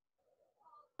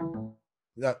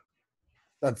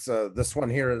 That's this one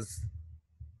here is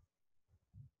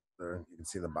there. You can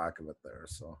see the back of it there.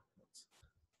 So,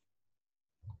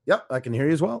 yep, I can hear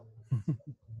you as well.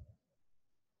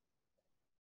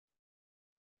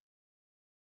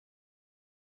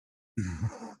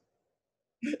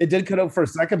 It did cut out for a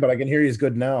second, but I can hear you as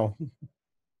good now.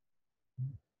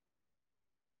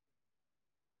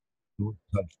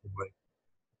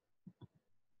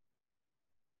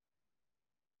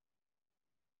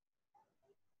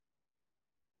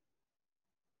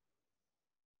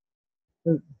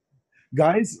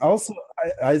 Guys, also,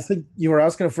 I think you were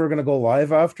asking if we were going to go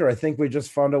live after. I think we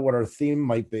just found out what our theme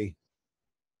might be.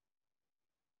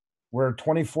 We're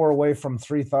 24 away from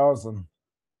 3,000.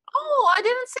 Oh, I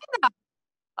didn't say that.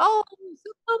 Oh,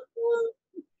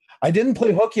 I didn't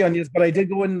play hooky on you, but I did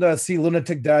go and see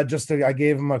Lunatic Dad. I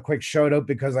gave him a quick shout out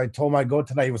because I told him I'd go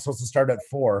tonight. He was supposed to start at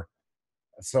 4.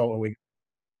 So we.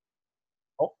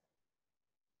 Oh.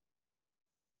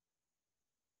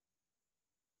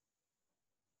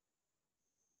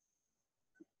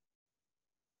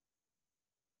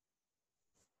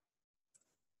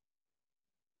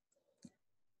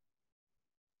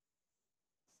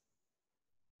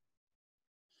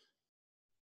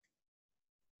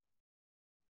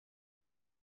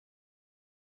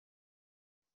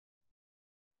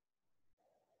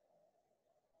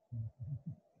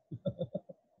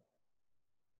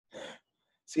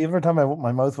 See, every time I open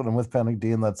my mouth when I'm with Panic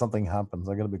D and that something happens,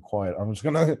 I gotta be quiet. I'm just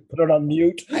gonna put it on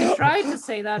mute. I tried to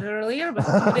say that earlier, but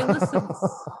nobody listens.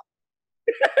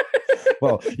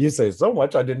 Well, you say so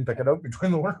much, I didn't pick it up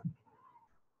between the words.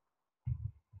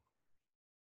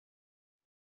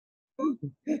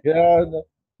 Yeah,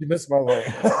 you missed my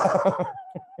line.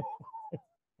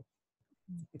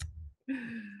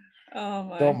 Oh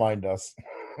my! Don't mind us.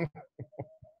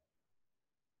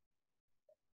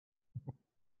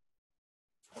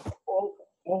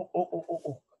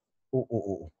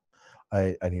 Oh.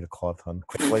 I need a cloth, hon.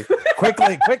 Quickly.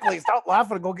 Stop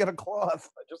laughing and go get a cloth.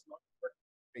 I just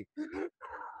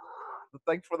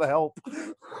thanks for the help.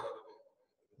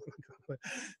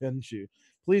 And she,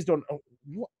 please don't.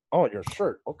 Oh, your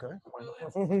shirt. Okay.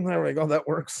 There we go. That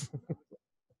works.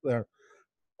 There.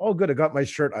 Oh, good. I got my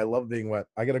shirt. I love being wet.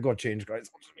 I got to go change, guys.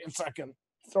 Give me a second.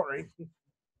 Sorry.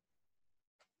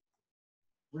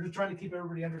 We're just trying to keep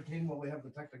everybody entertained while we have the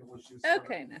technical issues.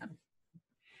 Okay, now.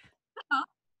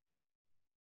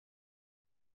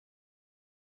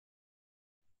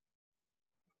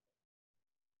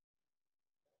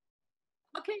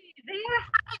 Okay, they are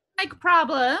having mic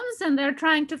problems and they're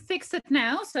trying to fix it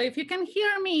now. So if you can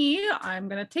hear me, I'm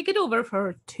gonna take it over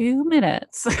for 2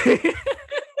 minutes.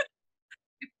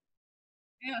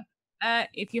 Yeah.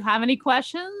 if you have any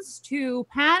questions to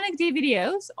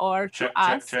PANICdVideos or to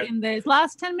us in the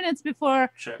last 10 minutes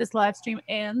before this live stream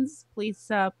ends, please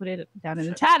put it down in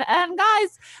the chat. And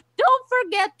guys, don't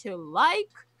forget to like,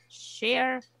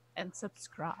 share, and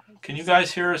subscribe. Can you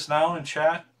guys hear us now in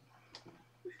chat?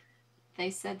 They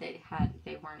said they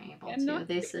weren't able to.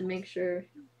 They said make sure.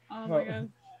 Oh my god.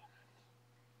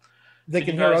 They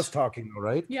can hear us talking though,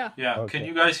 right? Yeah. Yeah. Okay. Can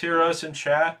you guys hear us in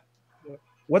chat?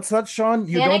 What's that, Sean?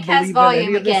 You Panic don't has believe volume in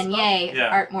any again. of this Yay. Yeah.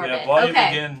 Art Morbid. Yeah, volume okay.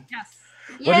 again. Yes.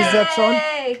 What is that, Sean?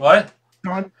 Yay! What?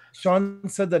 Sean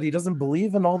said that he doesn't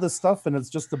believe in all this stuff, and it's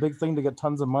just a big thing to get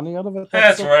tons of money out of it.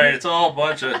 That's so right. cool. It's all a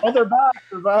bunch of. Oh, they're back.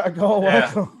 They're back. Oh,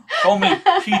 Yeah. welcome. Call me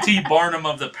P.T. Barnum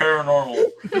of the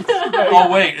Paranormal.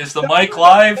 Oh wait, is the mic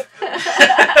live?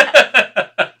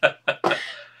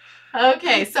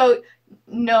 Okay, so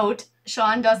note,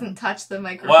 Sean doesn't touch the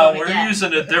microphone. Well, we're again.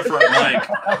 using a different mic.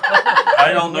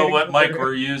 I don't know what mic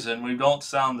we're using. We don't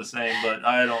sound the same, but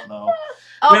I don't know.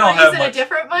 Oh, we don't we're have using much, a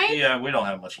different mic? Yeah, we don't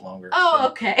have much longer. Oh, so.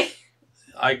 okay.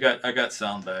 I got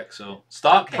sound back, so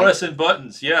stop Okay. pressing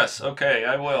buttons. Yes, okay,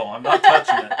 I will. I'm not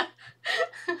touching it.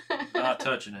 Not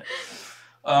touching it.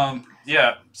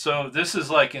 Yeah, so this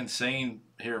is like insane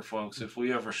here, folks. If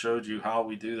we ever showed you how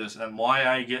we do this and why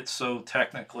I get so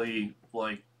technically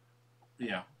like,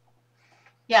 yeah.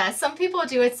 Yeah, some people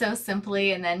do it so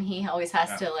simply, and then he always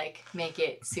has to like make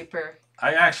it super.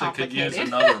 I actually could use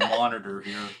another monitor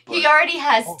here. But... He already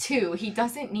has two. He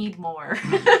doesn't need more.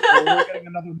 Well, we're getting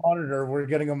another monitor. We're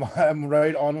getting a. I'm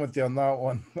right on with you on that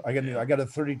one. I got a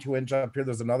 32-inch up here.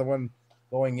 There's another one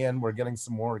going in. We're getting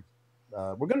some more.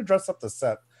 We're gonna dress up the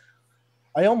set.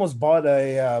 I almost bought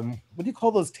a. What do you call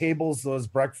those tables? Those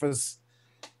breakfasts.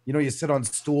 You know, you sit on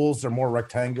stools. They're more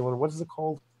rectangular. What is it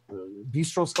called?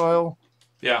 Bistro style.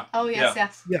 Yeah. Oh yes,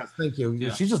 yes. Yes, thank you.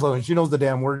 Yeah. She's just looking. She knows the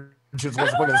damn word. She's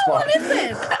supposed to put in the spot. What is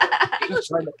this?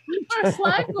 English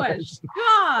language.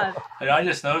 God. And I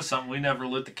just noticed something. We never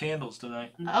lit the candles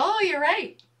tonight. Oh, you're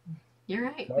right. You're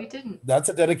right. We didn't. That's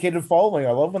a dedicated following.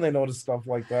 I love when they notice stuff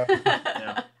like that.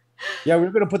 Yeah. Yeah, we're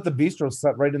going to put the bistro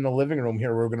set right in the living room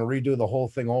here. We're going to redo the whole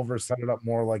thing over, set it up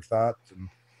more like that. And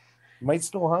it might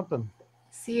still happen.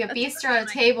 See, a bistro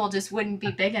table just wouldn't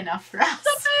be big enough for us.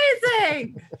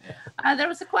 Amazing. There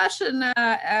was a question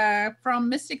from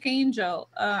Mystic Angel.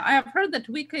 I have heard that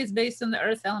Wicca is based on the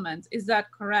earth elements. Is that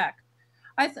correct?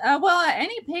 Well,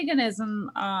 any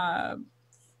paganism,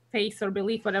 faith or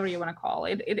belief, whatever you want to call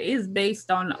it, it is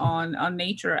based on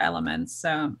nature elements.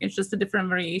 It's just the different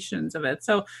variations of it.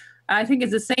 So I think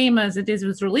it's the same as it is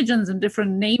with religions and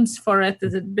different names for it.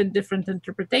 There's a bit different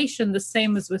interpretation. The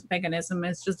same as with paganism.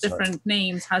 It's just different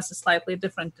names has a slightly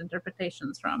different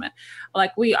interpretations from it.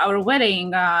 Like our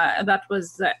wedding, that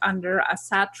was under a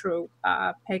Satru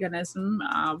paganism,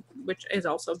 which is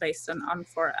also based on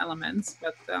 4 elements.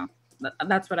 But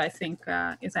that's what I think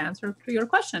is the answer to your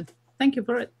question. Thank you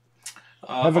for it.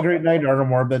 Have a great night, Art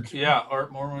Morbid. Yeah,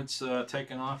 Art Morbid's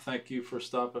taking off. Thank you for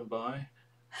stopping by.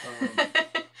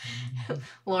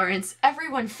 Lawrence,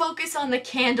 everyone focus on the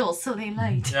candles so they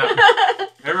light. Yeah.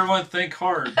 Everyone think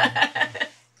hard.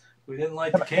 We didn't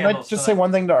light the Can candles. I just say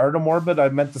one thing to Art Morbid? I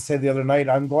meant to say the other night.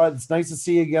 I'm glad. It's nice to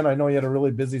see you again. I know you had a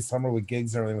really busy summer with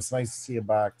gigs and everything. It's nice to see you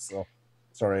back. So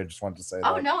sorry, I just wanted to say that.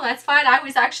 Oh no, that's fine. I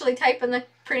was actually typing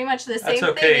pretty much the same that's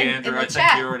okay, thing Andrew. in the I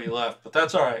chat. think you already left, but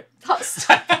that's all right.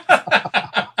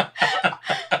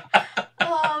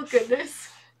 Oh goodness.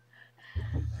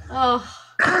 Oh.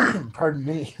 Pardon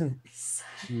me.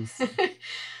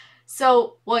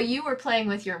 So while you were playing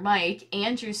with your mic,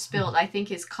 Andrew spilled, I think,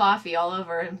 his coffee all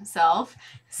over himself.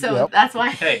 So that's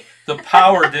why. Hey, the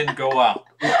power didn't go out.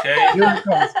 Okay,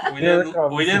 we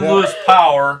didn't lose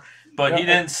power, but he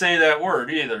didn't say that word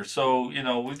either. So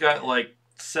we got like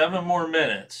 7 more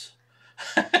minutes.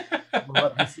 And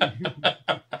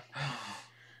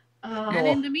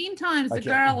in the meantime, the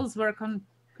girls were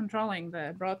controlling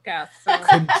the broadcast. So.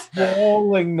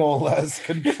 Controlling, no less.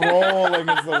 Controlling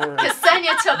is the word.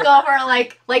 Ksenija took over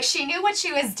like she knew what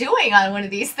she was doing on one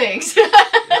of these things. Yeah,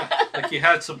 like you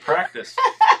had some practice.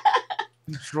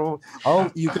 Control.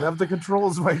 Oh, you can have the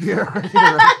controls right here.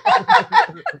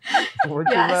 Work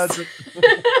your magic.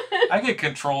 I get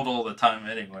controlled all the time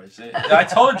anyways. I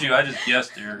told you I just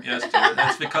guessed her.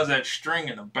 That's because that string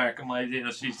in the back of my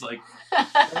head. She's like...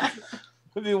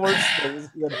 Could be worse things.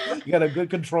 You got a good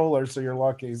controller, so you're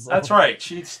lucky. So. That's right.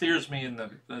 She steers me in the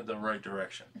right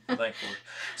direction, thankfully.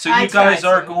 So you guys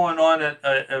are going on at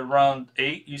around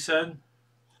 8, you said?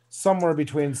 Somewhere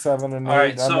between 7 and 8. All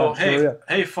right. So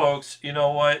hey, folks. You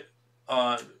know what?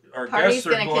 Our Party's guests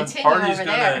are going. Party's going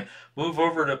to move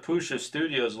over to PUSA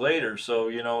Studios later. So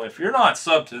if you're not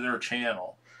subbed to their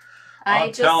channel, I I'm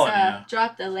just telling you.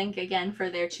 dropped the link again for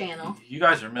their channel. You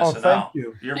guys are missing thank out.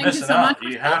 you. You're Thank you missing so out. much.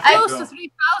 You We're have so to close go. to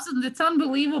 3,000. It's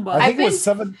unbelievable. I think it been- was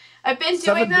 7. I've been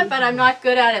 7 doing that, days but I'm ago. not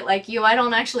good at it like you. I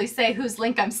don't actually say whose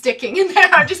link I'm sticking in there.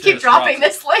 I just keep Just dropping drop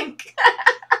it. this link.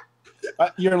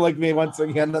 You're like me once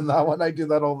again on that one. I do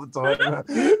that all the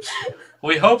time.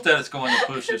 We hope that it's going to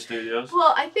PUSA Studios.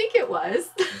 Well, I think it was.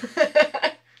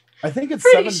 I think it's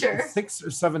Pretty sure. 6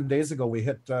 or 7 days ago we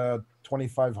hit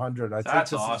 2,500. I think That's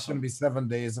this is awesome. going to be 7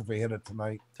 days if we hit it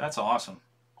tonight. That's awesome.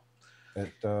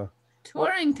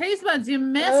 Touring Taste Buds, you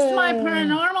missed my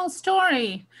paranormal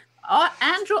story.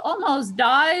 Andrew almost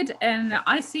died, and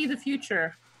I see the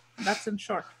future. That's in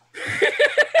short.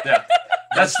 Yeah.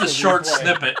 That's the the short replay.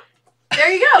 snippet. There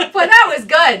you go. But that was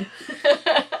good.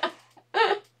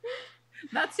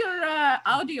 That's your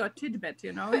audio tidbit,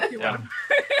 you know. If you Yeah. want,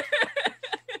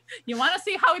 you want to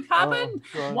see how it happened?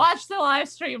 God. Watch the live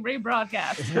stream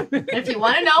rebroadcast. If you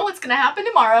want to know what's going to happen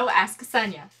tomorrow, ask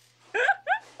Ksenija.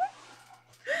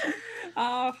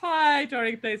 Oh, hi,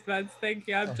 Touring Taste Buds. Thank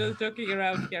you. I'm just joking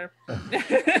around here.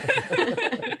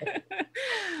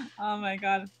 Oh my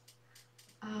god.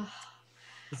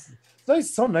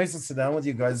 It's so nice to sit down with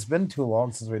you guys. It's been too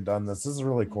long since we've done this. This is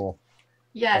really cool.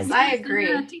 Yes, I agree.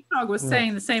 TikTok was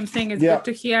saying the same thing. It's Yeah. good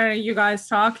to hear you guys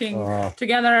talking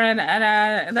together,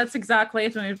 and that's exactly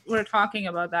it. When we're talking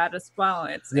about that as well.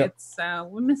 It's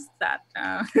we missed that.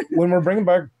 When we're bringing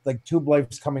back like Tube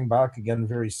Life's coming back again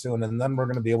very soon, and then we're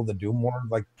going to be able to do more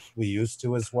like we used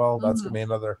to as well. That's going to be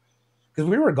another, because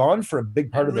we were gone for a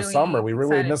big part of the really summer. We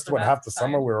really excited missed for what that half the time.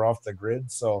 summer we were off the grid.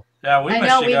 So Yeah, we I missed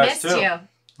know you we guys missed too. you.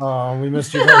 we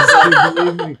missed you guys. too,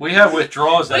 believe me. We had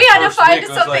withdrawals that We had to first find week. It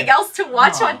was something like, else to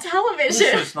watch oh, on This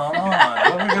television. is not on.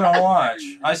 What are we gonna watch?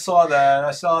 I saw that.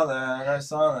 I saw that. I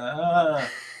saw that.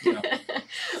 You know.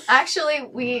 Actually,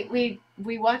 we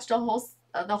watched the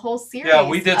whole series. Yeah,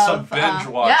 we did some of, binge Yeah.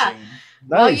 watching.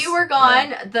 While Nice. you were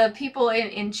gone, the people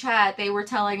in chat, they were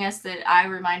telling us that I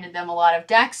reminded them a lot of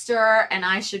Dexter, and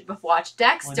I should watch We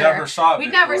Dexter. never saw it. We'd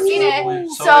before, never seen it, we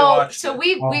so watched it.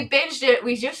 we binged it.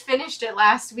 We just finished it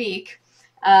last week.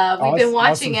 We've been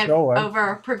watching awesome it show, eh?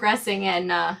 over progressing,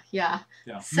 and Yeah.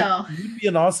 So You'd be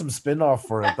an awesome spin-off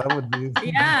for it. That would be.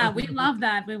 Yeah, we love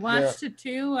that. We watched it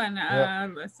too, and Yeah.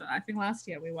 I think last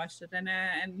year we watched it, and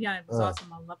yeah, it was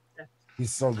awesome. I loved it.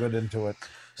 He's so good into it.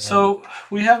 So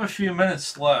we have a few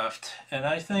minutes left, and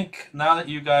I think now that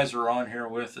you guys are on here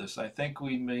with us, I think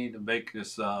we need to make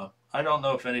this. I don't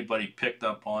know if anybody picked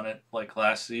up on it like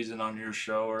last season on your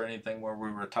show or anything where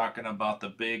we were talking about the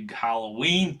big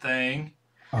Halloween thing.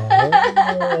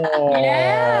 Oh.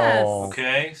 Yes.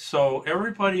 Okay, so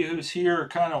everybody who's here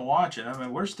kind of watching, I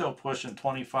mean, we're still pushing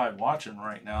 25 watching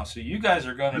right now, so you guys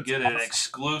are going to get an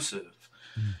exclusive.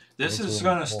 This That's is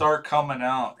really going to cool. start coming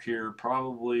out here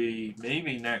probably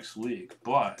maybe next week,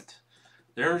 but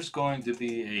there's going to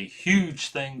be a huge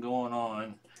thing going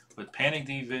on with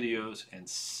PANICdVideos and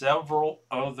several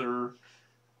other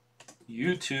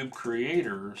YouTube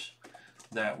creators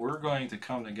that we're going to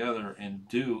come together and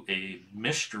do a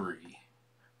mystery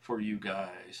for you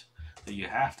guys that you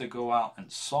have to go out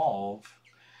and solve,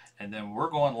 and then we're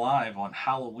going live on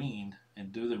Halloween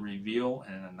and do the reveal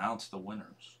and announce the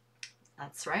winners.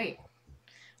 that's right.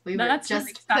 We were That's just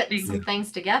really putting exciting. some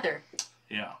things together.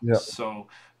 Yeah. Yeah. So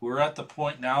we're at the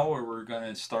point now where we're going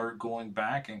to start going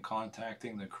back and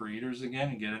contacting the creators again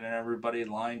and getting everybody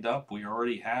lined up. We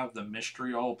already have the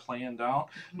mystery all planned out.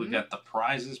 We got the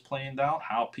prizes planned out,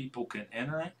 how people can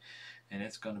enter it, and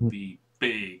it's going to be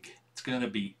big. It's going to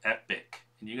be epic,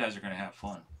 and you guys are going to have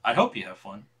fun. I hope you have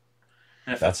fun.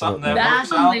 And if it's something that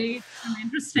works out, Definitely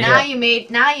interesting. Now you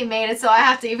made it, so I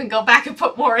have to even go back and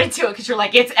put more into it because you're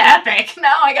like, it's epic.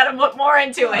 Now I got to put more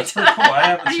into it. that's pretty cool. I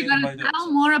haven't Are you seen going anybody to do it.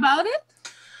 tell more about it?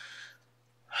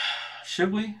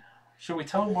 Should we? Should we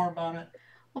tell them more about it?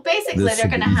 Well, basically, they're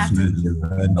going to have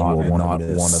to. Not want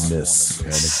to miss.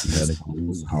 Panic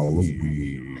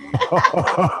Halloween.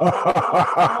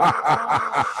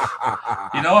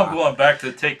 You know, I'm going back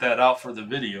to take that out for the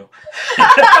video.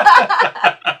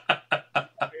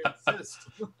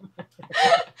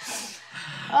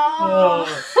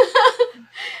 Oh.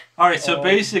 All right, so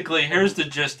basically, here's the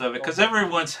gist of it, because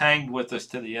everyone's hanged with us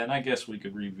to the end. I guess we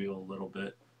could reveal a little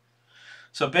bit.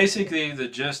 So basically, the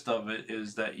gist of it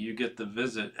is that you get to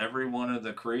visit every one of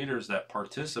the creators that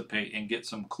participate and get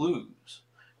some clues.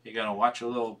 You got to watch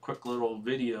a quick little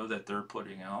video that they're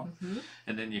putting out,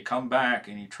 and then you come back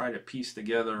and you try to piece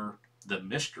together the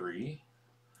mystery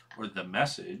or the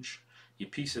message. You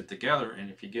piece it together, and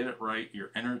if you get it right,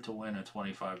 you're entered to win a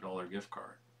 $25 gift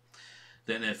card.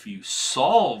 Then if you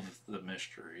solve the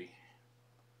mystery,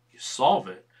 you solve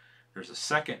it, there's a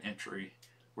second entry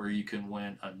where you can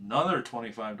win another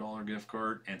 $25 gift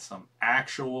card and some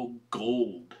actual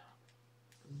gold.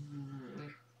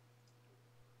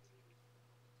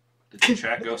 Did the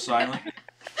chat go silent?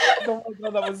 Oh my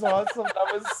god, that was awesome.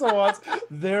 That was so awesome.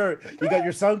 There, you got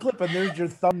your sound clip, and there's your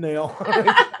thumbnail.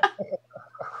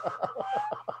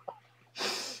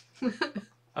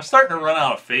 I'm starting to run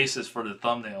out of faces for the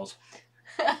thumbnails.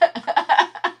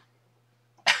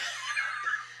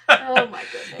 Oh my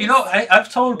goodness. You know,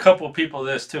 I've told a couple of people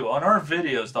this too. On our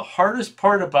videos, the hardest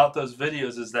part about those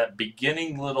videos is that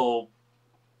beginning little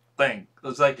thing.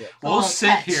 It's like we'll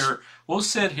sit here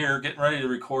getting ready to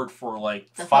record for like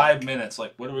 5 minutes.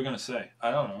 Like, what are we gonna say? I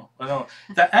don't know.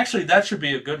 That should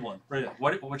be a good one.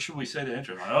 What should we say to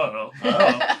intro? I don't know.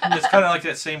 It's kind of like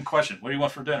that same question. What do you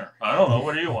want for dinner? I don't know.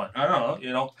 What do you want? I don't know.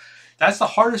 You know, that's the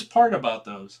hardest part about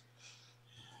those.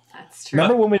 That's true.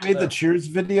 Remember when we made the Cheers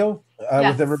video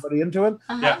with everybody into it?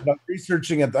 Yeah. And I'm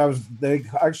researching it. They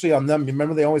actually on them.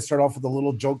 Remember, they always start off with a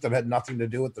little joke that had nothing to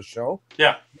do with the show.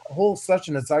 Yeah. The whole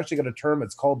session, it's actually got a term.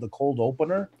 It's called the cold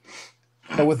opener.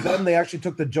 So with them, they actually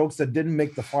took the jokes that didn't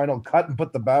make the final cut and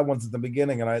put the bad ones at the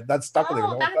beginning, and that stuck with me.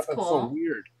 That's That's cool. so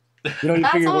weird. You know, you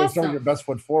figure you're throwing your best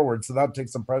foot forward, so that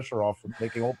takes some pressure off from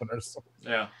making openers.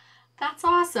 Yeah. That's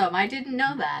awesome. I didn't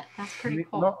know that. That's pretty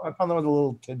cool. No, I found that was a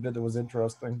little tidbit that was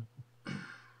interesting.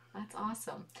 That's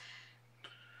awesome.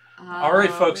 All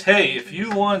right, folks. Hey, if you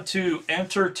want to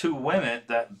enter to win it,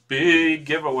 that big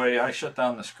giveaway, I shut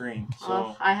down the screen.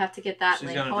 So I have to get that she's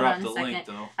link. gonna Hold drop on a the second. link,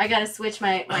 though. I got to switch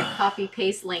my copy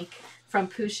paste link from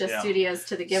PUSA Studios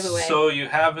to the giveaway. So you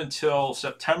have until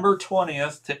September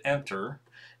 20th to enter,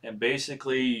 and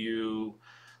basically you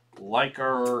like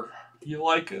us.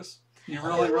 You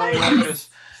really like us.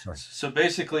 Sorry. So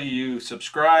basically you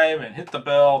subscribe and hit the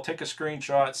bell, take a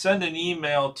screenshot, send an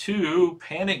email to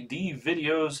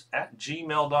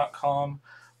PANICdVideos@gmail.com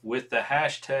with the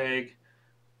hashtag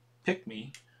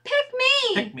 *PickMe.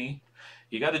 Pick me.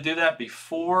 You got to do that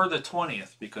before the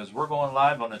 20th because we're going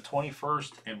live on the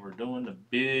 21st and we're doing the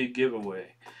big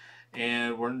giveaway.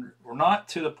 And we're not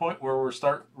to the point where we're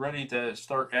ready to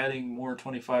start adding more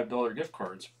 $25 gift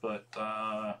cards, but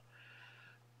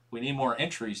we need more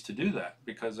entries to do that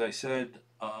because I said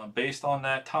based on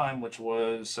that time, which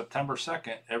was September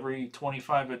 2nd, every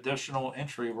 25 additional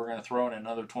entry, we're going to throw in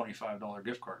another $25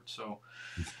 gift card. So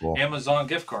Cool. Amazon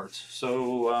gift cards.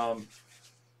 So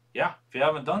yeah, if you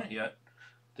haven't done it yet,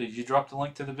 did you drop the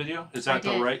link to the video? Is that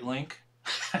the right link?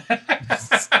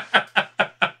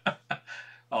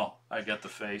 Oh, I got the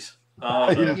face.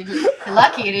 You're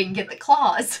lucky you didn't get the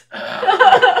claws.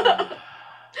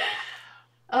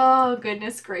 Oh,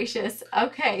 goodness gracious.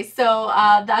 Okay, so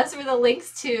those were the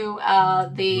links to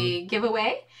the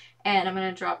giveaway. And I'm going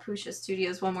to drop PUSA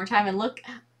Studios one more time. And look,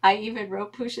 I even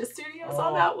wrote PUSA Studios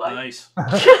on that one. Nice.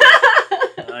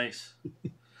 Nice.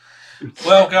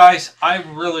 Well, guys, I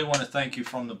really want to thank you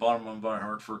from the bottom of my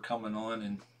heart for coming on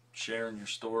and sharing your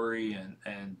story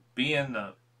and being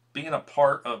a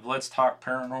part of Let's Talk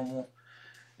Paranormal.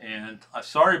 And I'm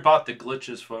sorry about the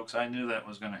glitches, folks. I knew that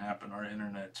was going to happen. Our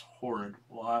internet's horrid.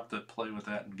 We'll have to play with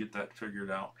that and get that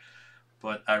figured out.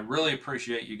 But I really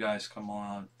appreciate you guys coming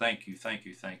on. Thank you, thank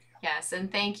you, thank you. Yes,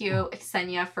 and thank you,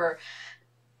 Ksenija, for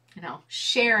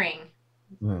sharing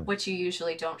what you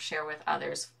usually don't share with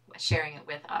others, sharing it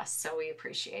with us. So we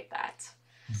appreciate that.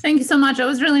 Thank you so much. I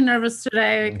was really nervous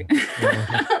today.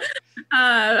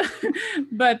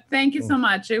 But thank you so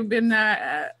much. You've been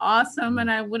awesome,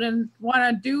 and I wouldn't want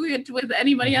to do it with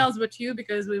anybody else but you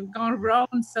because we've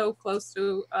grown so close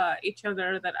to each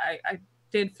other that I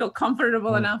did feel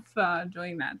comfortable enough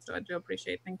doing that. So I do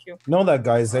appreciate. Thank you. Know that,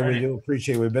 guys. We do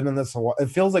appreciate. We've been in this a while. It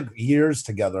feels like years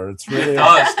together. It's really it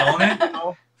does, don't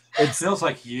it? It feels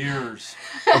like years.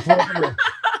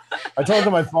 I told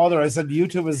my father, I said,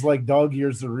 YouTube is like dog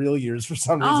years to real years for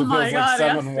some reason. Oh my it feels God,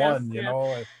 like 7-1, yes, you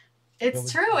know?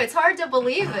 It's true. It's hard to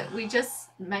believe it. We just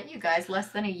met you guys less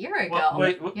than a year ago. Well,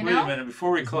 wait a minute.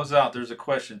 Before we close out, there's a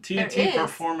question. TNT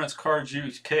Performance Cards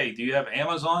UK. Do you have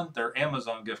Amazon? They're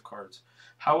Amazon gift cards.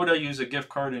 How would I use a gift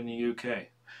card in the UK?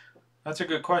 That's a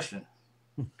good question.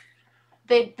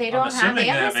 They don't have Amazon? They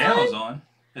have Amazon.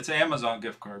 It's an Amazon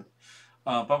gift card.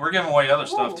 But we're giving away other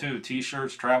stuff too.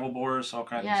 T-shirts, travel boards, all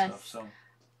kinds of stuff. So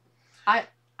I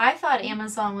thought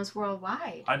Amazon was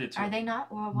worldwide. I did too. Are they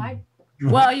not worldwide?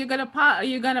 Well, you're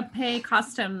gonna pay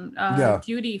custom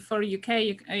duty for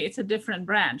UK. It's a different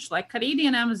branch, like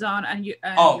Canadian Amazon and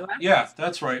US. Yeah,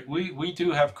 that's right. We do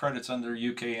have credits under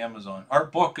UK Amazon. Our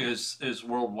book is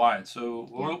worldwide, so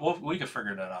we can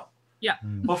figure that out. Yeah,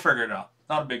 we'll figure it out.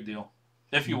 Not a big deal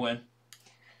if you win.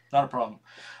 Not a problem.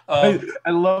 I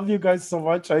love you guys so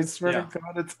much. I swear yeah. to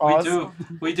God, it's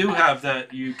awesome. We do have that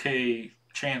UK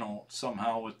channel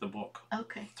somehow with the book.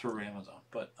 Okay. Through Amazon.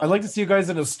 But I'd like to see you guys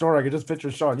in a store. I could just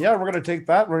picture Sean. Yeah, we're gonna take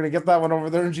that. We're gonna get that one over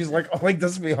there, and she's like, "Oh, like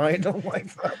this behind him,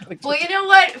 like that." Like, well, you know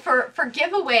what? For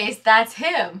giveaways, that's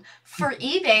him. For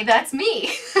eBay, that's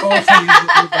me. oh, so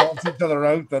you balance each other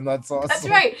out. Then that's awesome. That's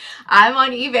right. I'm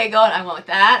on eBay going, I want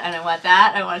that, and I want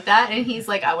that, I want that, and he's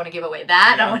like, I want to give away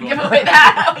that, I want to give away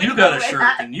that. You got a shirt,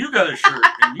 and you got a shirt,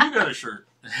 and you got a shirt.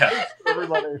 Yeah.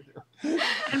 Everybody.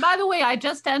 And by the way, I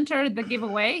just entered the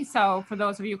giveaway. So for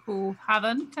those of you who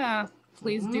haven't,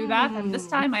 please do that. And this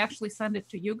time I actually send it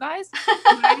to you guys.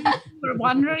 We're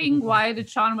wondering why did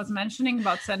Sean was mentioning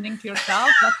about sending to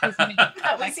yourself. That was me.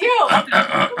 That was you.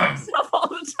 Myself all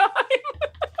the time.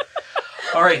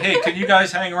 All right, hey, can you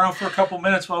guys hang around for a couple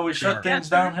minutes while we shut things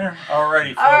down here? All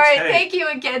righty, folks. All right, hey. Thank you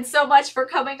again so much for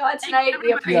coming on tonight.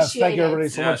 We appreciate yes, thank you, everybody,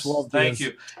 it. so much love. Thank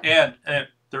you. And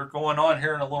they're going on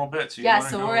here in a little bit. So yeah,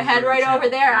 so we're head right over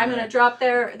there. I'm going to drop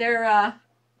their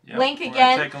link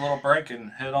again. Take a little break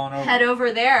and head on over. Head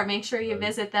over there. Make sure you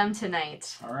visit them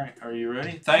tonight. All right, are you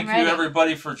ready? Thank you,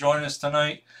 everybody, for joining us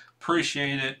tonight.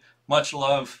 Appreciate it. Much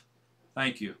love.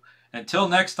 Thank you. Until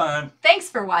next time. Thanks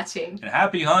for watching. And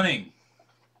happy hunting.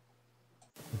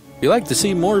 If you'd like to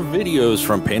see more videos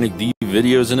from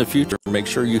PANICdVideos in the future, make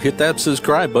sure you hit that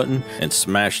subscribe button and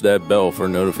smash that bell for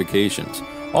notifications.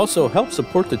 Also, help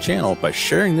support the channel by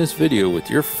sharing this video with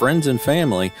your friends and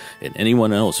family and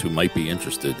anyone else who might be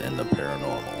interested in the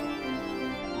paranormal.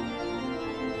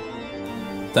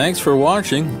 Thanks for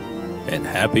watching, and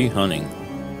happy hunting.